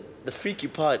the freaky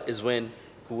part is when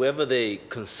whoever they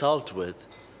consult with,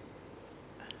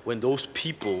 when those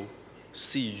people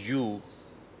see you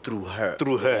through her.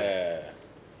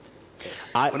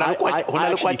 I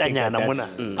actually think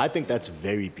Mona. I think that's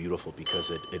very beautiful,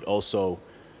 because it also,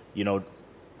 you know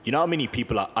how many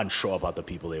people are unsure about the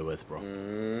people they're with, bro?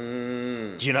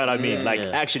 Do you know what I mean? Like,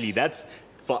 actually, that's,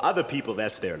 for other people,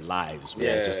 that's their lives.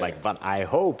 Yeah. They're just like, but I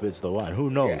hope it's the one. Who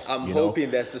knows? I'm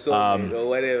hoping that's the soulmate or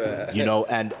whatever.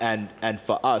 And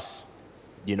for us,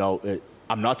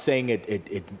 I'm not saying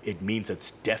it means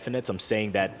it's definite. I'm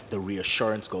saying that the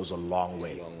reassurance goes a long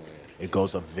way. It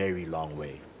goes a very long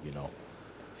way,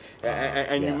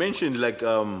 And you mentioned, like,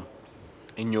 in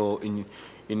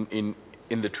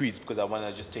the tweets, because I want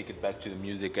to just take it back to the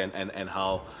music and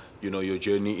how your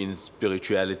journey in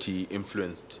spirituality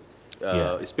influenced,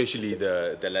 especially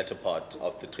the latter part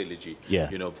of the trilogy. Yeah.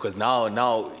 Because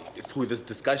now through this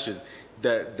discussion,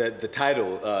 the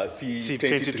title See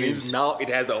Plenty Dreams, now it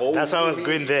has a whole. That's how I was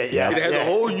going there. Yeah. It has a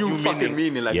whole new fucking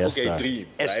meaning. Like, Yes, okay, sir.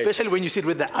 dreams. Right? Especially when you sit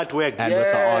with the artwork. and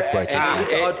with the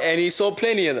artwork. And he saw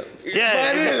plenty of them.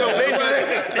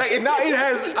 Yeah. Like, now it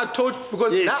has a total,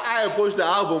 because Yes. now I approach the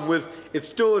album with, it's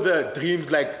still the dreams,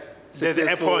 like, There's the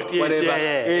successful, effort, yes, whatever.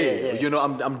 yeah. Hey,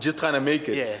 I'm just trying to make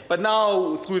it. Yeah. But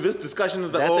now through this discussion,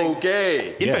 it's like, That's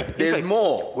okay, In fact, there's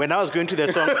more. When I was going to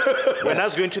that song, when I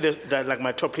was going to the like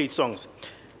my top 8 songs,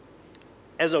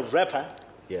 as a rapper,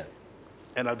 Yeah.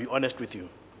 and I'll be honest with you,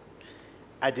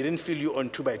 I didn't feel you on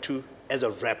 2x2 as a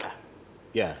rapper.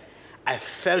 Yeah. I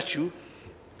felt you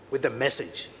with the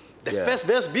message. The Yeah. first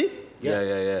verse B,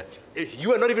 Yeah.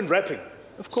 you are not even rapping.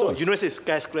 Of course. So, say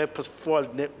skyscrapers fall,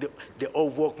 they all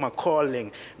walk my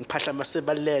calling. I'm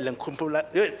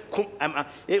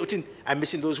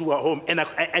missing those who are home. And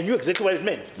I knew exactly what it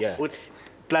meant. Yeah.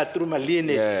 Blood through my line,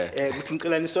 Yeah.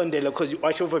 because you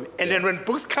watch over me. And then when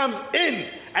Books comes in,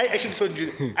 I actually told you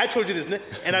this,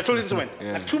 and I told you this one,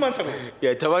 like 2 months ago.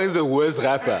 Yeah, Tabang is the worst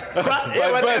rapper.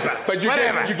 But you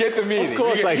get the meaning. Of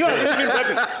course, like You are that. actually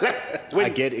rapping. Like, when I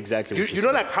get exactly what you you're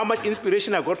know, saying. like how much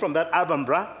inspiration I got from that album,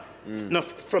 bruh? No,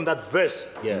 from that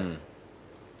verse. Yeah.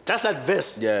 Just that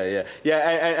verse. Yeah.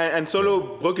 And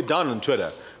Solo broke it down on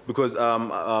Twitter, because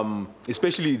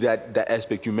especially that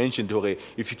aspect you mentioned, Jorge,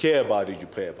 if you care about it, you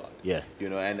pray about it. Yeah. You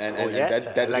know, and yeah?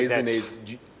 that I like that.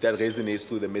 resonates. That resonates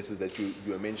through the message that you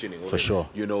were mentioning. For sure.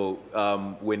 You know,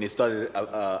 when it started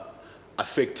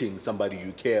affecting somebody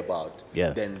you care about, Yeah.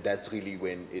 then that's really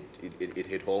when it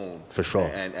hit home. For sure.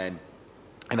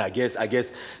 And I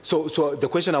guess so the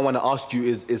question I want to ask you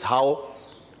is how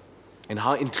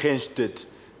entrenched did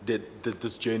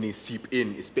this journey seep in,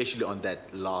 especially on that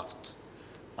last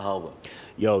album?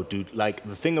 Yo, dude, like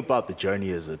the thing about the journey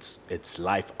is it's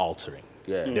life altering.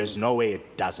 Yeah. There's no way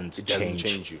it doesn't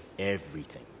change you.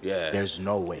 everything. Yeah. There's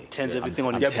no way. Turns everything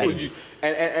on I'm its telling head. you.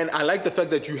 And I like the fact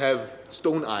that you have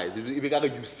stone eyes.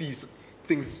 You see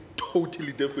things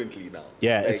totally differently now.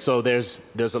 Yeah, Like, so there's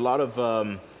a lot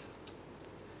of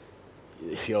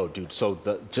yo, dude. So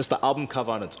just the album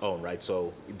cover on its own, right?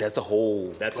 So that's a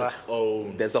whole. that's its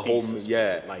own. That's a whole. thesis,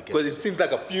 Yeah. man. Like Because it it's, seems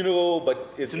like a funeral,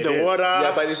 but it's in the water.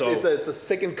 Yeah, but So- it's a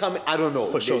second coming. I don't know.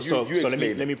 for sure. You So let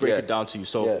explain me break Yeah. it down to you.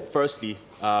 So Yeah. firstly,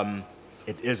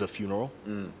 it is a funeral.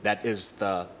 That is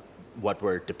what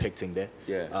we're depicting there.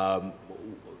 Yeah.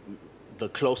 The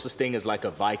closest thing is like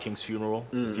a Viking's funeral,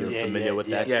 if you're familiar with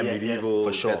that. Yeah, medieval.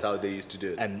 For sure. That's how they used to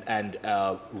do it. And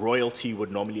royalty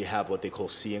would normally have what they call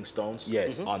seeing stones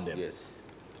Yes. on them. Yes.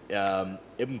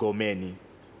 Ibngomeni,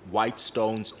 white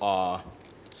stones are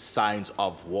signs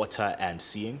of water and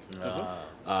seeing.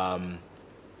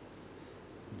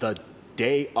 The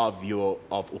day of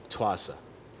Uktwasa,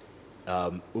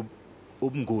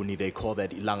 Ubnguni, they call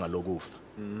that Ilanga Logufa.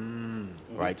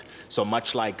 Right? So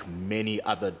much like many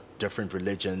other different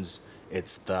religions,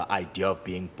 it's the idea of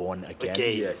being born again.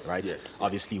 Again. Yes, Right? yes.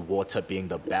 Obviously, water being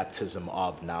the baptism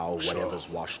of now whatever's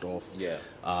washed off. Yeah.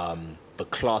 The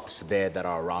cloths there that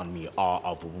are around me are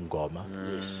of Ubungoma.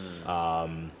 Yes.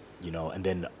 You know, and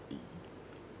then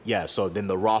so then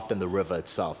the raft and the river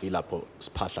itself, Ilapo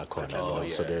Spatla Kona, you know.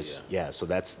 So there's so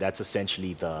that's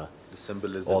essentially The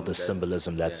symbolism. all the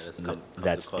symbolism that's comes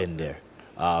across in there.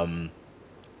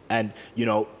 And you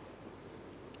know,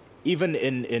 even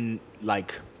in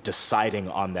like deciding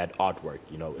on that artwork,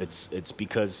 you know, it's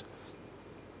because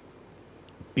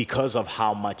of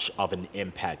how much of an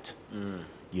impact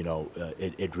you know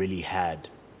it really had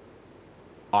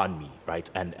on me, right?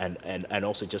 And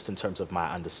also just in terms of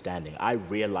my understanding, I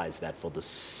realized that for the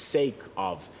sake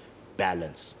of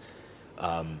balance,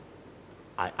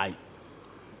 I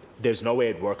there's no way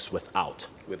it works without.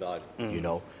 You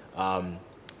know,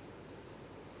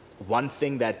 one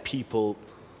thing that people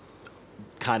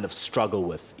kind of struggle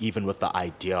with, even with the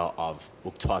idea of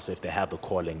Uktwasa, if they have the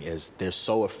calling, is they're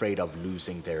so afraid of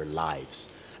losing their lives,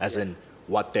 as in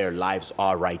what their lives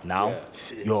are right now.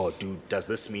 Yeah. Yo, dude, does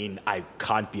this mean I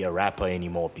can't be a rapper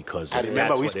anymore because I if remember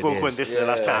that's we what spoke it on is, this the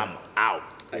last time. I'm out.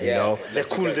 You know, The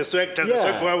cool, the swag, does the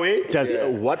swag go away? does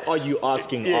what are you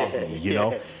asking of me? You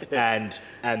know, and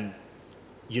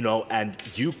you know, and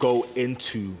you go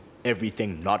into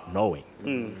everything not knowing.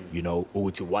 You know,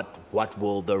 Uti, what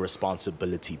will the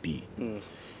responsibility be?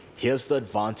 Here's the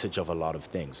advantage of a lot of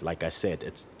things. Like I said,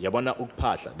 it's yabana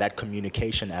ukpatla, that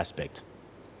communication aspect.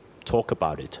 Talk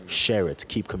about it, share it,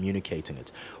 keep communicating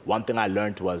it. One thing I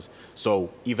learned was,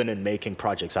 so even in making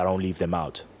projects, I don't leave them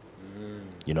out.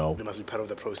 You know, They must be part of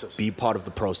the process. be part of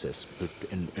the process.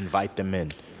 Invite them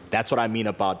in. That's what I mean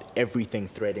about everything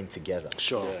threading together.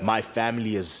 Sure. Yeah. My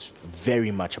family is very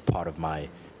much a part of my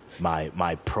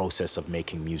process of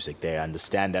making music. They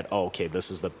understand that, oh, okay,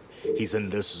 he's in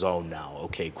this zone now.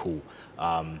 Okay, cool.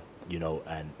 You know,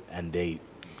 and they,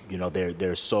 you know,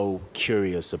 they're so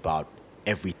curious about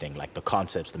everything, like the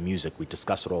concepts, the music. We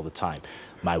discuss it all the time.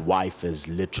 My wife is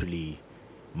literally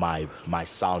my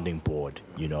sounding board.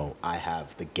 You know, I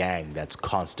have the gang that's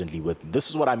constantly with me. This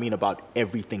is what I mean about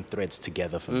everything threads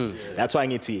together for me. That's why I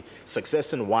need to,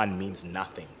 success in one means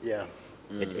nothing. Yeah.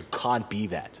 It can't be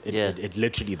that. Yeah. It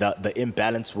literally, the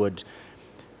imbalance would,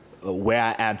 where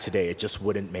I am today, it just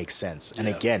wouldn't make sense. And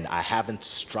again, I haven't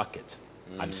struck it.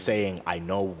 I'm saying I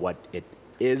know what it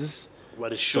is.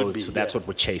 What it should be, So that's what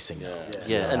we're chasing now.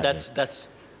 Yeah, and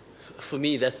that's for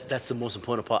me. That's the most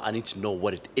important part. I need to know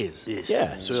what it is. Yes.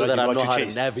 Yeah. So that I know how to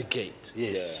navigate.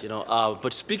 Yes. You know,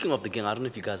 but speaking of the gang, I don't know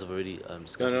if you guys have already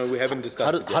discussed. No, we haven't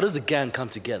discussed it yet. How does the gang come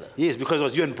together? Yes, because it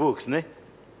was you and Books, ne? When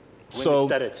So- it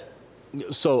started.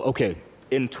 So okay,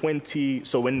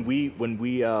 when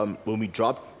we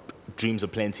dropped Dreams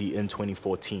of Plenty in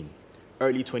 2014,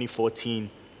 early 2014,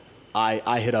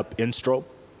 I hit up Instro.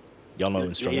 Y'all know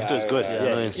Instro. Instro is good. I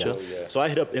know it's true. So I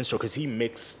hit up Instro because he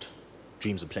mixed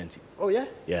Dreams of Plenty. Oh, yeah?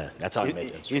 Yeah, that's how I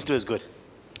met Instro. Instro is good.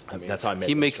 That's how I met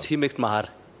He Instro. mixed Mahar.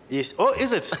 Yes. Oh,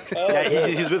 is it? Yeah,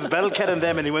 he's with Battle Cat and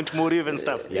them, and he went to Moriv and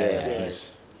stuff. Yeah.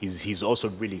 He's also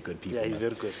really good people. Yeah, he's man.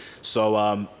 very good.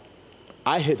 So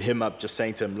I hit him up just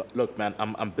saying to him, look, man,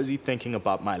 I'm busy thinking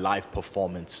about my live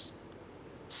performance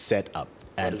setup,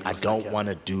 and I don't want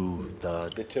to do the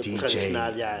DJ.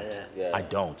 Traditional, yeah. I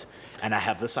don't. And I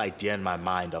have this idea in my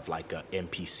mind of like a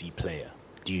MPC player.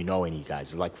 Do you know any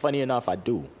guys? Like, funny enough, I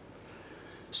do.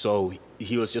 So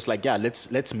he was just like, yeah,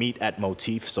 let's meet at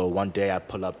Motif. So one day I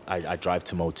pull up, I drive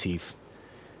to Motif,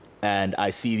 and I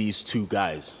see these two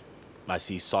guys. I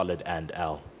see Solid and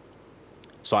L.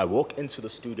 So I walk into the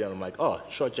studio and I'm like, oh,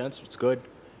 sure, gents, what's good?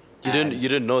 You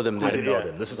didn't know them. I Then? didn't know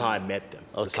them. This is how I met them.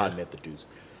 This is how I Okay. met the dudes.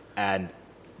 And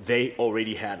they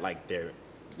already had like their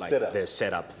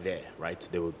setup there, right?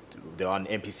 They were on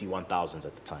MPC 1000s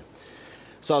at the time.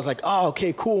 So I was like, oh,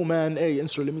 okay, cool, man. Hey,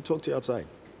 Instra, let me talk to you outside.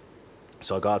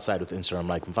 So I go outside with Instra. I'm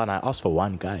like, Mfana, I asked for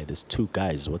one guy. There's two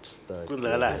guys. What's the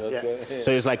Yeah.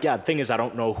 So he's like, yeah, the thing is, I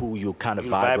don't know who you kind of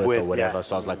vibe with or whatever. yeah.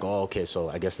 So I was like, oh, okay, so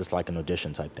I guess it's like an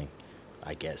audition type thing,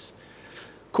 I guess.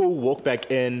 Cool, walk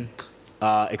back in,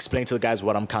 explain to the guys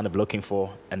what I'm kind of looking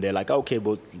for. And they're like, okay,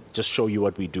 we'll just show you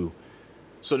what we do.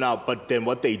 So now, but then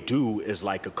what they do is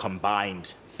like a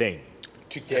combined thing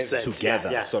together.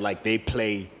 Yeah. So like they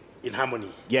play, In harmony.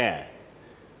 yeah.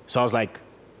 So I was like,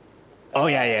 oh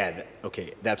yeah.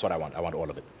 Okay, that's what I want. I want all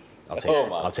of it. I'll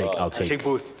take I take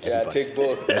both. Yeah, everybody. take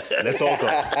both. Let's all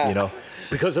go, you know,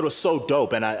 because it was so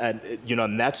dope, and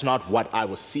and that's not what I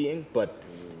was seeing, but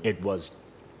it was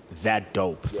that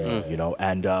dope, you know,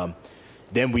 and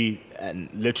then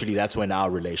literally that's when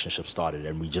our relationship started,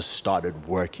 and we just started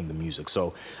working the music.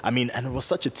 So I mean, and it was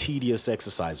such a tedious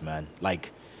exercise, man.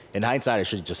 Like in hindsight, I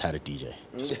should have just had a DJ,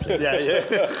 just play,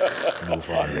 move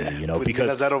on, really, you know,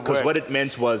 because what it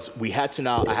meant was I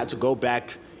had to go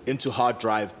back into hard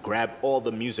drive, grab all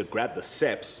the music, grab the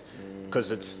steps,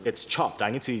 because it's chopped.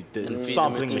 I need to the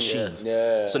sampling machines.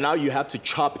 Yeah. So now you have to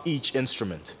chop each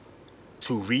instrument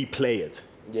to replay it.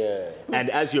 Yeah. And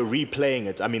as you're replaying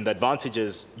it, I mean, the advantage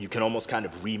is you can almost kind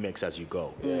of remix as you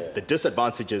go. Yeah. The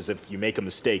disadvantage is if you make a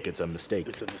mistake, it's a mistake.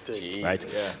 It's a mistake. Right?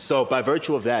 Yeah. So by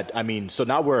virtue of that, I mean, so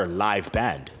now we're a live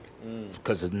band.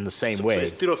 Because in the same So way,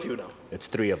 it's three of you now. it's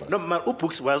three of us. No, man,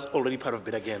 Books was already part of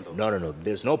Better Gang though. No.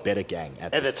 There's no Better Gang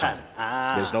at At this the time.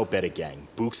 There's no Better Gang.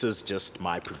 Books is just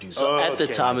my producer. At the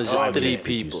Okay. time, it's just Primary three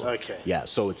producer. people. Okay. Yeah,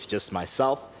 so it's just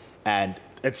myself, and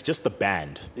it's just the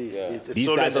band. It's These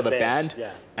solo guys in are the band,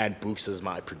 Yeah. and Books is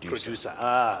my producer. Producer.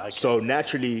 Okay. So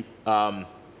naturally,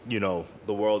 you know,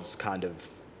 the worlds kind of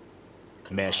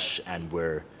mesh, and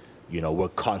we're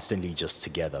constantly just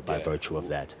together by virtue of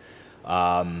that.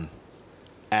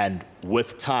 And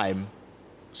with time,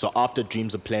 so after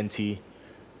Dreams of Plenty,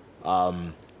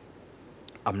 I'm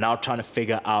now trying to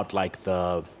figure out like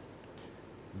the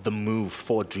move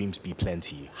for Dreams Be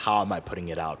Plenty. How am I putting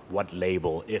it out? What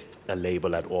label, if a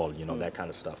label at all, you know, that kind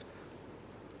of stuff.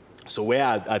 So where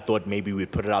I thought maybe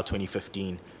we'd put it out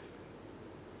 2015,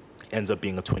 ends up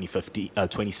being a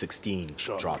 2016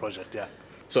 Sure, drop. project, yeah.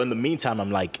 So in the meantime,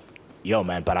 I'm like, yo,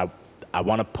 man, but I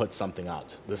want to put something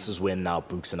out. This is when now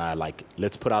Books and I are like,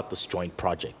 let's put out this joint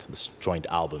project, this joint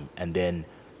album. And then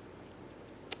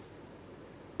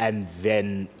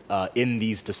in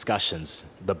these discussions,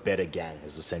 the Better Gang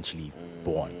is essentially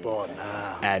born.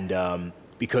 And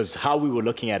because how we were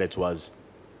looking at it was,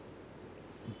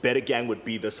 Better Gang would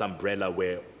be this umbrella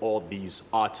where all these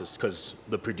artists, because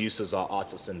the producers are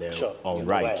artists in their own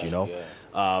right, you know,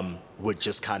 would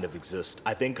just kind of exist.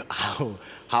 I think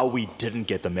how we didn't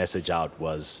get the message out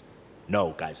was,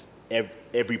 no, guys,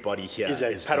 everybody here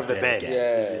is part of the Better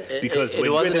band. Gang. Because it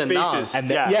when wasn't the announced. faces. and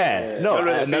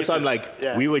that's why I'm like,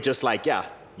 we were just like,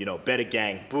 you know, Better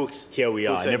Gang, Books. here we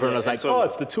are. Books And everyone and- was like, and so- oh,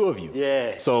 it's the two of you.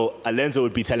 Yeah. So Alenzo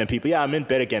would be telling people, yeah, I'm in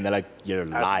Better Gang. They're like, you're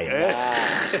lying.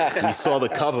 We saw the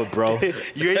cover, bro.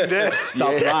 You ain't there.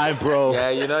 Stop lying, bro. Yeah,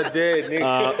 you're not dead,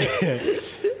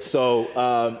 nigga.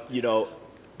 So, you know,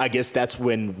 I guess that's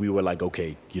when we were like,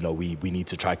 okay, you know, we need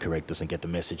to try correct this and get the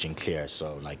messaging clear.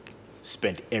 So, like,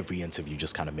 spent every interview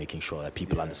just kind of making sure that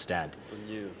people understand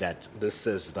that this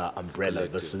is the umbrella,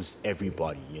 this is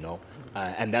everybody, you know.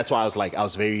 And that's why I was like, I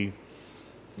was very,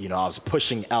 you know, I was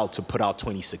pushing out to put out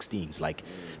 2016s, like,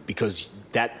 because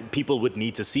that people would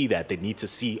need to see that. They need to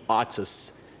see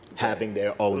artists having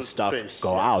their own stuff space,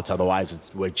 go out. Otherwise,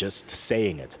 we're just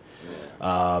saying it.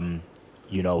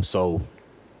 You know, so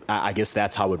I guess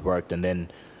that's how it worked. And then,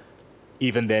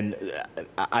 even then,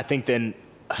 I think then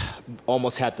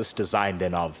almost had this design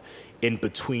then of in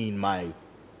between my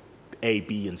A,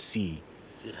 B, and C.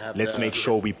 Let's make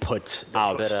sure we put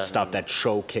out stuff that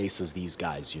showcases these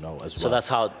guys, you know, as well. So that's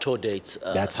how tour dates.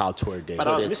 That's how tour dates. But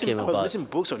I was Dates missing came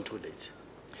about. Books on tour dates.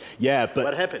 Yeah, but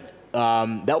What happened?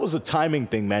 That was a timing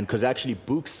thing, man, because actually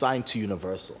Book signed to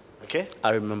Universal. Okay. I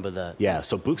remember that. Yeah,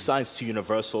 so Book signs to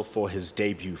Universal for his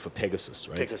debut for Pegasus,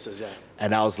 right? Pegasus, yeah.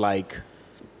 And I was like,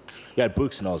 yeah,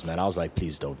 Books knows, man. I was like,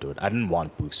 please don't do it. I didn't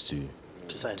want Books to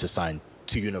sign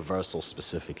to Universal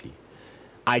specifically.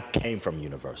 I came from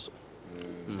Universal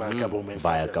Via Kaboom and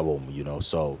via stuff, yeah. Kaboom, you know.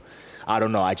 So I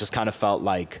don't know. I just kind of felt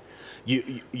like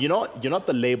you know what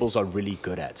the labels are really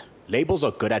good at. Labels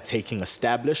are good at taking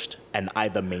established and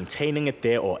either maintaining it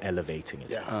there or elevating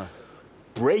it. Yeah.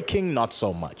 Breaking, not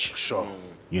so much. Sure.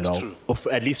 You That's know,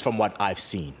 true. at least from what I've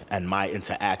seen and my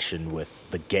interaction with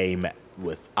the game,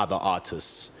 with other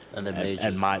artists, And the majors.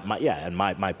 and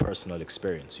my personal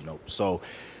experience. You know, so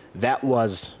that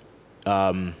was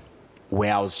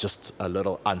where I was just a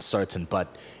little uncertain,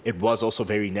 but it was also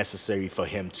very necessary for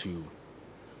him to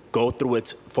go through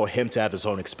it, for him to have his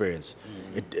own experience.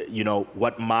 You know,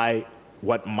 what my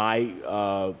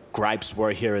gripes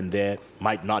were here and there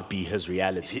might not be his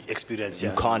reality. Experience, You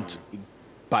yeah. can't,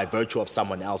 by virtue of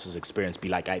someone else's experience, be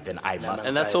like, then I must.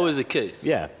 And that's always the case.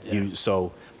 Yeah.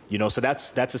 So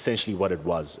that's essentially what it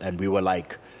was. And we were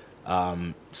like,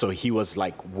 so he was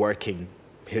like working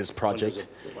his project,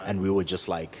 and we were just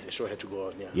like, The show had to go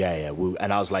on, yeah.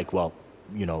 and I was like, well,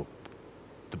 you know,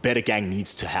 the Better Gang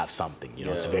needs to have something. You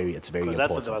know, it's very Because I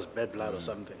thought important. there was bad blood or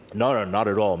something. No, not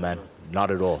at all, man.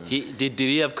 Not at all. Did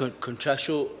he have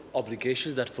contractual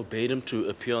obligations that forbade him to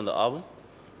appear on the album?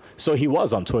 So he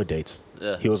was on tour dates.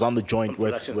 Yeah. He was on the joint On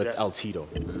with productions, yeah. El Tito.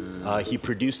 He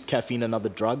produced Caffeine and Other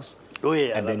Drugs. Oh,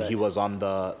 yeah, I And love then he that. was on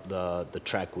the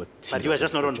track with Tito. But he was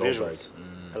just not the on Joe visuals Birds.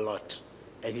 a lot.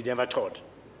 And he never toured.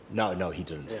 No, he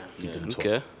didn't. Yeah. He didn't Okay.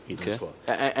 tour. He didn't tour.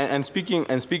 And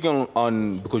speaking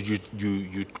on, because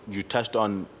you touched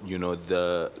on, you know,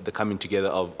 the coming together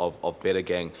of Better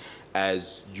Gang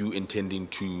as you intending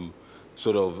to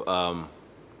sort of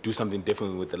do something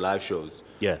different with the live shows.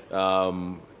 Yeah.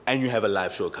 And you have a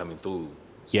live show coming through.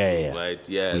 Yeah. Right.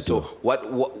 Yeah. We So do.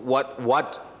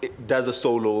 what does a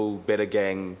solo Better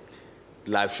Gang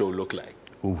live show look like?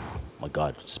 Ooh, my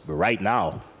God. Right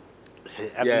now,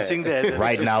 I've Yeah. been seeing the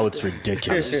right now it's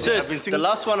ridiculous. Serious, been the seeing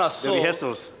last one I saw.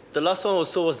 rehearsals. The last one I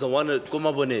saw was the one at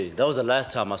Gomabone. That was the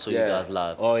last time I saw you guys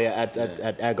live. Oh yeah,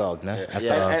 at Agog, no? At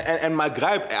Yeah. the- And my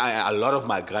gripe, a lot of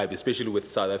my gripe, especially with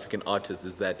South African artists,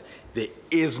 is that there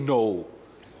is no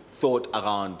thought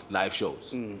around live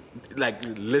shows. Like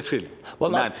literally,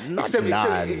 Well, none. not except,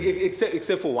 none.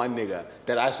 except for one nigga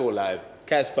that I saw live,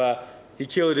 Casper. He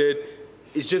killed it.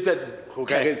 It's just that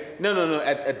Okay. no,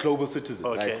 at Global Citizen.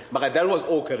 Okay. Right? But that was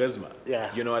all charisma. Yeah.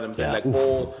 You know what I'm saying? Yeah. Like Oof.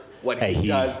 all what Hey, he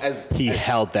does as he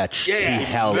held that shit. Yeah, He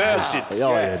held yeah. that shit.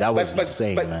 Oh yeah, that was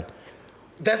insane, man.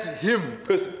 That's him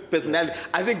personality.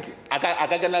 I think I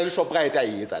can only shop right there.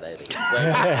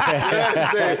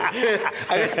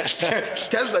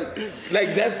 That's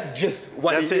like that's just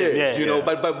what That's he it, is, yeah, you know.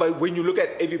 yeah. But when you look at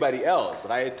everybody else,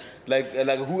 right? Like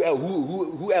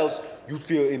who else you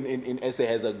feel in SA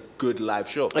has a good live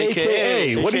show?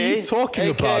 AKA, what are you talking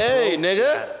about? Hey, bro?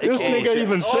 nigga. This nigga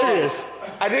even serious?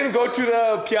 I didn't go to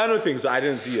the piano thing, so I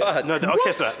didn't see it. No, the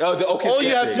orchestra. Oh, the orchestra. All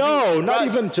you have to thing. No, not Right.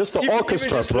 even just the Even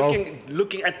orchestra, just bro.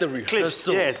 looking at the Clips,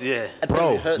 rehearsal. yes, yeah. At the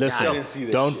Bro, rehearsal. listen, I didn't see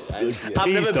that don't, shit. I didn't see that. I've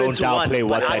please never been don't to one, downplay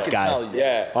what but I that can guy. tell you.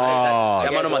 Yeah. Oh, Yeah,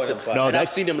 man, Yeah, myself. no, And I've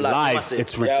that's seen him live. live. massive.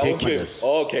 It's Yeah, ridiculous.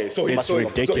 Okay, so It's so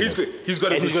ridiculous. he's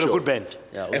got a And good he's got a show. good band.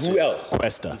 Yeah, And who else?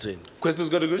 Questa. Questa's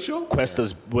got a good show.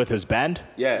 Questa's with his band.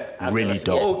 Yeah. Really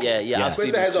dope. Yeah, yeah. I've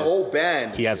seen Questa it has a too. whole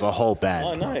band. He has a whole Oh,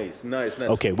 band. nice.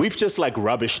 Okay, we've just like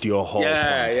rubbished your whole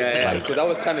Yeah, point. yeah. Like, Because I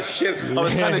was trying to shit. I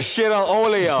was trying to shit on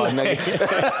all of y'all.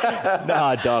 nigga.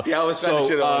 nah, dog. Yeah, I was trying to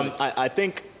shit on it. I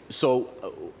think so.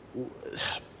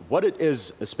 What it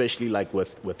is, especially like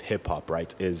with hip hop,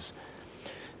 right, is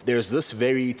there's this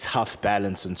very tough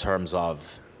balance in terms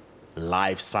of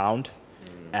live sound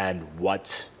and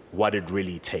what it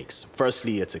really takes.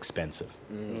 Firstly, it's expensive.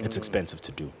 It's expensive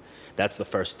to do. That's the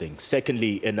first thing.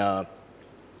 Secondly, in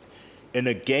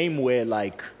a game where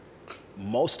like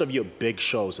most of your big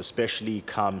shows, especially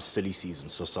come silly season,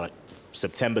 so it's like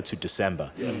September to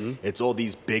December, it's all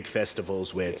these big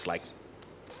festivals where it's like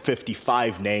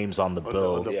 55 names on the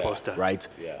bill, on the poster. right?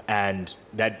 Yeah. And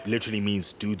that literally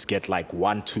means dudes get like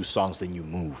 1-2 songs, then you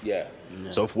move. Yeah.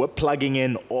 So if we're plugging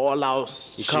in all our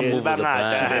shit, can't move with the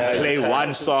band. to then Yeah, play you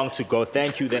one song to go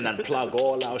thank you, then unplug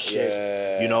all our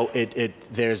shit. You know,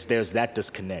 there's that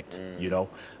disconnect. You know,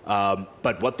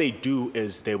 but what they do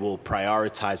is they will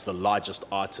prioritize the largest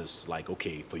artists. Like,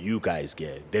 okay, for you guys,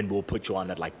 then we'll put you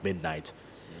on at like midnight.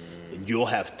 And you'll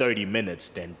have 30 minutes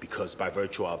then, because by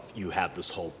virtue of you have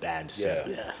this whole band set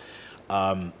up.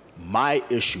 Yeah. My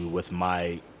issue with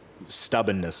my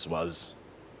stubbornness was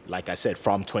like I said,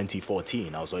 from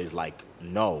 2014, I was always like,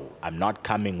 no, I'm not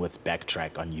coming with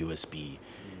Backtrack on USB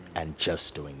and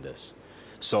just doing this.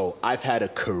 So I've had a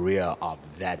career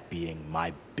of that being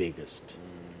my biggest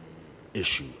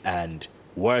issue. And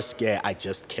worse, I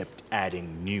just kept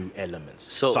adding new elements.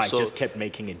 So I just kept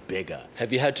making it bigger.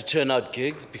 Have you had to turn out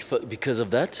gigs because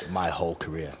of that? My whole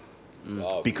career.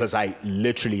 Because I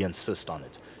literally insist on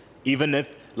it. Even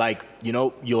if, like, you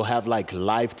know, you'll have like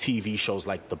live TV shows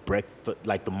like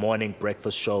the morning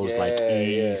breakfast shows,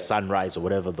 Sunrise or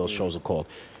whatever those shows are called.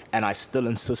 And I still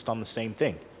insist on the same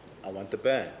thing. I want the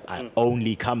band. I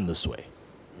only come this way.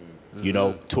 You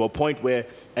know, to a point where,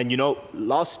 and you know,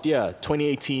 last year,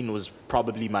 2018 was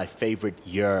probably my favorite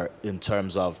year in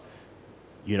terms of,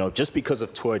 you know, just because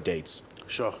of tour dates.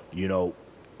 Sure. You know,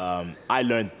 I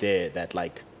learned there that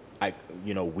like,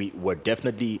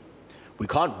 we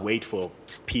can't wait for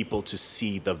people to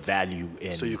see the value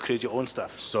in. So you create your own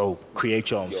stuff. So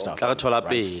create your own stuff. Right.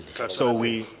 So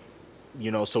we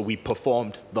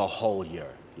performed the whole year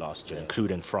last year,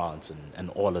 including France and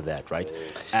all of that, right?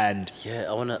 And yeah,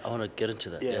 I wanna get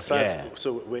into that. Yeah, Yeah. France. Yeah.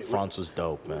 So France was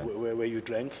dope, man. Where you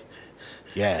drank?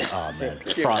 Yeah, oh man.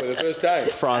 For the first time.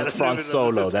 France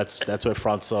solo. That's where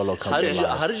France solo comes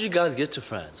alive. How did you guys get to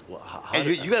France? And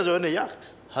you guys were on a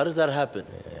yacht. How does that happen?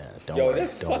 Yeah, don't Yo, worry,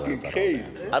 that's don't worry fucking about all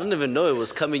crazy. I didn't even know it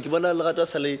was coming. Instagram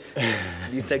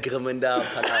and down.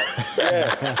 I'm like,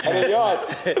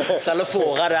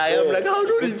 how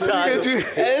do you time? And this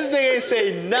nigga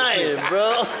say 9,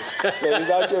 bro. So he's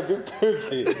out your big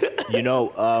poopy. You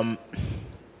know,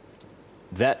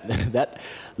 that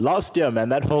last year, man,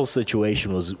 that whole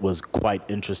situation was quite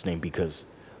interesting because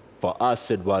for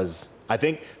us it was, I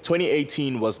think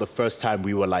 2018 was the first time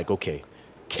we were like, okay,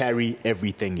 carry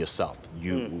everything yourself.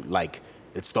 You like,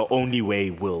 it's the only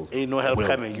way we'll. Ain't no help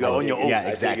coming. You are on your own. Yeah,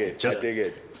 exactly. Just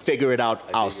figure it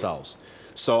out ourselves.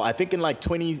 So I think in like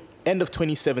end of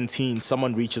 2017,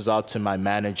 someone reaches out to my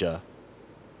manager.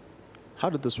 How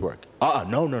did this work?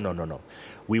 No.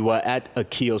 We were at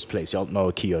Akio's place. Y'all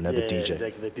know Akio, the DJ.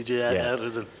 The DJ Yeah. has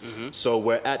risen. So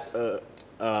we're at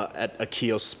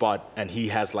Akio's spot, and he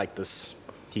has like this.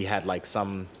 He had like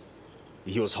some.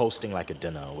 He was hosting like a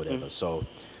dinner or whatever. So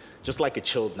just like a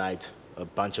chilled night, a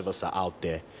bunch of us are out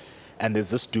there, and there's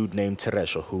this dude named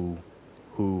Teresho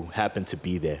who happened to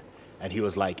be there. And he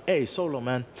was like, hey, Solo,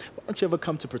 man, why don't you ever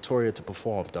come to Pretoria to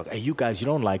perform, dog? Hey, you guys, you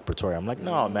don't like Pretoria. I'm like,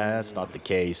 no, man, that's not the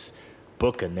case.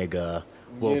 Book a nigga.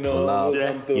 We'll pull up.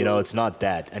 You know, it's not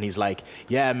that. And he's like,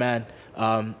 yeah, man,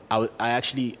 I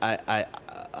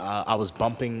was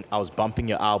bumping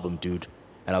your album, dude.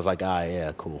 And I was like,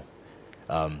 yeah, cool.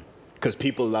 Because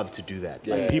people love to do that.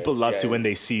 Like, people love to, when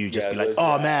they see you, just be like,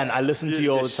 oh, man, I listen to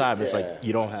you all the time. It's like,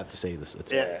 you don't have to say this.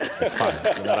 It's fine.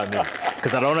 You know what I mean?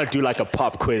 Because I don't want to do like a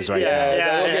pop quiz right now.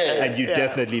 And you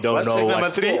definitely don't know what.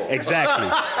 Number 3? Exactly.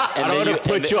 I don't want to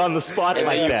put you on the spot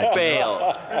like that.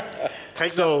 Fail.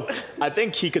 So I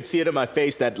think he could see it in my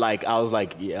face that like, I was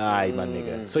like, yeah, all right, my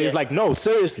nigga. So he's like, no,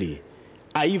 seriously.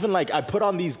 I put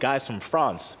on these guys from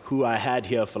France who I had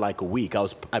here for like a week. I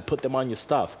put them on your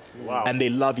stuff. Wow. And they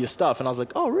love your stuff. And I was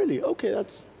like, oh, really? Okay,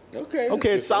 that's Okay.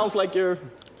 okay. It sounds like you're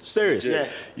serious. Yeah.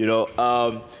 You know,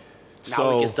 Now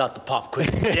so, we can start the pop quiz.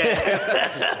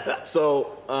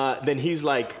 so then he's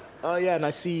like, oh, yeah, and I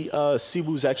see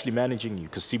Sibu's actually managing you,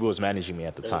 because Sibu was managing me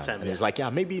at the time. And he's like, yeah,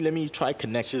 maybe let me try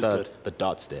connect the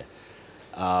dots there.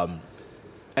 And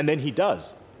then he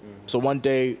does. So one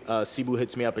day, Sibu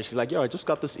hits me up, and she's like, yo, I just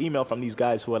got this email from these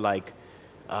guys who are like,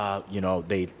 you know,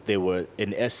 they were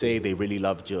in SA, they really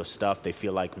loved your stuff. They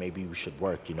feel like maybe we should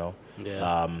work, you know?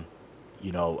 Yeah.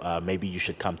 You know, maybe you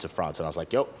should come to France. And I was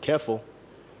like, yo, careful.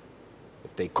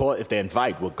 If they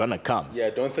invite, we're gonna come. Yeah,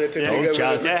 don't threaten niggas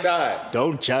with a good time.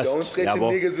 Don't threaten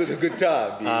niggas with a good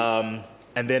time.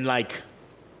 And then like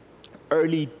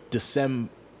late December,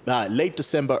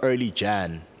 early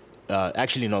Jan.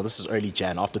 Actually, no, this is early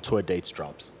Jan. After tour dates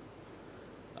drops,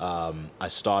 I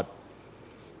start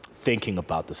thinking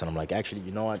about this, and I'm like, actually,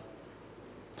 you know what?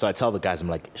 So I tell the guys, I'm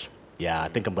like, yeah, I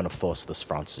think I'm gonna force this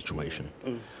France situation.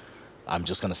 I'm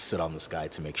just gonna sit on this guy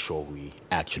to make sure we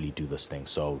actually do this thing.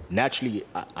 So naturally,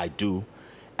 I do,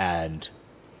 and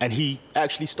he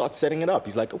actually starts setting it up.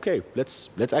 He's like, okay, let's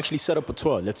actually set up a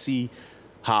tour. Let's see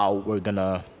how we're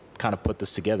gonna kind of put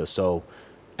this together. So,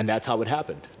 and that's how it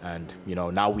happened. And you know,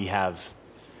 now we have,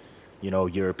 you know,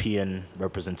 European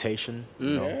representation.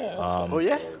 You know,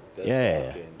 yeah.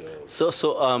 So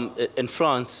in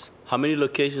France, how many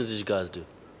locations did you guys do?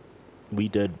 We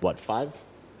did what, 5?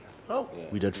 Oh,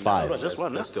 We did 5. no, just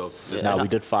one. That's dope. No, we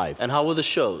did 5. And how were the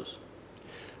shows?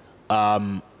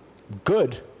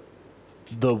 Good.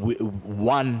 The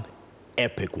one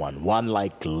epic one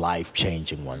like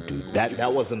life-changing one, dude.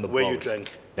 That was in the Where you boat.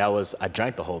 drank? I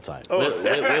drank the whole time.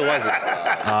 Where was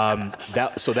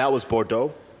it? That was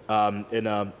Bordeaux.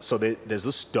 There's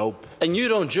this dope. And you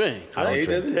don't drink. I don't He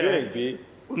drink. doesn't drink, B.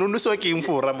 No, so I came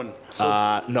for Raman.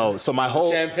 No, so my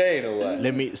whole Champagne or what?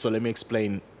 let me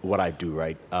explain what I do,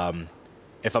 right?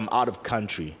 If I'm out of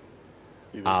country,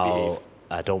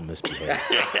 I don't misbehave.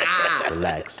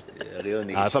 Relax. Yeah, real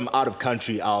nigga If I'm out of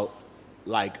country, I'll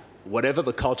like whatever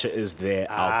the culture is there,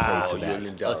 I'll play to you'll that.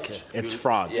 indulge. Okay. It's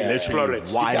France. Yeah. Literally,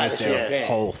 Explore it. wine You is gotta their champagne.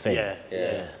 whole thing.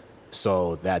 Yeah.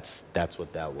 So that's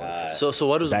what that was. So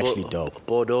what is It's actually dope.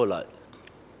 Bordeaux like?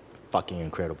 Fucking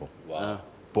incredible. Wow.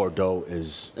 Bordeaux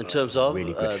is In terms of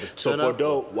really good. the So turnout?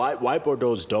 Bordeaux, why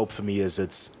Bordeaux is dope for me is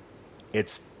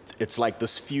it's like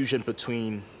this fusion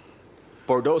between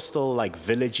Bordeaux is still like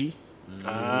villagey,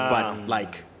 but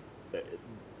like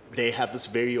they have this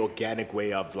very organic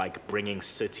way of like bringing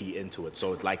city into it.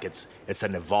 So it's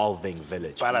an evolving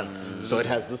village. Balance. So it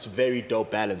has this very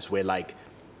dope balance where like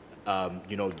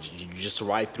you just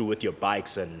ride through with your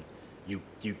bikes and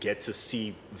you get to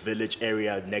see village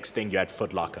area. Next thing you're at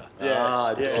Foot Locker.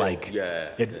 It's like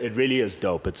it really is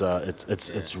dope.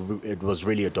 It was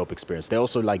really a dope experience. They're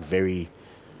also like very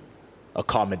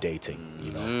accommodating,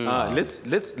 you know.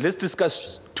 Let's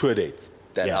discuss tour dates,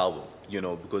 that Yeah. album,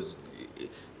 because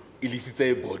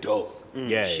Illicite Bordeaux.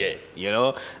 Yeah, Shit,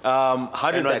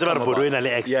 how did And that was it come about Bordeaux about? in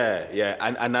LAX? Yeah,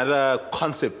 and another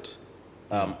concept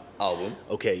album.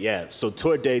 Okay, yeah. So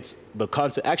tour dates, the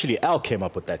concept. Actually, Al came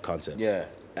up with that concept. Yeah.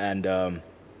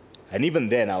 And even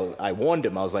then, I warned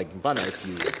him. I was like, Mvana, if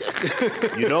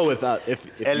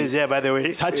if L is here, by the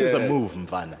way. touch is a move,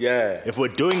 Mvana. Yeah. If we're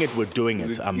doing it, we're doing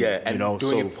it. And doing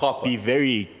so it proper. be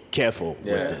very careful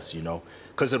Yeah. with this,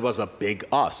 because it was a big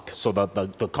ask. So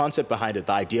the concept behind it,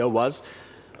 the idea was,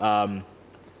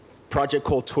 project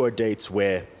called Tour Dates,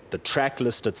 where the track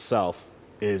list itself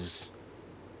is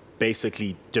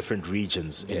basically different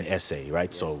regions in SA,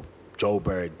 right? So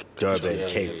Joburg, Durban,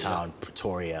 Cape Town,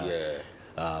 Pretoria,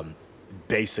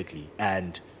 basically.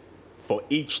 And for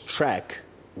each track,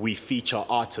 we feature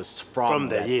artists from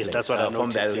there, that yes, place, that's what I From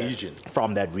that noticed, yeah. region.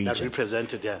 from that region. That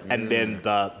represented, yeah. And then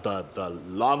the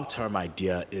long-term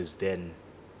idea is then,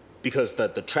 because the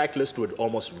track list would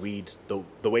almost read,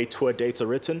 the way tour dates are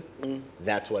written,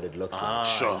 that's what it looks like.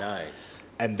 Sure. Nice.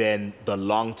 And then the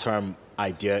long-term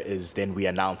idea is then we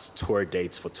announce tour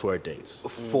dates for tour dates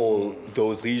For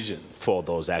those regions. for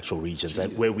those actual regions,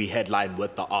 and where we headline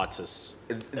with the artists.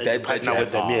 That partner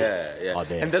with them, yes. Are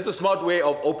there. And that's a smart way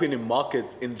of opening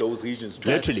markets in those regions too.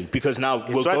 Literally, because now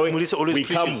what Mulisa always we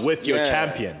come preaches. with your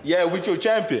champion. Yeah, with your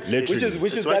champion. Literally.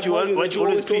 Which is It's what that you want- what what you you're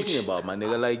always talking preach. about, my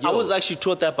nigga. Like, I yo. was actually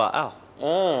taught that by Al.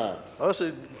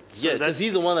 Also, Yeah, because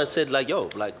he's the one that said like, yo,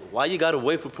 like, why you gotta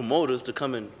wait for promoters to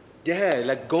come and Yeah,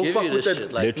 like go Give fuck you with this that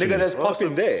shit, like- nigga that's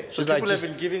popping there. so It's people like have just-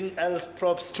 been giving Al's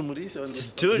props to Maurice on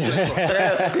this. do it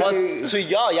yourself. Well, to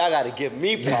y'all gotta give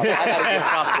me props. I gotta give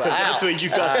props to Al. That's where you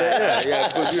got that. Yeah,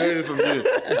 because you heard it from you.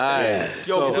 Yo,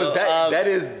 So- because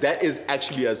that is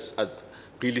actually a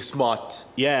really smart,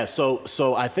 Yeah,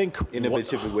 so I think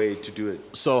innovative way to do it.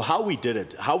 So how we did it,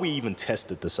 how we even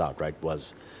tested this out, right,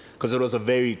 was because it was a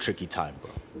very tricky time,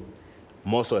 bro.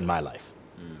 More so in my life.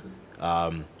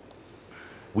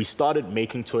 We started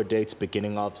making tour dates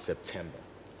beginning of September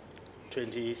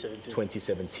 2017.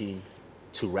 2017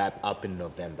 to wrap up in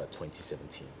November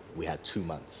 2017. We had 2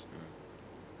 months.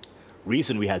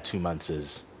 Reason we had 2 months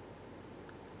is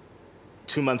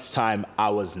 2 months time, I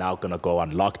was now gonna go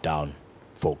on lockdown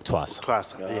for Twas.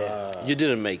 Twice, yeah. You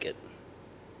didn't make it.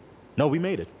 No, we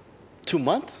made it. 2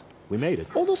 months? We made it.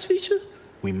 All those features?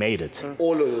 We made it.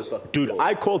 All of those fucking Dude, people.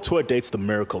 I call Tour Dates the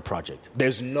miracle project.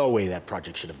 There's no way that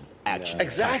project should have actually come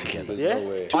Exactly. together. There's Yeah. no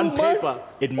way. 2 On months? paper,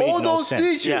 it made All no those sense.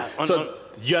 features? Yeah. So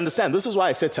you understand? This is why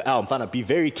I said to Al, Mfana, be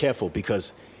very careful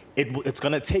because it's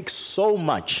gonna take so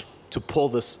much to pull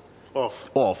this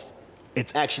off.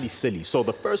 It's actually silly. So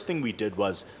the first thing we did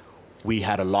was we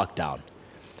had a lockdown.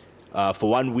 For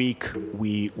 1 week,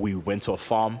 we went to a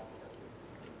farm,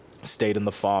 stayed in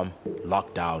the farm,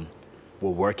 locked down. We're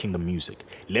working the music.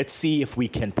 Let's see if we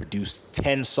can produce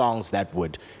 10 songs that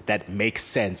make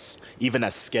sense, even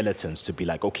as skeletons, to be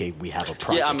like, okay, we have a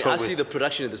project. Yeah, I mean, I see the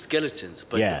production of the skeletons,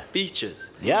 but Yeah. the features.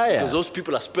 Yeah. Because those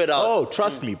people are spread out. Oh,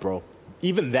 trust me, bro.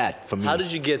 Even that for me. How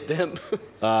did you get them?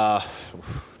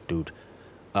 Dude.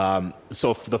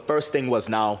 So the first thing was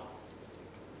now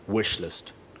wish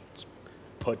list.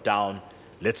 Put down.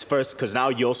 Let's first, because now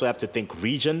you also have to think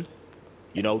region,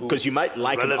 because you might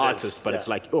like an Relevance, artist, but yeah. it's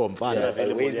like, oh, Mfana.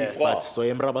 Where's he But from?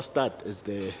 Soyem Rabastad is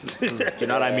the, you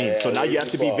know what I mean? So now you have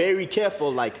to be very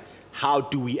careful, like, how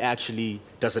do we actually,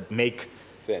 does it make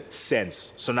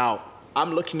sense? So now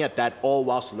I'm looking at that all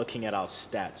whilst looking at our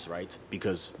stats, right?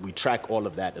 Because we track all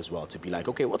of that as well to be like,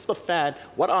 okay, what's the fan?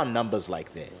 What are numbers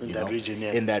like there? In that region,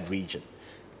 yeah. In that region.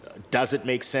 Does it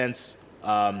make sense?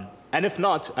 And if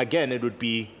not, again, it would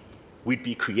be, we'd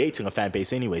be creating a fan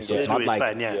base anyway. So it's not like,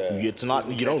 fine, yeah. it's not,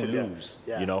 you don't lose,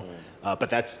 Yeah. you know? But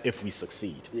that's if we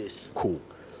succeed. Yes. Cool.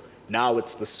 Now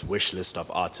it's the wish list of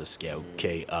artists, yeah,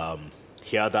 okay.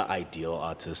 Here are the ideal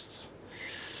artists.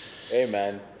 Hey,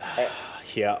 man.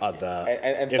 Here are the,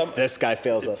 And if some, this guy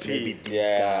fails us, maybe these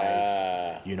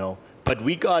guys, you know? But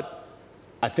we got,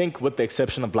 I think with the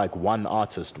exception of like one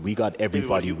artist, we got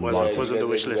everybody we wanted. Was on the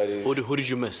wish list. Who did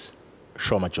you miss?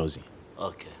 Shoma Josie.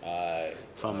 Okay.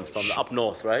 From the up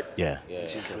north, right? Yeah.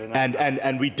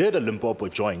 And we did a Limpopo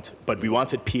joint, but we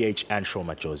wanted PH and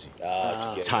Shoma Josie.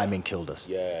 Timing killed us.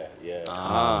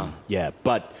 Yeah,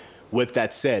 but with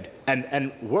that said,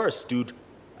 and worse, dude,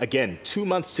 again, 2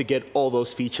 months to get all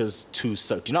those features to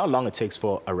suck. Do you know how long it takes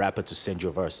for a rapper to send you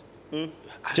a verse?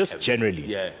 Just generally.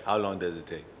 Yeah, how long does it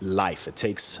take? Life. It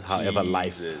takes however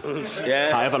life,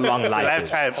 Yeah. however long life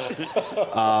is.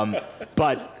 Lifetime.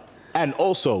 But, and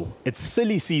also, it's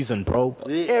silly season, bro.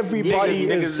 Everybody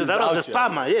is. So that was the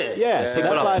summer, yeah. Yeah, so that's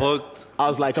People why are booked. I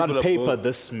was like, People on are paper, booked.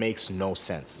 this makes no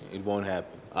sense. It won't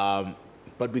happen.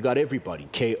 But we got everybody.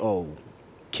 KO,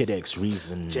 Kid X,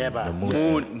 Reason, Jabba.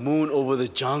 Namusa. Moon over the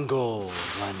jungle.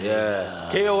 Yeah.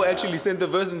 KO actually sent the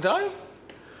verse in time?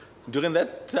 During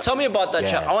that time? Tell me about that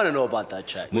Yeah. track. I want to know about that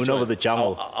track. Moon Over the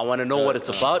Jungle. I want to know what it's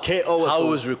about. KO was how the- it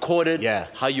was recorded. Yeah.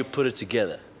 How you put it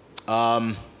together.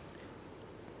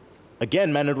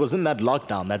 Again, man, it was in that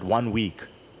lockdown, that 1 week,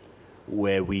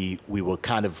 where we were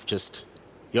kind of just,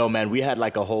 yo, man, we had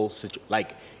like a whole,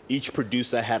 like each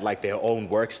producer had like their own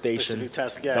workstation. Specific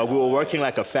task, yeah. No, we were working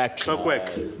like a factory.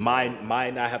 Clockwork.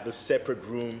 Mine, I have the separate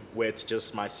room where it's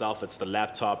just myself, it's the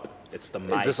laptop, it's the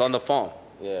mic. Is this on the phone?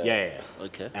 Yeah.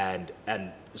 Okay. And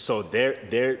so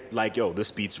they're like, yo,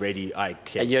 this beat's ready. I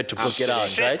can't. And you had to book it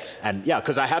out, right? And yeah,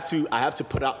 because I have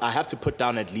to put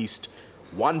down at least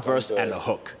one verse and a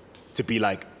hook to be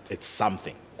like, it's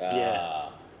something. Yeah.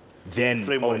 Then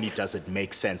Framework. only does it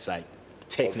make sense. Like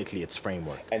technically, it's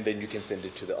framework. And then you can send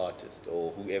it to the artist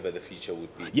or whoever the feature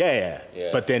would be. Yeah.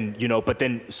 Yeah. But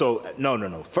then, so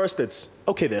no. First, it's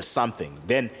okay. There's something.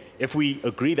 Then, if we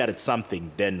agree that it's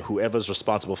something, then whoever's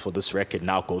responsible for this record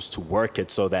now goes to work it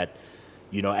so that,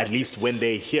 at least when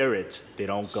they hear it, they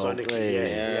don't go, Sonically,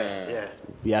 "Hey, yeah.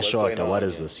 yeah, sure. going What on,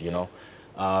 is yeah, this? You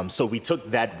know. So we took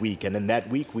that week, and in that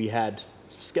week we had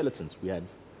skeletons. We had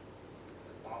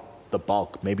the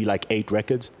bulk, maybe like 8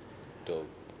 records, Dope.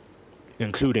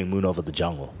 including Moon Over the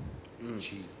Jungle.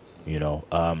 Jesus.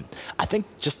 I think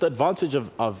just the advantage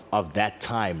of that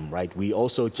time, right? We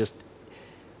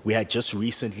had just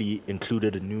recently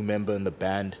included a new member in the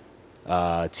band,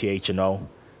 THNO,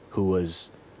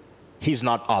 he's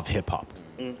not of hip hop.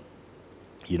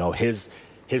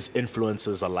 His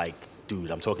influences are like, dude,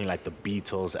 I'm talking like the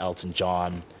Beatles, Elton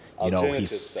John. Alternative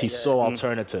He's stuff. so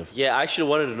alternative. Yeah, I actually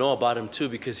wanted to know about him too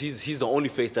because he's the only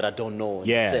face that I don't know. In the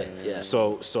Yeah. set. Yeah.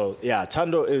 So yeah,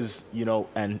 Tando is,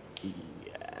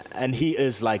 and he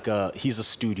is like he's a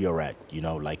studio rat,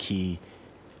 like he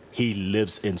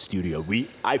lives in studio.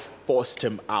 I forced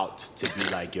him out to be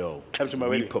like, yo, Come to my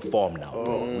we wedding. perform now,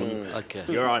 bro. Okay.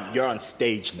 You're on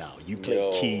stage now. You play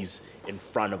Yo. keys in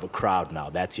front of a crowd now.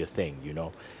 That's your thing,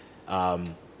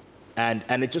 And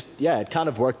it just, it kind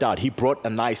of worked out. He brought a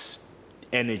nice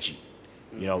energy,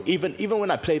 Even when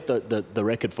I played the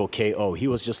record for KO, he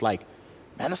was just like,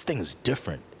 man, this thing is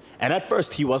different. And at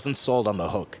first, he wasn't sold on the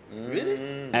hook. Really?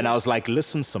 And I was like,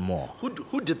 listen some more.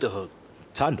 Who did the hook?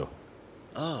 Tando,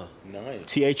 Nice.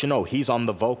 THNO, he's on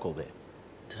the vocal there.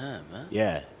 Damn, man.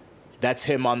 Yeah. That's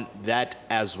him on that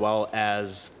as well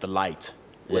as The Light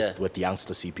with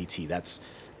Youngster CPT.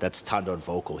 That's Tando on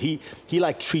vocal. He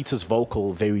like treats his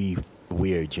vocal very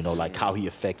weird, like how he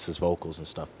affects his vocals and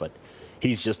stuff. But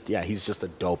he's just a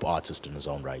dope artist in his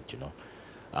own right,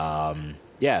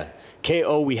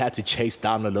 KO we had to chase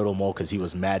down a little more because he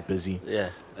was mad busy. Yeah.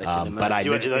 I can But I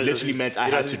imagine. literally meant I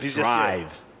it had was his to busiest year.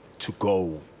 drive to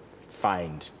go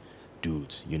find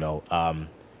dudes,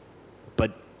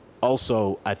 But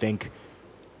also, I think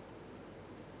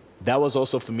that was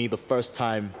also for me the first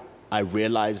time I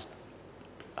realized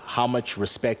how much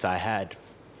respect I had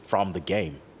from the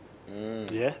game.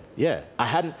 Yeah. Yeah, I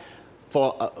hadn't.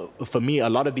 For me, a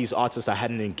lot of these artists I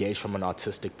hadn't engaged from an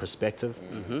artistic perspective,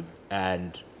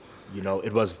 and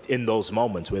it was in those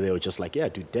moments where they were just like, yeah,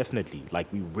 dude, definitely,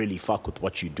 like we really fuck with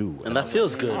what you do. And that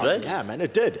feels good, right? Yeah, man,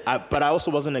 it did. But I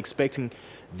also wasn't expecting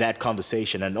that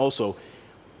conversation, and also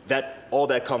all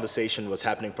that conversation was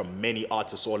happening from many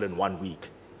artists all in 1 week.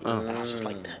 And I was just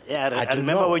like, Yeah, I didn't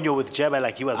remember know. when you were with Jabba,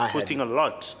 like he was I posting had- a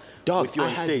lot Dog, with you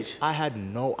on stage. I had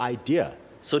no idea.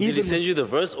 So did he Even- send you the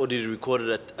verse or did he record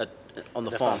it on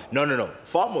the farm? No.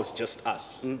 Farm was just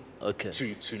us. Okay.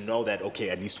 To know that, okay,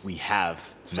 at least we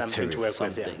have Something to material. work with.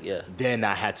 Something, yeah. Then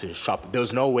I had to shop. There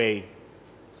was no way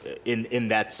in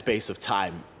that space of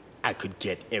time I could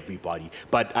get everybody.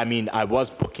 But I mean, I was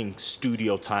booking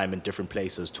studio time in different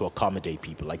places to accommodate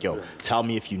people. Like, yo, tell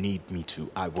me if you need me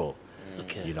to, I will.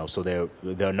 Okay. You know, so there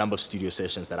are a number of studio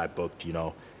sessions that I booked, you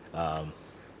know.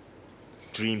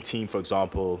 Dream Team, for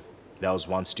example, that was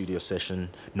one studio session.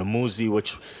 Nomuzi,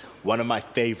 which one of my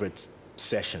favorite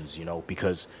sessions, you know,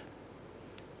 because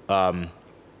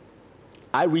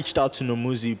I reached out to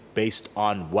Nomuzi based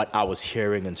on what I was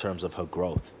hearing in terms of her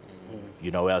growth.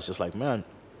 You know, I was just like, man,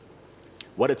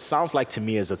 what it sounds like to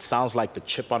me is it sounds like the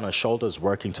chip on her shoulder is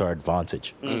working to her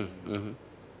advantage.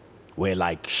 Where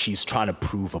like she's trying to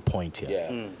prove a point here.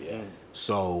 Yeah.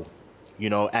 So, you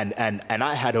know, and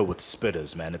I had her with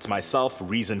spitters, man. It's myself,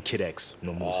 Reason, Kid X,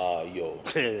 Nomuzi. Yo.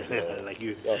 Like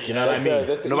you. You know what I mean?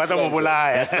 That's the No matter East what,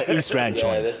 Rand That's the East Rand joint.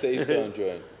 Yeah, joint. that's the East Rand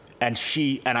joint.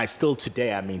 And I still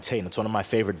today, I maintain, it's one of my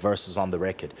favorite verses on the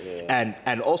record. Yeah.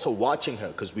 And also watching her,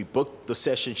 because we booked the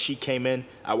session, she came in,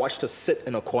 I watched her sit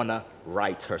in a corner,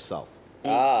 write herself.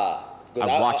 Because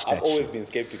I watched I've that always shit. been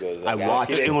skeptical. I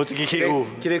watched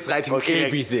it. Kid X writing Okay,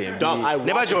 everything. Dog, I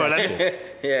Never watched Joel, that like-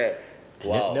 shit. Yeah.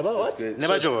 Wow. Never that's what? good.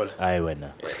 Never Joel. I went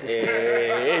now.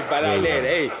 Hey, but I did.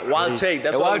 Hey, Wild take.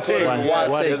 That's Wild what we take. call it.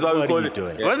 Wild What- take. that's why we what call are you it-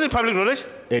 doing? Wasn't it public knowledge?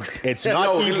 It's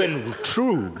not Yo, even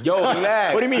true. Yo,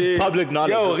 relax. What do you mean kid. public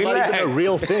knowledge? Yo, It's not relax. even a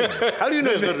real thing. How do you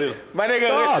know it's not real? My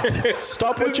nigga.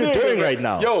 Stop what you're doing right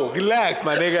now. Yo, relax,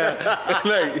 my nigga.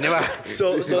 Like,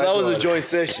 So that was a joint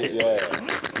session.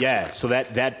 Yeah, so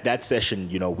that session,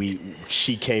 you know,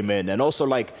 she came in, and also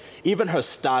like even her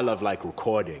style of like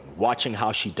recording, watching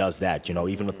how she does that, you know,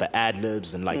 even with the ad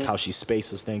libs and like how she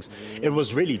spaces things, it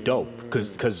was really dope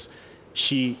because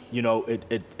she, you know,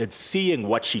 it's seeing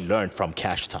what she learned from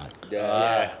Cash Time,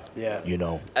 Yeah. you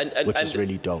know, And which is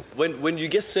really dope. When you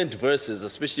get sent verses,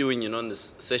 especially when you're on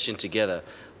this session together,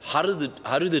 how do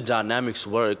the dynamics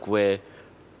work where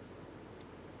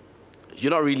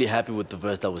you're not really happy with the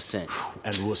verse that was sent?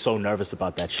 And we were so nervous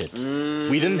about that shit.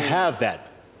 We didn't have that.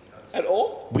 at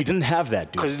all? We didn't have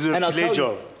that, dude. 'Cause you did a And I'll delay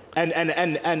tell you- job.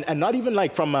 And not even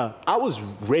like from a, I was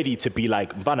ready to be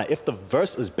like, Mvana, if the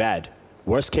verse is bad,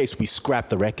 worst case, we scrap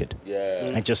the record. Yeah.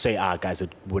 And just say, guys,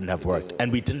 it wouldn't have worked.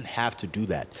 And we didn't have to do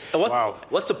that. And Wow.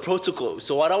 what's the protocol?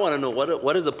 So what I want to know,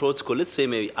 what is the protocol? Let's say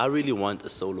maybe I really want a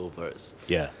solo verse,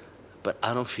 Yeah. but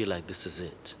I don't feel like this is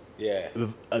it. Yeah.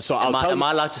 So I'll tell Am you,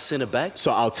 I allowed to send it back?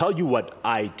 so I'll tell you what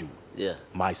I do. Yeah.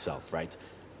 Myself, right?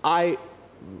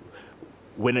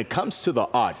 When it comes to the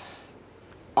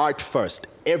art first,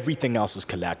 everything else is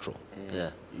collateral.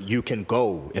 Yeah. You can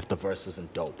go if the verse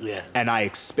isn't dope. Yeah. And I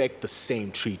expect the same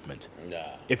treatment. Nah.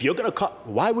 If you're gonna,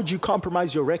 why would you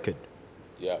compromise your record?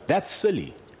 Yeah. That's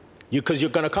silly. Because you're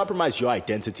gonna compromise your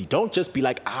identity. Don't just be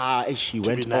like, she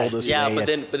went be all nice. this Yeah, way.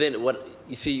 but then what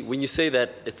you see when you say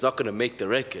that it's not gonna make the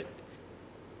record,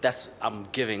 that's I'm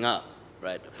giving up,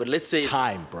 right? But let's say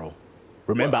Time, bro.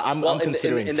 Remember, I'm in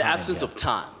considering the time, absence yeah. of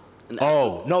time. In the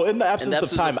Oh, no, in the in absence,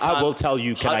 of time, I will tell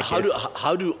you,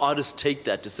 how do artists take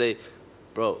that to say,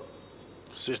 bro,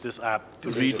 Switch this up.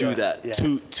 redo that? Yeah.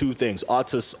 Two things.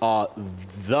 Artists are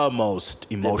the most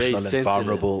emotional very and sensitive,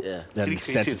 vulnerable yeah. and Creatives.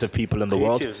 sensitive people in the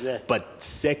world. Creatives, yeah. But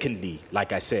secondly,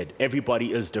 like I said,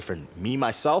 everybody is different. Me,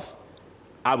 myself,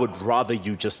 I would rather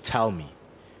you just tell me.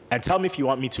 And tell me if you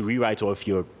want me to rewrite or if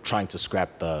you're trying to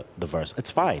scrap the verse.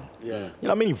 It's fine. Yeah. You know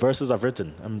how many verses I've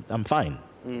written? I'm fine.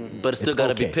 But it's still It's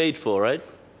gotta be okay. paid for, right?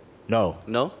 No.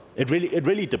 No? It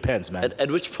really depends, man. At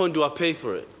which point do I pay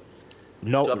for it?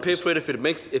 No. Do I pay for it if it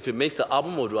makes the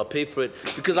album, or do I pay for it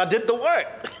because I did the work?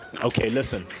 Okay,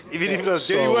 listen. Even if it was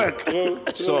daily work.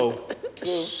 So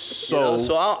You know,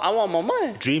 so I want my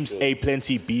money. Dreams A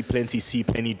plenty, B plenty, C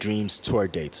plenty Dreams tour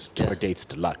dates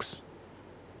deluxe.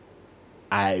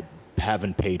 I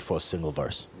haven't paid for a single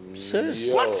verse. Serious?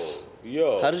 What?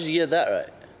 Yo. How did you get that right?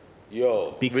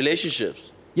 Yo. Relationships.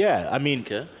 Yeah, I mean,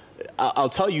 Okay. I'll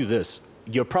tell you this.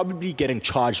 You're probably getting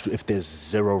charged if there's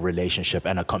zero relationship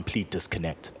and a complete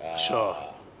disconnect. Sure.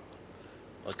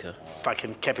 Okay.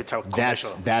 Fucking capital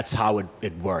commercial. That's how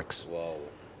it works. Wow.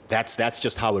 That's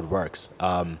just how it works.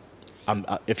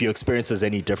 If your experience is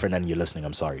any different and you're listening,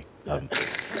 I'm sorry. But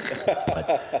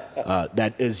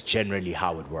that is generally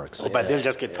how it works. But they'll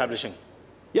just get publishing.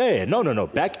 Yeah, no.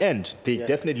 Back end, they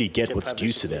definitely get what's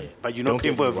due to them. But you're not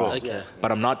paying get for me a wrong. verse. Okay.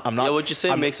 But I'm not. Yeah, what you're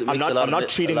saying makes a lot I'm of not it-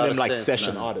 treating a lot them of like sense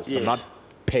session now. artists. Yes. I'm not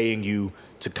paying you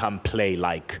to come play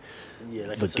like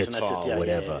Like the a session guitar artist, or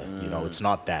whatever. You know, it's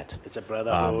not that. It's a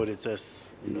brotherhood. It's a,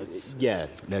 you know, it's Yeah,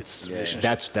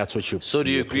 that's what you. So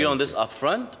do you agree on this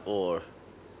upfront or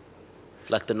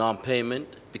like the non-payment?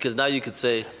 Because now you could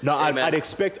say No, hey, man, I'd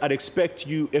expect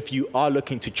you, if you are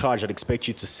looking to charge, I'd expect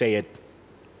you to say it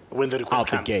when the request out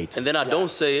the comes. gate. and then I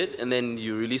don't say it, and then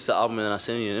you release the album, and then I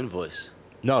send you an invoice.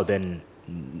 No, then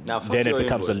fuck it your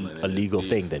becomes invoice, man. a legal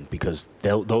thing then, because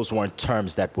those weren't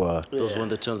terms that were Those weren't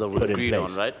the terms that were put in agreed on,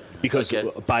 place. right? Because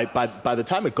Okay. by the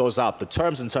time it goes out, the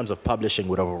terms in terms of publishing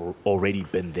would have already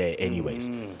been there anyways.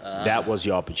 That was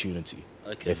your opportunity,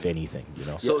 Okay. if anything, you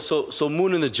know. So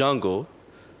Moon in the Jungle,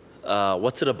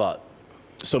 what's it about?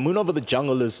 So Moon Over the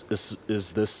Jungle is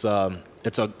this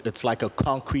it's like a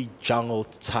concrete jungle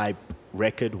type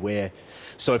record where,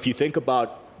 so if you think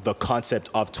about the concept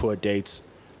of tour dates,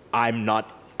 I'm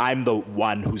the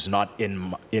one who's not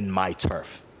in my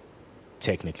turf,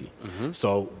 technically.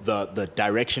 So the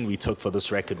direction we took for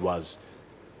this record was,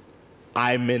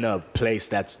 I'm in a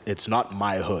place it's not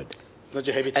my hood. It's not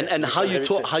your habitat. And It's how your you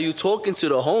talk, habitat. how you talking to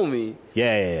the homie,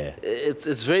 Yeah.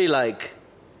 it's very like,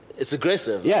 it's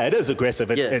aggressive. Yeah, it is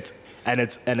aggressive. Yeah.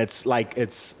 It's like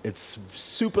it's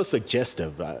super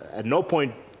suggestive. At no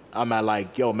point am I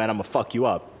like, yo, man, I'm gonna fuck you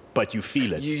up, but you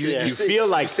feel it. You say- feel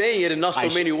like you're saying it in not so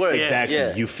many words. Exactly.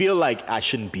 Yeah. You feel like I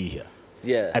shouldn't be here.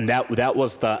 Yeah. And that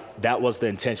was the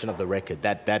intention of the record.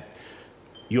 That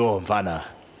yo, Vanna,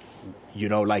 you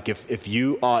know, like if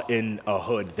you are in a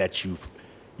hood that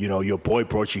you know, your boy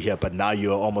brought you here, but now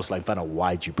you're almost like, Vanna,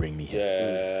 why'd you bring me here?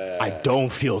 Yeah. I don't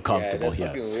feel comfortable that's here.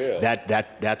 fucking real.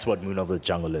 That's what Moon Over the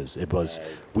Jungle is. It was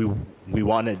we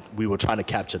were trying to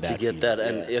capture that. to get feeling. that,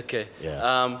 and okay.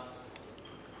 Yeah.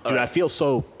 Dude, I feel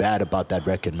so bad about that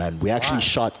record, man. We actually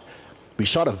shot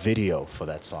a video for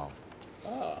that song.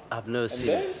 I've never seen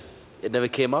it. It never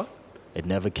came out? It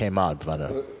never came out,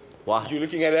 Vanna. Why? You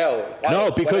looking at L? No,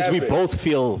 What because we happened? both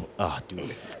feel,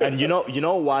 dude. And you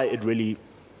know why it really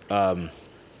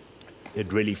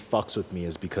fucks with me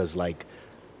is because like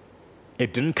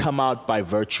it didn't come out by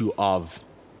virtue of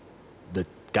the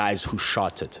guys who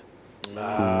shot it.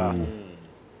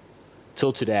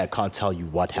 Till today, I can't tell you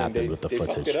what happened with the they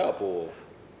footage. fucked it up, or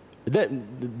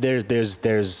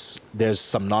There's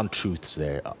some non-truths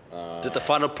there. Did the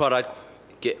final product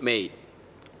get made?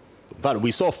 But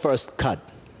we saw first cut.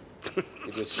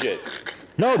 it was shit.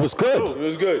 No, it was good. It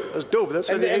was good. That's dope. That's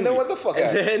And then what the fuck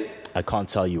happened? Then I can't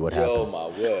tell you what Oh happened. my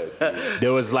word. Dude.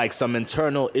 There was like some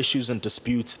internal issues and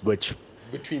disputes which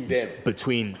Between them.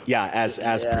 as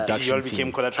You production all team.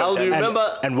 became collateral How do you damage.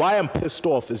 remember? And why I'm pissed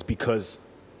off is because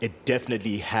it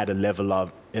definitely had a level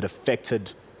of, it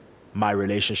affected my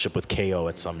relationship with KO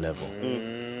at some level.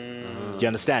 Do you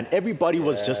understand? Everybody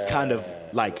was just kind of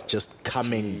like just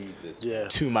coming Yeah.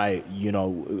 to my, you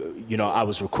know, I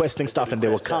was requesting stuff and they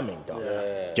were coming, dog.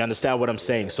 Do you understand what I'm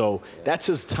saying? So that's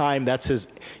his time, that's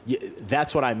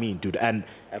what I mean, dude. And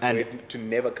for it to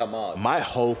never come out. My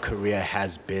whole career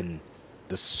has been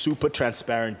the super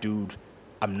transparent dude.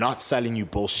 I'm not selling you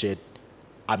bullshit.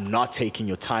 I'm not taking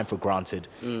your time for granted.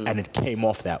 And it came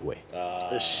off that way.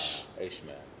 Ish,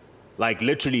 man. Like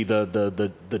literally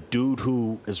the dude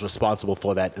who is responsible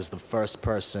for that is the first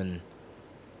person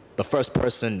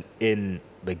in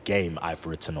the game I've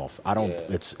written off. I don't,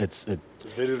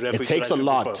 it takes a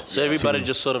lot. So everybody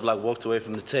just sort of like walked away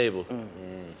from the table.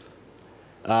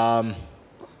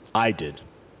 I did.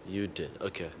 You did,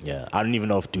 okay. Yeah. I don't even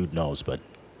know if dude knows, but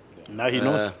Now he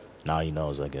knows. now he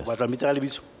knows, I guess. But Ramita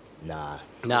Alibis. Nah.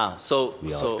 Nah, so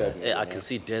off that. yeah, I can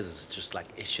see Des is just like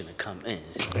itching to come in.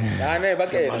 Nah,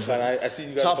 back I see you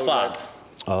guys. Top five.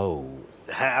 Oh.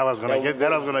 I was gonna get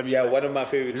that. Was gonna be one of my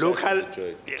favorite local. tracks in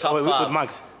Detroit. Top with five.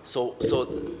 Max. So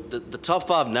the top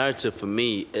five narrative for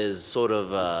me is sort of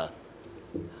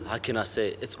how can I say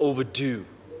it? It's overdue.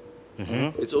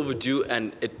 It's overdue,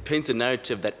 and it paints a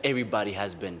narrative that everybody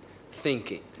has been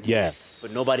thinking, Yes.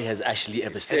 but nobody has actually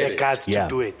ever The said it. guts Yeah. to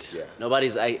do it. Yeah.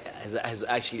 Nobody's has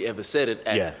actually ever said it.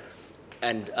 And, Yeah.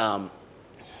 And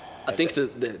I think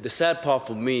the sad part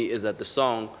for me is that the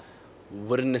song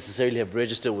wouldn't necessarily have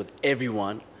registered with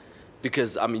everyone,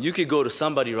 because I mean you could go to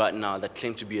somebody right now that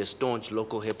claims to be a staunch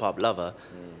local hip hop lover,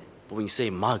 but when you say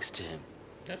Muggs to him,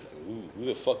 That's like, ooh, who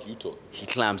the fuck you talking? he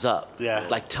clams up. Yeah.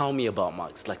 Like tell me about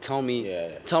Muggs. Like tell me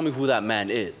Yeah. who that man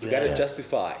is. You gotta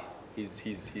justify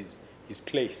his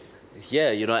place.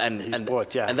 Yeah, you know, and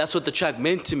sport, yeah. and that's what the track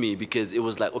meant to me, because it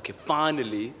was like, okay,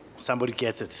 finally Somebody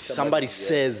gets it. somebody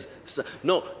says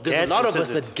no, there's Gets a lot and of us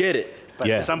says that it. get it, But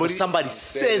Yeah. somebody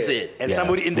says it, and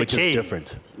somebody in the which game. is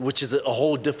different. which is a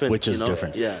whole different. Which is you know?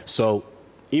 different. Yeah. So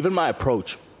even my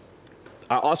approach,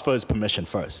 I asked for his permission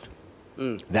first.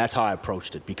 That's how I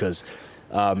approached it because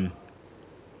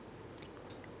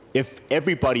if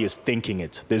everybody is thinking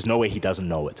it, there's no way he doesn't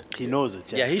know it. He knows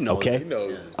it. Yeah, he knows. Okay? It.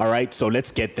 knows. All right, so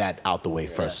let's get that out the way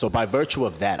first. So by virtue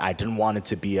of that, I didn't want it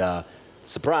to be a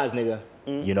surprise, nigga,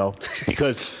 you know,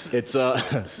 because it's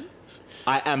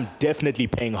I am definitely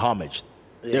paying homage.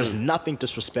 There's nothing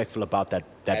disrespectful about that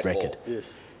At record. all.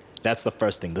 Yes. That's the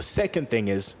first thing. The second thing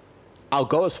is, I'll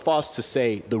go as far as to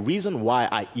say the reason why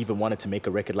I even wanted to make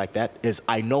a record like that is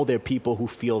I know there are people who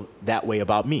feel that way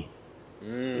about me.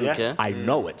 Yeah. Okay. I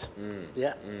know it.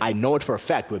 Yeah. I know it for a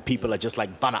fact where people are just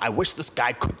like, Vanna, I wish this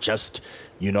guy could just,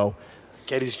 you know.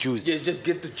 Get his juice. Yeah, just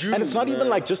get the juice. And it's not even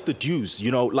like just the dues,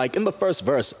 you know, like in the first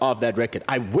verse of that record,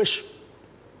 I wish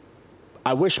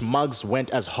Muggs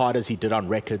went as hard as he did on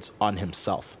records on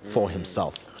himself, for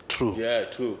himself. True. Yeah,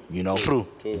 true. You know, True.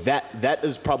 That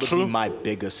is probably True. my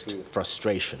biggest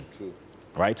frustration. True.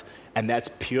 Right? And that's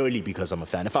purely because I'm a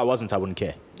fan. If I wasn't, I wouldn't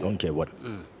care. I wouldn't care what,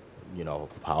 you know,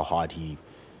 how hard he,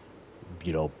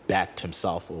 you know, backed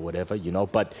himself or whatever, you know.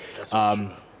 But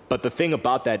the thing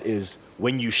about that is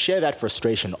when you share that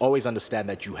frustration, always understand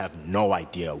that you have no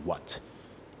idea what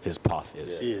his path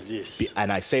is. Yes.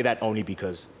 And I say that only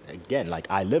because, again, like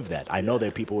I live that. I know there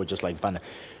are people who are just like, Vanna.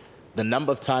 The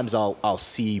number of times I'll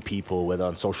see people, whether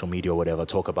on social media or whatever,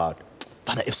 talk about,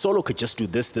 Vanna, if Solo could just do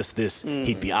this,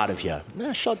 he'd be out of here.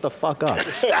 Nah, shut the fuck up.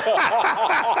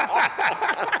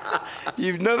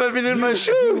 You've never been in my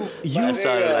shoes. You don't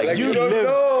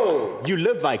know. You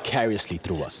live vicariously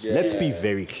through us. Let's be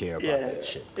very clear about that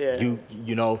shit. Yeah.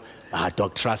 You know,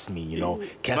 dog, trust me, you know.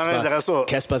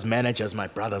 Casper's manager is my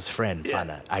brother's friend,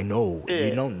 Vanna. I know.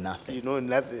 You know nothing. You know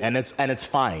nothing. And it's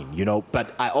fine, you know.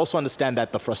 But I also understand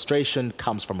that the frustration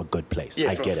comes from a good place.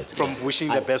 I get it. From wishing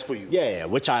the best for you. Yeah,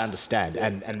 which I understand,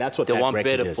 and that's what They that want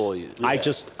record better is. for you.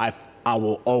 I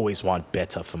will always want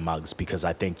better for Muggs because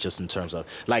I think just in terms of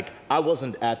like I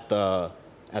wasn't at the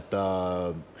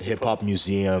hip hop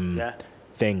museum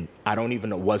thing. I don't even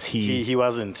know, was He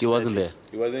wasn't. He wasn't there.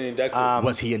 He wasn't inducted.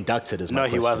 was he inducted as my No,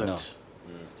 he question? wasn't.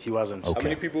 He wasn't. How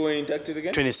many people were inducted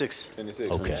again? 26.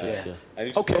 26. Okay. Yeah. I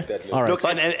need to check that list. All right.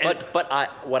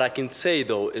 Look, What I can say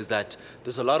though is that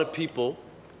there's a lot of people,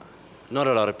 not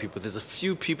a lot of people. There's a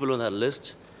few people on that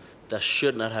list that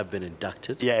should not have been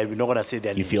inducted. yeah, we're not gonna say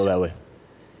that. You feel that way?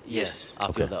 Yes.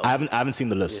 I feel that way. I haven't seen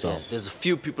the list, so There's a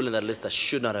few people in that list that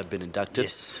should not have been inducted.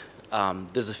 Yes.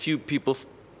 There's a few people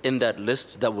in that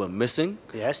list that were missing.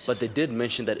 Yes. But they did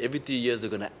mention that every 3 years they're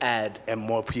going to add. And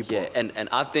more people. Yeah, and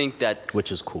I think that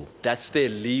which is cool. that's their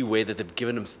leeway that they've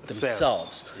given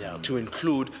themselves Yeah. to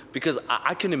include. Because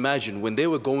I can imagine when they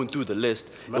were going through the list,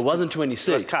 it wasn't 26.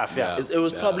 It was tough, yeah. It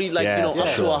was probably like, Yeah, up for to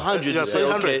sure. 100. Yeah, You say,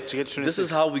 700 okay, to get to this is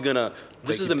 26. how we're going to,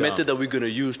 this Take is it the down. method that we're going to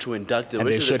use to induct the And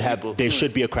rest of the people. there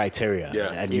should be a criteria. Yeah.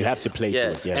 And you have to play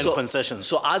to it. Yeah. And concessions.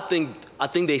 So I think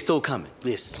they're still coming.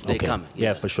 Yes. They're coming. Yeah,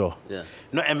 yes. for sure. Yeah.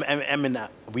 No, I mean,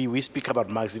 we speak about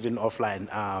Muggs even offline.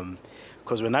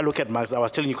 Because when I look at Muggs, I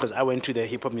was telling you, because I went to the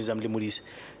Hip Hop Museum Limudis,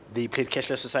 they played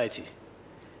Cashless Society.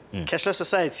 Cashless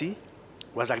Society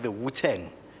was like the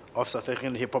Wu-Tang of South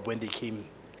African hip hop when they came,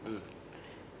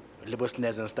 Libo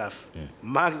Snares and stuff.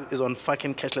 Muggs is on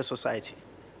fucking Cashless Society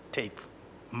tape.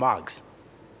 Muggs.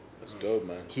 That's dope,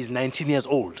 man. He's 19 years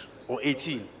old or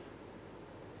 18.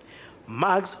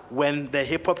 Muggs, when the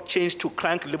hip hop changed to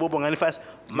Crank, Libo Bonganifas,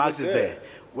 Muggs is there.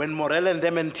 When Morel and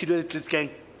them and Tito Gang,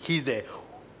 he's there.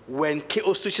 When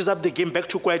KO switches up the game back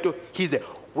to Kwaito, he's there.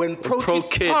 When Pro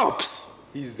Kid pops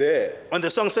He's there. on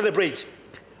the song Celebrate,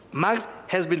 Muggs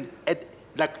has been at,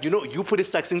 like, you know, you put it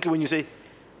succinctly when you say,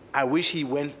 I wish he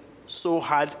went so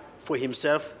hard for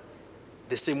himself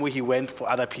the same way he went for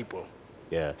other people.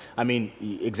 Yeah, I mean,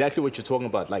 exactly what you're talking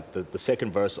about, like the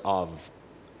second verse of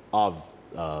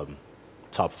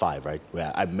Top 5, right?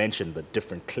 Where I mentioned the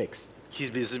different cliques. He's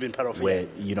been part of it. Where,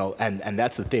 you know, and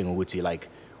that's the thing, Uguti, like,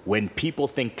 when people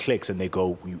think cliques and they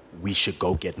go, we should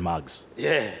go get Muggs.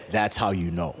 Yeah. That's how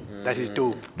you know. That is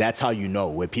dope. That's how you know,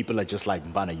 where people are just like,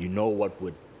 Vanna, you know what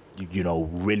would, you know,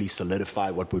 really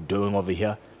solidify what we're doing over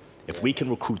here? If we can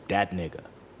recruit that nigga,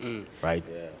 right?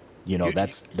 Yeah. You know,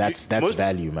 that's most,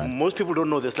 value, man. Most people don't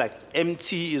know this. Like,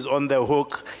 MT is on the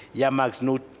hook. Yeah, Max,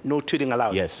 no tweeting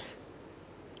allowed. Yes.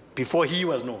 Before he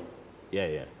was known.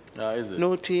 Yeah. Is it?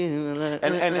 No tweeting allowed.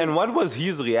 And what was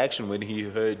his reaction when he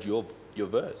heard your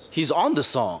verse? He's on the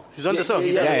song. He's on the song.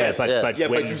 He yeah, does the verse. But Yeah,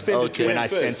 when, but you sent it to when him I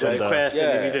first, sent him right? the Request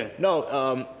and everything.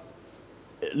 No,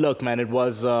 look, man, it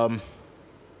was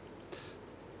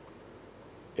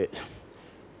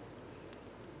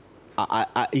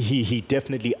he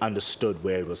definitely understood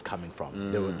where it was coming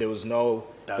from. There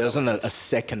wasn't a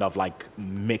second of like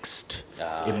mixed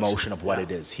emotion of what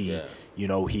it is. He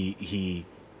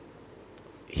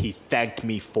thanked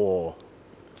me for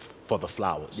the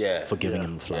flowers, for giving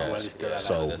him the flowers.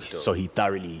 So he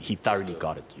thoroughly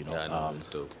got it, you know. Yeah, I know, it's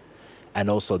dope. And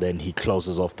also then he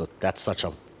closes off that's such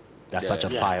a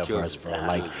fire verse, bro.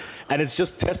 Like, and it's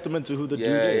just testament to who the dude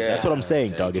is. That's what I'm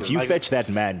saying, dog. If you fetch that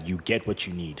man, you get what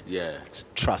you need. Yeah.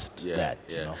 Trust that.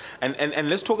 You know? And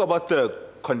let's talk about the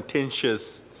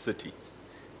contentious cities.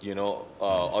 You know,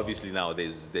 obviously now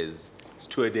there's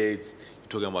tour dates. You're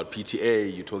talking about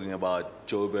PTA. You're talking about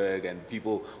Joburg, and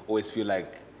people always feel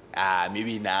like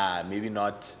maybe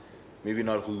not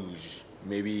Rouge.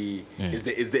 Maybe is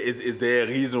there a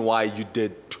reason why you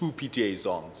did 2 PTA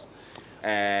songs?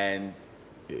 And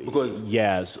because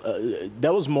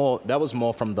that was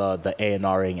more from the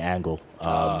A&Ring angle.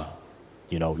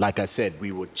 You know, like I said,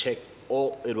 we would check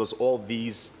all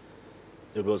these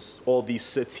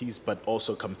cities, but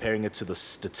also comparing it to the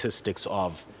statistics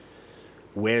of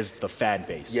where's the fan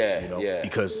base.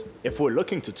 Because if we're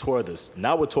looking to tour this,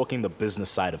 now we're talking the business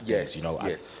side of things. You know,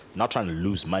 I'm not trying to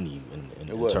lose money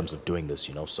in terms of doing this.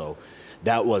 You know, so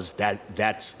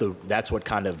that's what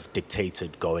kind of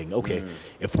dictated going. Okay,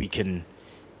 if we can.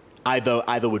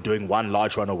 Either we're doing one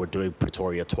large run or we're doing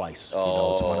Pretoria twice. You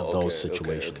know, it's one of those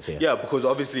situations. Okay. Yeah, because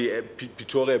obviously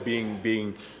Pretoria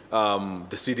being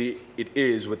the city it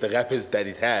is with the rappers that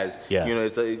it has. Yeah. You know,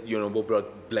 it's Bob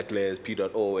Blacklist,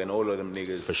 P.O, and all of them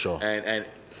niggas. For sure. And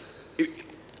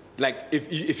like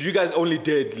if you guys only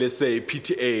did, let's say,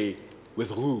 PTA with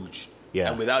Rouge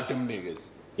and without them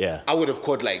niggas, I would have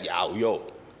caught like yo.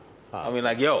 I mean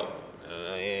like yo.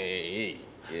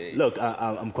 Look,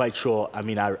 I'm quite sure. I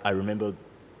mean, I remember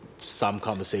some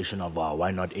conversation of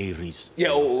why not Aries.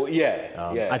 Look,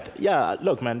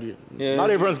 man, not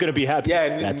everyone's gonna be happy.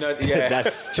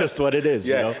 That's just what it is.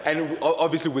 You know? And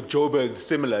obviously with Joburg,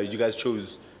 similar. You guys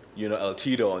chose, El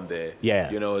Tito on there.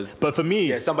 Yeah. You know, but for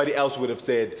me, somebody else would have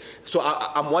said. So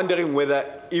I'm wondering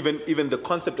whether even the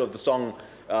concept of the song,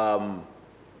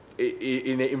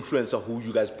 in the influence of who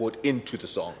you guys brought into the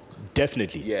song.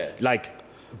 Definitely. Yeah.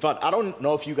 But I don't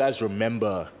know if you guys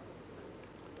remember,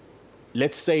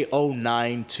 let's say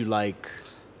 09 to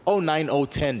 09,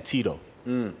 010 Tito.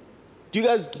 Do you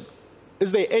guys,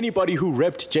 is there anybody who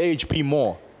repped JHP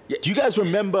more? Yeah. Do you guys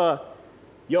remember,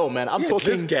 yo man, I'm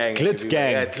talking Glitz Gang.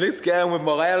 Yeah, Glitz Gang with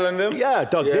Morale on them. Yeah,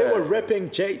 dog, they were repping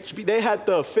JHP. They had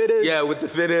the fitters. Yeah, with the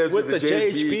fitters, with the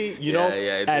JHP, you know?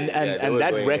 And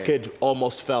that record in.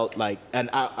 almost felt like, and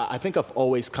I think I've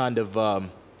always kind of,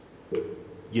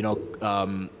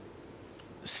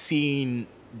 seeing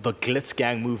the Glitz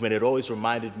Gang movement, it always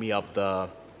reminded me of the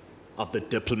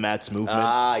Diplomats movement.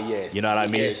 Yes. You know what I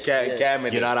mean? Yes. Cam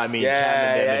and you know what I mean? Yeah,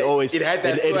 Cam and them. It always it had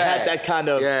that kind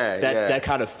of that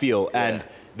kind of feel. And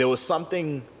there was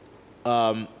something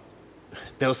almost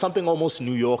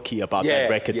New Yorky about that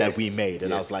record that we made.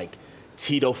 And I was like,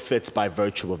 Tito fits by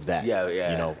virtue of that.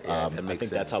 You know, I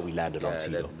think that's how we landed on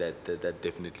Tito. That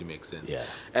definitely makes sense. Yeah.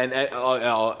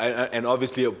 And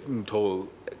obviously,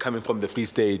 coming from the Free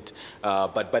State,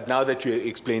 but now that you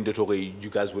explained it already,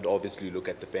 you guys would obviously look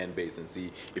at the fan base and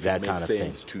see if it makes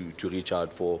sense to reach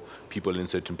out for people in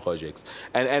certain projects.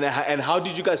 And how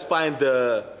did you guys find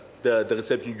the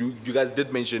reception? You guys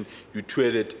did mention you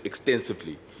toured it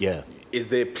extensively. Yeah. Is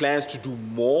there plans to do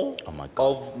more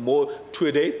of more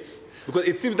tour dates? Because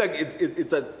it seems like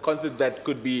it's a concept that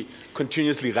could be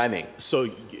continuously running. So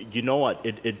you know what?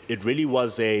 It really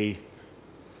was it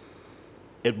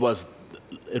was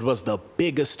the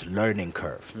biggest learning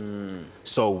curve.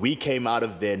 So we came out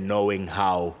of there knowing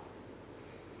how,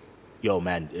 yo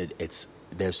man,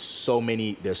 there's so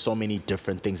many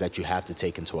different things that you have to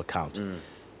take into account.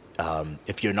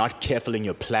 If you're not careful in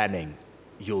your planning,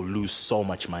 you'll lose so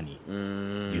much money.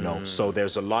 You know, so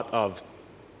there's a lot of,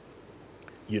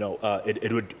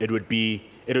 it would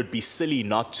be silly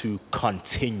not to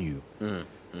continue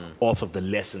off of the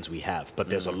lessons we have, but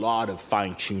there's a lot of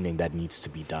fine tuning that needs to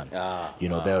be done. There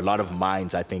are a lot of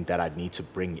minds I think that I need to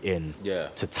bring in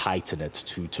to tighten it,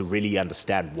 to really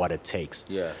understand what it takes.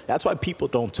 That's why people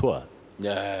don't tour.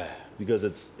 Because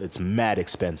it's mad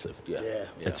expensive.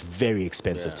 It's very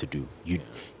expensive to do.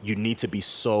 You need to be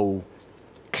so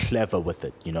clever with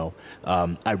it, you know.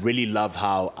 I really love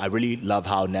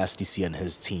how Nasty C and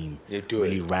his team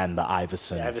really ran the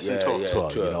Iverson tour,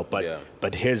 you know.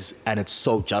 But his, and it's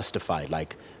so justified,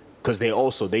 like, because they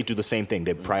do the same thing.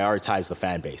 They prioritize the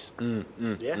fan base.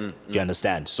 You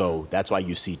understand? So that's why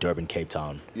you see Durban, Cape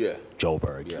Town,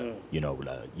 Joburg.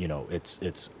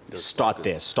 It's start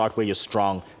there, start where you're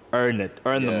strong, earn the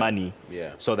Yeah. money,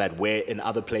 Yeah. so that where in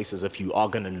other places, if you are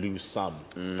gonna lose some,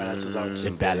 Balances out.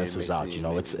 it balances out. You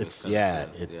know, it's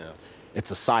it's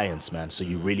a science, man. So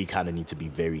you really kind of need to be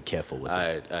very careful with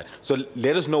it. All right. So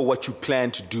let us know what you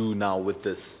plan to do now with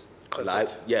this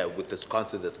Concert. with this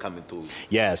concert that's coming through.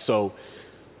 Yeah, so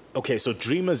okay, so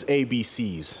Dreamers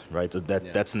ABCs, right?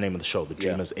 That's the name of the show, the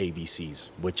Dreamers ABCs,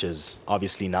 which is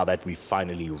obviously now that we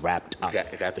finally wrapped up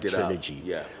Wrapped the it up. trilogy.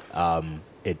 Yeah.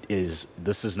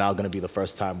 This is now going to be the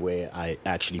first time where I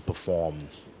actually perform.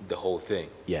 The whole thing.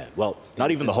 Yeah, well,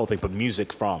 not even the whole thing, but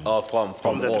music from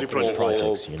From the all three projects.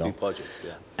 projects, you know. Three projects,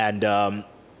 yeah. And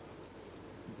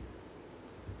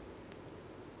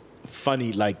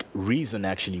funny, like Reason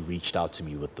actually reached out to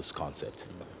me with this concept,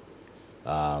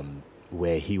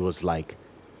 where he was like,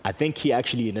 I think he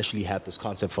actually initially had this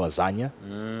concept for Azania,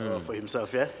 For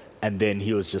himself, yeah? and then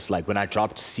he was just like, when I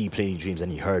dropped "See Plenty Dreams"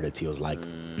 and he heard it, he was like,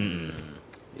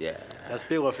 Yeah. That's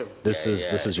big of him. this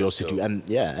is yours to that's do.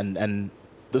 dope. And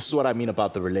this is what I mean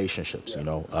about the relationships, you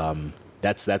know.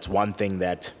 That's one thing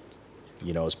that,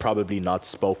 you know, is probably not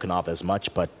spoken of as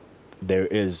much, but there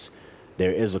is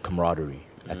a camaraderie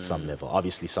at some level.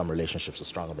 Obviously some relationships are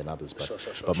stronger than others,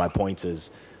 but my point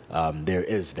is, there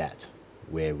is that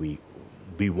where we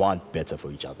want better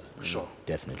for each other. Sure.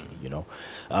 Definitely, you know.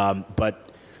 But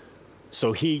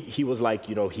so he was like,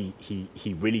 you know,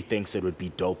 he really thinks it would be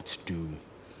dope to do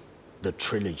the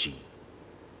trilogy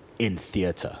in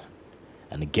theater.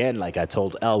 And again, like I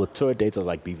told Al with tour dates, I was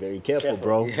like, be very careful,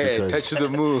 bro. Yeah, touches a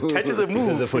move. Touches a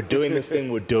Because move. if we're doing this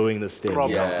thing, we're doing this thing. You know?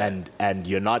 Yeah. And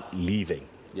you're not leaving.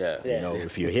 Yeah. You know,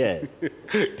 if you're here, be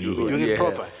here. Doing it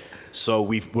proper. So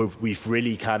we've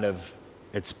really kind of,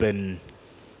 it's been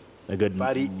a good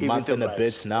Body, month and a everything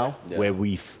bit vibes. now, Yeah. where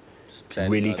we've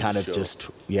planning really out the kind of show. just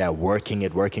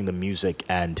working the music,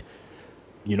 and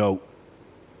you know,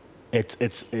 it's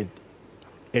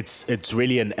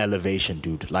really an elevation,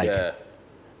 dude. Like Yeah.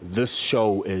 this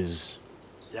show is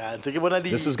Yeah, and take it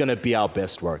this is gonna be our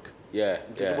best work. Yeah.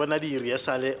 Yeah. on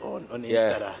on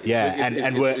Yeah. Insta. Yeah,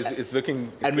 and we're it's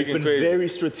looking and we've been crazy. very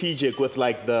strategic with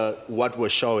like what we're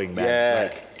showing, man. Yeah.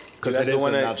 Like, because you it guys is don't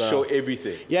want to another. show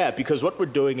everything. Yeah, because what we're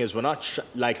doing is we're not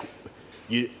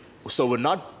so we're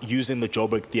not using the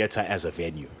Joburg Theatre as a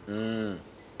venue.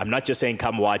 I'm not just saying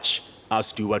come watch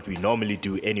us do what we normally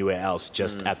do anywhere else,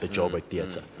 just at the Joburg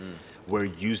Theatre. We're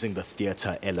using the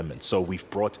theatre element. So we've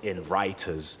brought in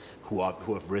writers who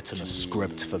have written a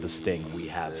script for this thing. We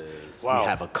have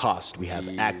a cast, we have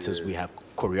actors, we have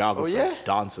choreographers,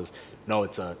 dancers. No,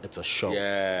 it's a show.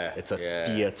 Yeah, It's a yeah.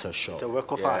 theatre show. It's a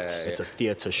work of art. It's a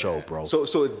theatre show, bro. So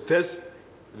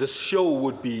this show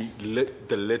would be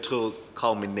the literal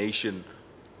culmination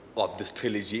of this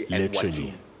trilogy and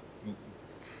Literally.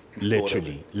 what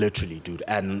you Literally, dude.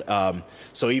 And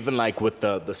so even like with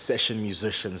the session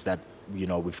musicians that, you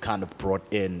know, we've kind of brought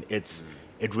in, it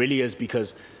really is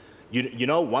because, you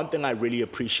know, one thing I really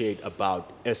appreciate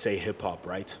about SA hip hop,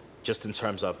 right? Just in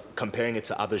terms of comparing it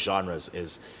to other genres,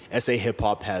 is SA hip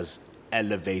hop has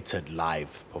elevated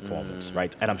live performance,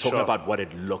 right? And I'm talking Sure. about what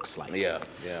it looks like. Yeah,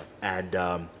 yeah.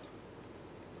 And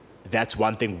that's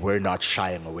one thing we're not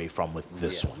shying away from with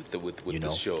this one. With you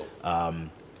this know? show.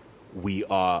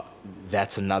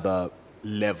 That's another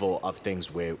level of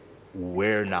things where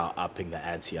we're now upping the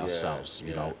ante ourselves,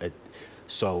 you know.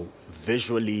 So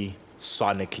visually,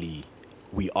 sonically,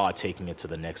 we are taking it to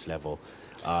the next level.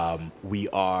 We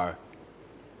are,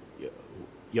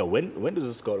 when does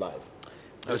this go live?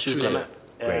 Tuesday.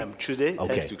 Great. Tuesday.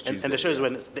 Okay. And the show is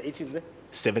when? It's the 18th?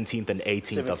 17th and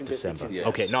 18th of 17th and December. 18th, yes.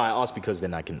 Okay, no, I asked because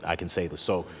then I can say this.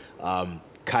 So,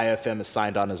 Kai FM is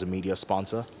signed on as a media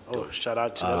sponsor. Oh, shout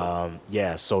out to them.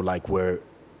 Yeah, so like what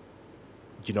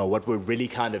we're really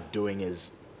kind of doing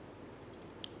is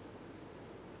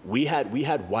we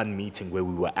had one meeting where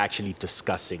we were actually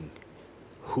discussing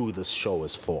who this show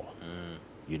is for.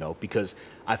 You know, because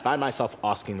I find myself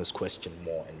asking this question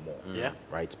more and more. Yeah.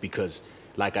 Right? Because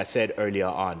like I said earlier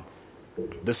on,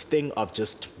 this thing of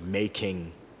just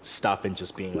making stuff and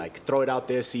just being like, throw it out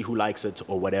there, see who likes it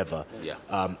or whatever. Yeah.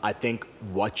 I think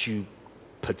what you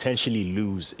potentially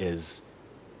lose is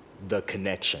the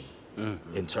connection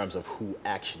in terms of who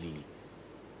actually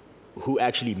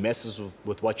messes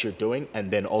with what you're doing,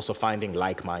 and then also finding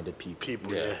like-minded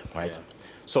people. Yeah. Right. Yeah.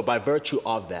 So by virtue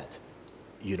of that,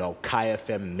 you know, Kai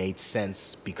FM made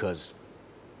sense because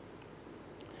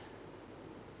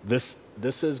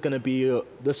this is gonna be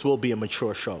this will be a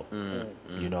mature show,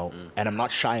 you know, and I'm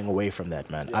not shying away from that,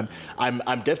 man. Yeah.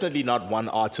 I'm definitely not one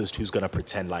artist who's gonna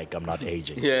pretend like I'm not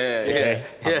aging. Yeah.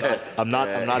 I'm not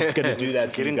gonna do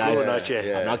that to you Getting guys. grown out,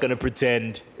 yeah. I'm not gonna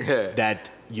pretend that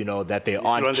you know that they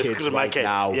aren't run the kids school right market.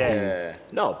 now. Yeah.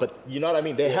 No, but you know what I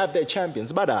mean. They have their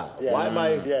champions. But why am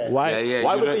I? Yeah. Why you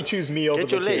would know- they choose me over Get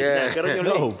the your legs. kids? Yeah, get on your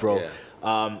No, leg. bro.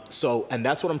 Yeah. So, and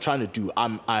that's what I'm trying to do.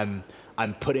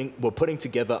 We're putting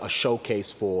together a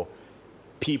showcase for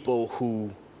people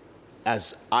who,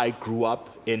 as I grew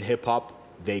up in hip hop,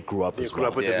 they grew up They as grew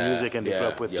well. up with the music and they grew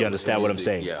up with. Do you understand what I'm music,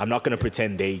 saying? yeah. I'm not going to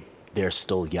pretend they're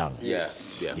still young.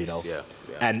 Yes. You know,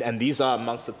 Yeah. and these are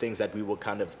amongst the things that we were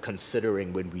kind of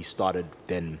considering when we started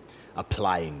then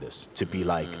applying this to be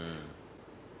like,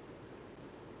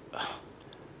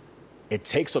 it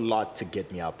takes a lot to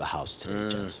get me out the house today,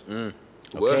 gents.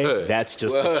 Okay, Word. that's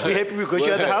just Word. the key. We happy we got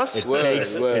you at the house?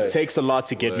 It takes a lot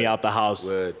to get me out the house,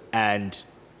 Word. and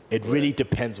it really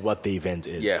depends what the event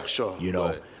is. Yeah, sure. You know,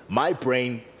 Word. my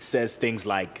brain says things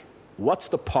like, "What's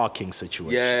the parking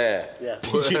situation?" Yeah. Yeah.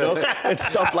 You know, and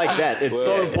stuff like that. It's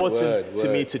so Word, important to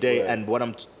me word, today. word. And what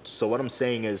I'm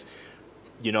saying is,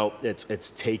 you know, it's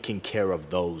taking care of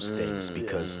those things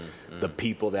because the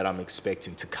people that I'm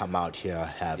expecting to come out here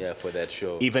have, For that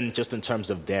show. even just in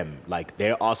terms of them, like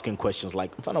they're asking questions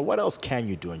like, "Mfana, what else can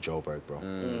you do in Joburg, bro?"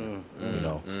 You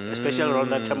know, Especially around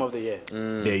that time of the year.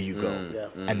 there you go.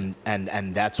 Yeah.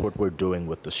 And that's what we're doing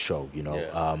with the show. You know,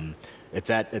 Yeah. it's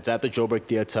at the Joburg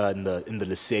Theater in the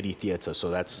Lesedi Theater, so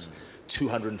that's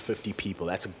 250 people.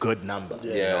 That's a good number. You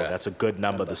know, Yeah. that's a good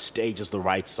number. The stage is the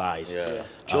right size. Yeah.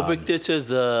 Joburg Theatre is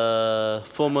the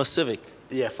former Civic.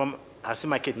 Yeah, from I see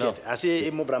my kid. No. I see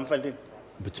Imo Bramfontein.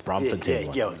 It's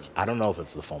Bramfontein. Yeah, one. yeah. I don't know if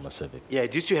it's the former Civic. Yeah,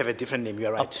 it used to have a different name.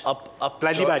 You're right. Up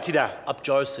Blandi Batida. Up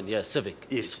Jarson, yeah, Civic.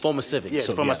 Yes. Former Civic. Yes,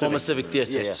 So, former Former Civic. Civic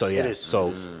Theatre, Yes. yeah. So It yeah. is.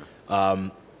 So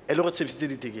A lot of times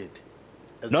still ticket.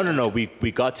 no.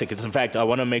 We got tickets. In fact, I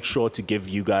want to make sure to give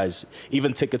you guys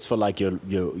even tickets for like your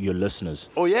listeners.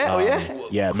 Oh yeah,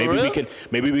 Yeah, maybe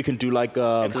real? we can do like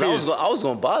 'Cause I was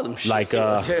gonna buy them shit. like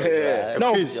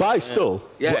no, buy still.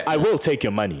 Yeah. I will take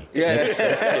your money. Yeah.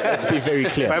 Let's be very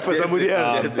clear. Buy for somebody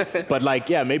else. But like,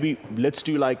 yeah, maybe let's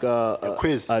do like a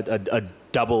quiz. a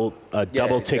double ticket for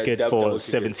double ticket.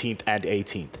 17th and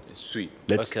 18th. Sweet.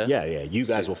 Let's Okay. yeah. You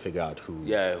guys will figure out who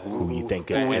who you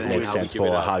think and it makes how we sense give it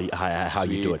for out. how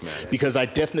you do Sweet, it. man. Because I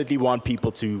definitely want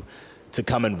people to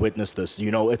come and witness this.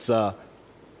 You know, it's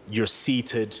you're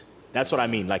seated. That's what I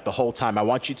mean. Like the whole time, I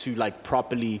want you to like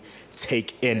properly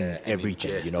take in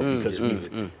everything. You know, because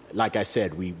like I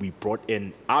said, we brought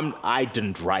in. I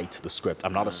didn't write the script.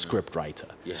 I'm not a script writer.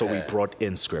 So we Yeah. brought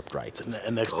in script writers.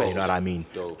 An expert. You know what I mean?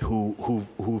 Dope.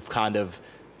 Who've kind of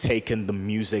taken the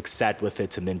music, sat with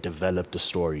it, and then developed a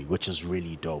story, which is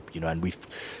really dope. You know, and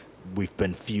we've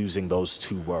been fusing those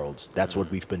two worlds. That's what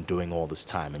we've been doing all this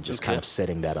time, and just kind of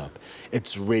setting that up.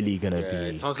 It's really gonna be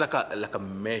It sounds like a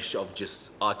mesh of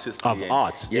just artistry Of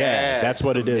art. Yeah, that's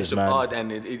what it's it a is, mesh of man. Art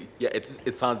and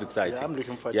it sounds exciting. Yeah, I'm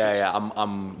looking forward to Yeah, it. yeah,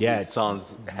 I'm. Yeah, it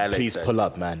sounds hella please exciting. pull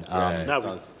up, man. Yeah. Now we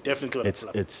sounds- definitely gonna pull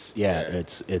up.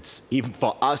 It's even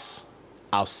for us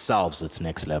ourselves, it's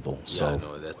next level. So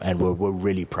no, that's- and we're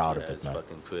really proud of it, It's man.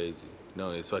 fucking crazy.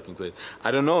 No, it's fucking crazy.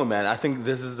 I don't know, man. I think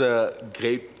this is a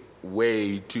great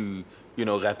way to,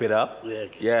 wrap it up. Yeah,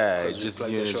 Yeah, 'cause we just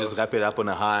planned the show. just wrap it up on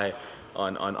a high,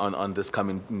 on this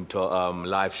coming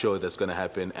live show that's gonna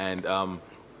happen. And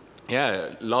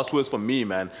yeah, last words from me,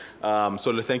 man.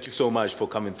 Solo, thank you so much for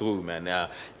coming through, man.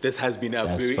 This has been a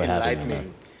Thanks very for having me,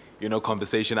 enlightening.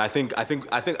 Conversation. I think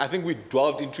we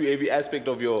delved into every aspect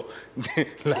of your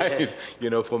life.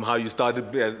 From how you started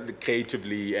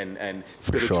creatively and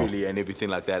For sure. spiritually and everything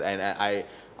like that. And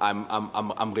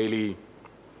I'm really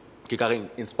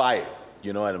inspired.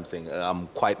 You know what I'm saying? I'm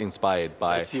quite inspired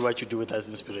by. Let's see what you do with as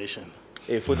inspiration.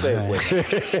 If it's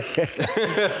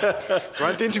It's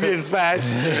one thing to be inspired.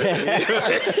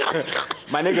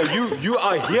 my nigga, you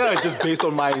are here just based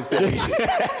on my inspiration.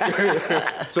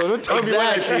 So don't tell me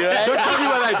what I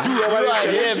do. You are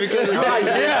here because You are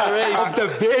here of the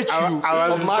virtue. I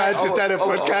was of my- inspired to start a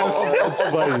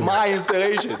podcast. of my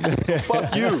inspiration.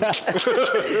 Fuck you.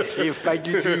 Hey, thank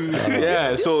you too.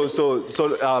 Yeah. So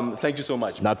thank you so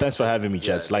much. Now, thanks for having me,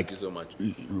 gents. Yeah, Like, thank you so much.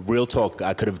 real talk,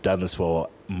 I could have done this for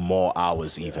more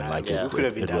hours even. Like, Yeah. it, We could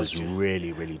have it been was down too.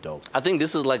 really, really dope. I think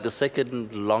this is like the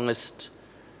second longest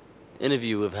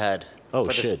interview we've had. Oh,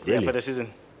 For shit, the, really? Yeah, for the season.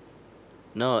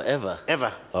 No, ever.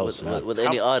 Ever. Oh, with, snap. with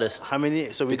any artist. How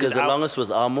many? So we Because did the longest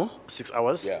was Amo. 6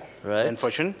 hours. Yeah. Right. And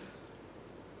Fortune.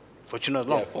 Fortune was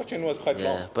long. Yeah, Fortune was quite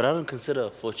long. Yeah, but I don't consider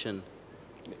Fortune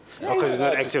Because it's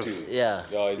not artist active. too. Yeah.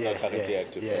 No, he's Yeah, not currently yeah,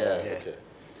 active. yeah, Yeah, yeah. okay.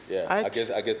 Yeah,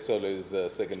 Alright. I guess solo is the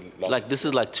second longest. Like this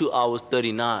is like 2 hours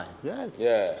 39. Yeah, it's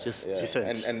Yeah, Just yeah.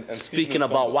 decent. And Speaking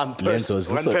about one person. Lenzo,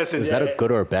 is, One person, is that yeah. a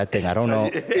good or a bad thing? I don't know.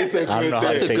 It's a I don't know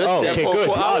how good to thing. take. Oh, That's okay, a good good.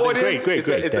 For our Oh, then audience, great.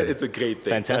 it's a great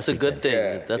thing. That's a Fantastic. good thing.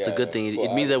 Yeah, That's a yeah, good thing. It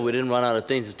for means us. that we didn't run out of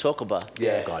things to talk about.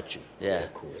 Yeah. Got you. Yeah.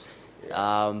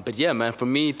 Cool. But yeah, man, for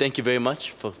me, thank you very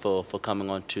much for coming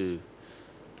on to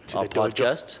our the Dojo.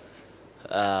 podcast.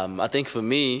 I think for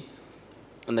me,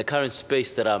 in the current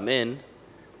space that I'm in,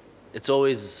 it's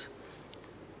always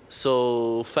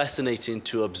so fascinating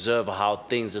to observe how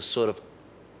things are sort of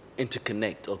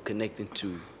interconnect or connecting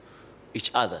to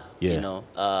each other. Yeah. You know,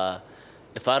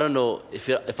 if I don't know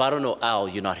if I don't know Al,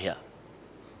 you're not here.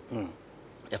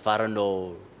 If I don't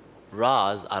know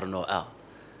Raz, I don't know Al.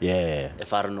 Yeah.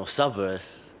 If I don't know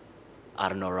Savers, I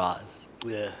don't know Raz.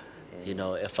 Yeah. You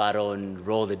know, if I don't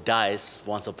roll the dice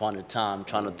once upon a time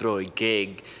trying to throw a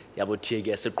gig, I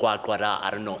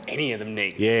don't know any of them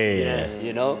niggas. Yeah.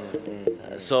 You know?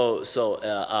 So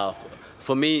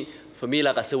for me,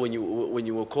 like I said, when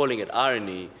you were calling it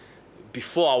irony,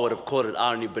 before I would have called it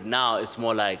irony, but now it's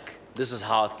more like this is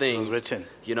how things written.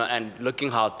 You know, and looking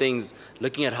at how things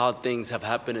have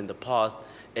happened in the past,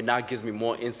 it now gives me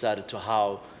more insight into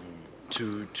how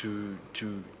to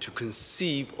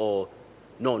conceive or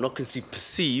no, not conceive,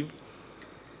 perceive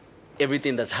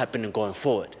everything that's happening going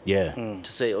forward. Yeah.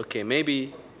 To say, okay,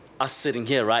 maybe us sitting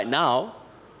here right now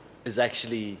is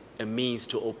actually a means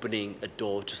to opening a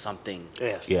door to something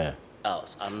Yes. Yeah.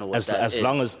 else. I don't know what As that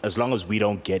is. as long as we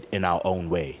don't get in our own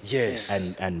way. Yes.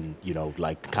 And you know,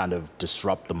 like kind of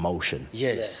disrupt the motion.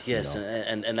 Yes, yes, You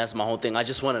and that's my whole thing. I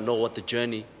just want to know what the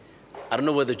journey. I don't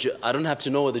know where I don't have to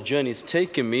know where the journey is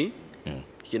taking me,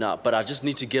 you know. But I just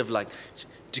need to get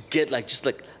just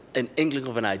like an inkling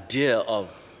of an idea of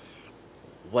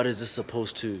what is this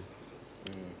supposed to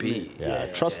be. Yeah.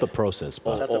 Trust the process,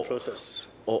 but That's the process.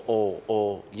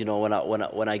 Or you know,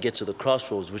 when I get to the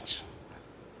crossroads,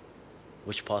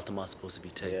 which path am I supposed to be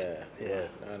taking? Yeah.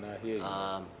 No, I hear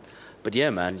you. But yeah,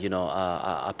 man, you know,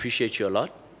 I appreciate you a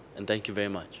lot, and thank you very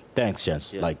much. thanks,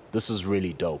 gents. Yeah. Like this is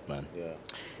really dope, man. Yeah.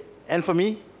 And for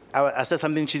me, I said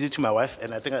something cheesy to my wife,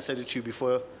 and I think I said it to you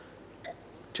before,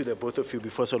 to the both of you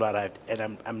before Solo arrived.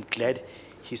 And I'm glad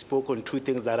he spoke on two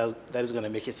things that is going to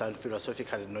make it sound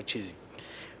philosophical and not cheesy.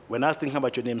 When I was thinking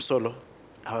about your name, Solo,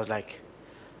 I was like,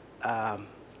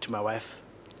 to my wife,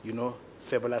 you know,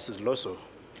 Fabulous is Loso.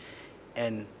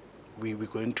 And we're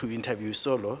going to interview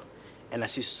Solo, and I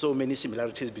see so many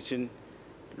similarities between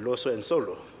Loso and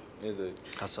Solo. Is it?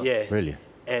 Yeah. Really?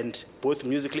 And both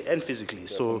musically and physically.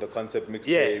 So From the concept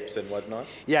Yeah. mixtapes and whatnot?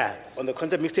 yeah, on the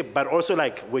concept mixtape, but also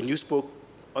like when you spoke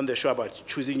on the show about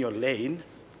choosing your lane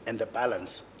and the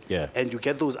balance. Yeah. And you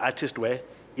get those artists where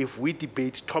if we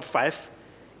debate top 5,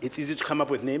 it's easy to come up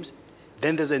with names.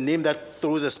 Then there's a name that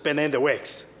throws a spanner in the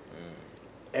works.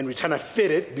 And we're trying to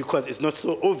fit it because it's not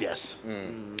so obvious.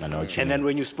 I know what you And mean. then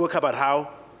when you spoke about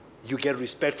how you get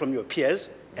respect from your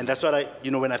peers, and that's what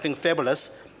when I think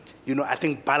Fabulous, I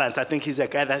think balance. I think he's a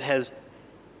guy that has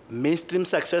mainstream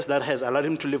success that has allowed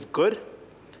him to live good,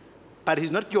 but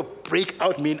he's not your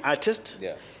breakout main artist.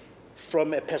 Yeah.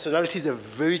 From a personality, he's a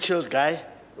very chilled guy,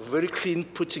 very clean,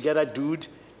 put together dude,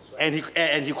 and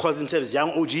he calls himself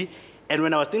young OG. And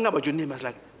when I was thinking about your name, I was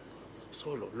like,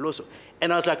 Solo, Loso.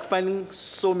 And I was like finding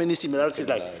so many similarities,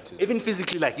 like even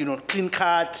physically, like, clean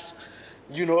cut,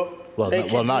 Well,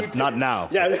 lanky well, dude. not now.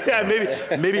 Yeah,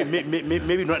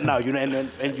 maybe not now,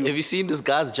 and you. Have you seen this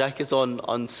guy's jackets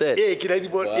on set? Hey,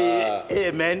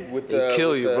 hey, man. With He'll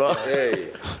kill you, bro.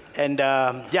 Hey. And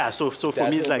so for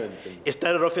me, it's like Dazzlement and- it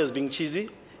started off as being cheesy,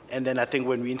 and then I think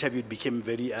when we interviewed, it became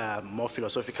very more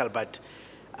philosophical. But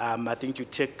I think you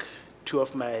take two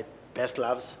of my best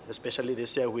loves, especially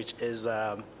this year, which is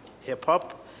hip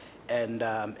hop and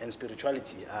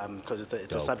spirituality, because it's a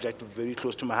Dope. subject very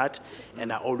close to my heart,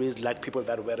 and I always like people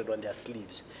that wear it on their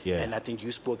sleeves. Yeah. And I think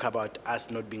you spoke about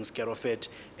us not being scared of it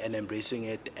and embracing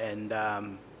it,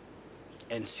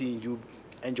 and seeing you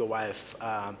and your wife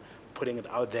putting it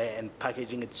out there and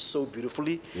packaging it so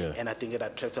beautifully. Yeah. And I think it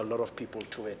attracts a lot of people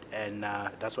to it, and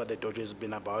that's what the Dojo has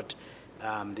been about.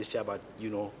 This year about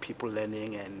people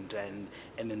learning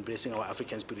and embracing our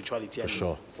African spirituality. And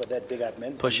sure. for that big up,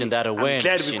 man. Pushing that I'm awareness,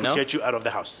 glad we you could know? get you out of the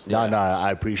house. No,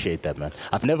 I appreciate that, man.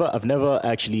 I've never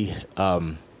actually.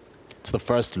 It's That's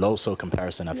the first Loso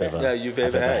comparison I've ever you've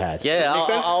ever had. Yeah, Makes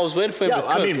sense? I was waiting for him to cook.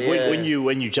 I mean,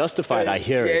 when you justify it, I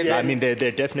hear it. Yeah. I mean, there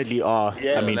definitely are.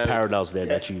 I mean, Yeah. parallels there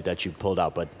that you pulled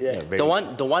out. But very,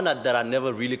 The one that I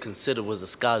never really considered was the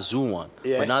Sky Zoo one.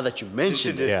 Yeah. But now that you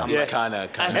mentioned it, Yeah. I'm Yeah. like, Kind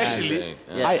of. Actually,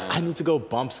 I need to go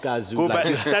bump Sky Zoo. Go like,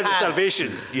 back. Start with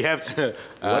Salvation. You have to.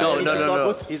 no.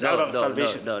 His No, album no,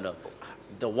 Salvation. No.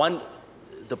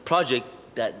 The project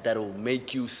that will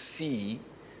make you see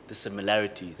the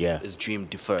similarities is Dream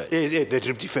Deferred. Yeah, the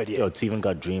Dream Deferred. Yeah. Yo, it's even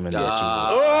got Dream in there.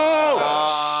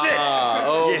 Oh shit!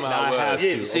 Yes, my word.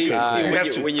 yes. See, You have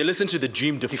to. when you listen to the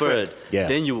Dream Deferred, Yeah.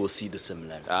 then you will see the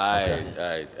similarities.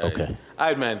 Okay. All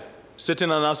right, man. Certain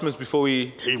announcements before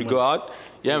we go out.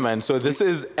 Yeah, man. So this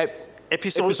is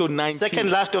episode 19.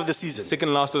 Second last of the season.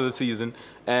 Second last of the season,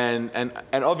 and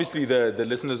obviously the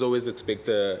listeners always expect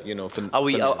the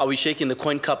Are we shaking the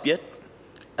coin cup yet?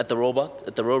 At the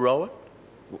rower?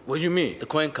 What do you mean? The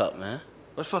coin cup, man.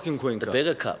 What fucking coin The cup?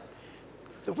 bigger cup.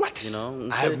 What? You know?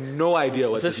 I have no idea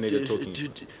what this nigga talking.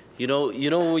 You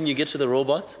know when you get to the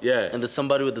robot? Yeah. And there's a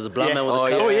black Yeah. man with a Oh,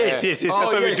 cup? Oh yes. That's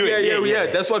what we're doing. Yeah.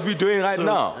 That's what we're doing right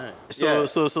now. So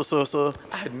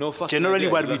I had no fucking generally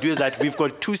idea. what we do is that we've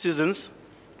got 2 seasons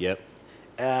Yep.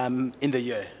 in the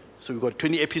year. So we've got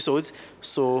 20 episodes.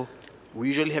 So we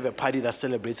usually have a party that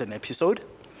celebrates an episode,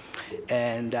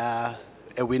 and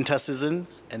a winter season,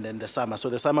 and then the summer. So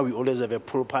the summer we always have a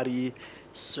pool party,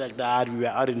 swag that. We were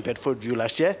out in Bedford View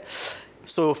last year.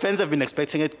 So fans have been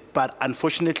expecting it, but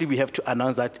unfortunately we have to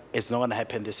announce that it's not going to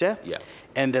happen this year. Yeah.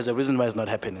 And there's a reason why it's not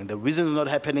happening. The reason it's not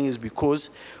happening is because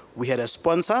we had a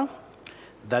sponsor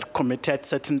that committed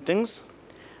certain things.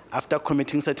 After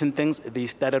committing certain things, they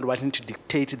started wanting to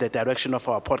dictate the direction of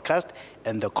our podcast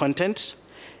and the content.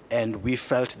 And we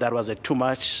felt that was a too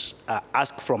much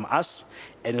ask from us,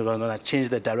 and it was going to change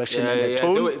the direction and the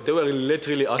tone. They were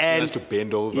literally asking us to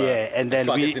bend over. Yeah, and then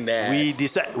fuck we us in the ass. we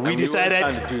And we weren't decided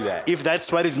trying to do that. if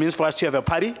that's what it means for us to have a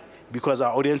party, because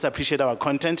our audience appreciate our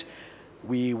content,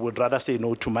 we would rather say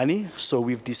no to money. So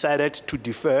we've decided to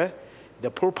defer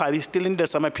the pool party still in the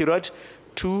summer period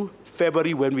to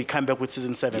February when we come back with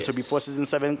season 7. So Yes. before season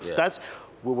 7 starts,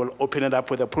 we will open it up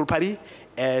with a pool party,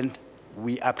 and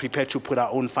we are prepared to put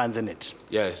our own funds in it.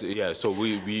 Yeah. So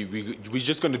we're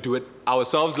just gonna do it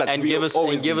ourselves, like And we give us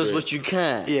always been doing. what you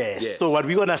can. Yes. So what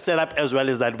we're gonna set up as well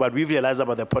is that what we've realized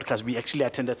about the podcast, we actually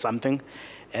attended something,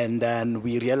 and then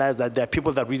we realized that there are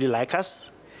people that really like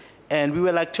us, and we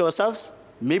were like to ourselves,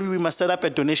 maybe we must set up a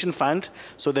donation fund.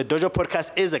 So the Dojo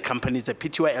podcast is a company, it's a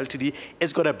PTY Ltd.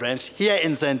 It's got a branch here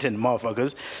in Sandton,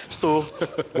 motherfuckers. So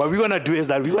what we're gonna do is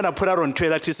that we're gonna put out on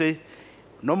Twitter to say,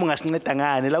 no mungasinceda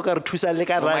ngani la ka re thusa le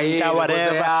ka ranta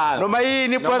whatever noma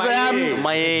yini poza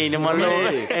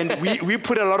yami and we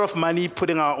put a lot of money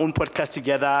putting our own podcast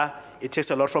together. It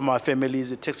takes a lot from our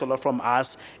families, it takes a lot from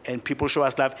us, and people show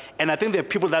us love. And I think there are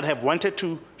people that have wanted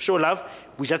to show love,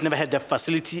 we just never had the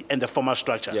facility and the formal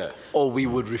structure. Yeah. Or we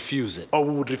would refuse it. Or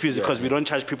we would refuse it because we don't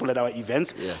charge people at our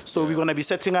events. Yeah. So we're going to be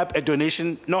setting up a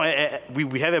donation. No,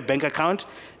 we have a bank account,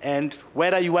 and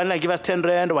whether you want to give us 10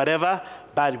 rand or whatever,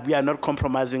 but we are not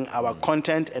compromising our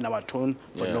content and our tone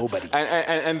for nobody.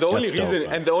 And the only That's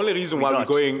dope, reason man. why we're not.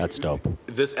 going That's dope.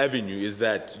 this avenue is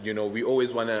that we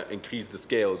always want to increase the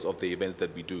scales of the events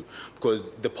that we do,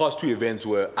 because the past 2 events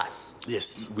were us.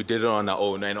 Yes. We did it on our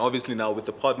own, and obviously now with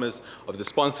the promise of the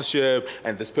sponsorship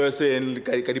and this person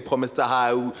promised to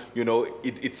how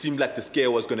it seemed like the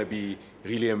scale was going to be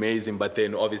really amazing, but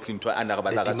then obviously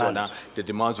the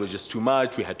demands were just too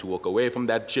much. We had to walk away from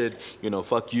that shit.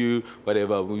 Fuck you,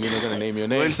 whatever. We're not gonna name your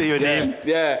name. Won't say your name.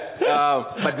 Yeah.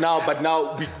 But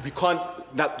now we can't.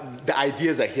 Now the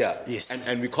ideas are here. Yes.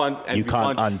 And we can't. And You we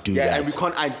can't undo that. And we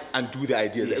can't undo the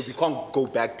ideas. Yes. We can't go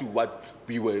back to what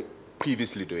we were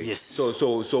previously doing. Yes.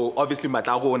 So obviously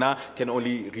Matagona can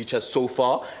only reach us so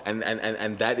far, and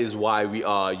that is why we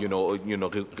are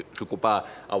rekopa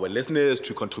our listeners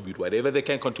to contribute whatever they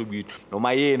can contribute. No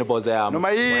mayini boza yami. No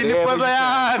mayini, boza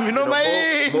yami, no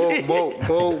mayini.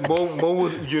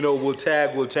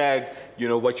 We'll tag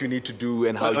what you need to do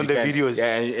and how On you the can, videos.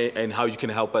 and how you can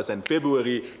help us. And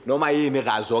February, no mayini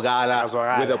razogala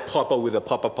with a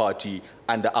proper party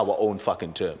under our own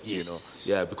fucking terms. Yes.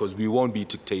 Yeah, because we won't be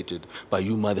dictated by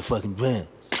you motherfucking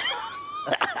brands.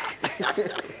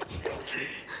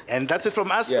 And that's it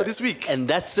from us for this week. And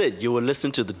that's it. You will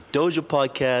listen to the Dojo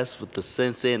podcast with the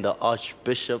Sensei and the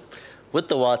Archbishop, with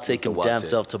the Wild Take and Wild Damn Take.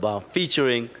 Self Taban,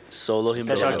 featuring Solo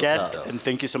himself. Special guest, and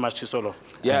thank you so much to Solo.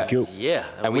 Yeah. Thank you. Yeah.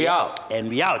 And we out. And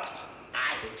we out.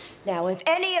 Now, if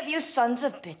any of you sons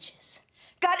of bitches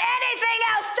got anything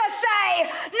else to say,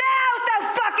 now's the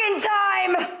fucking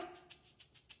time!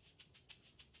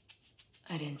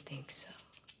 I didn't think so.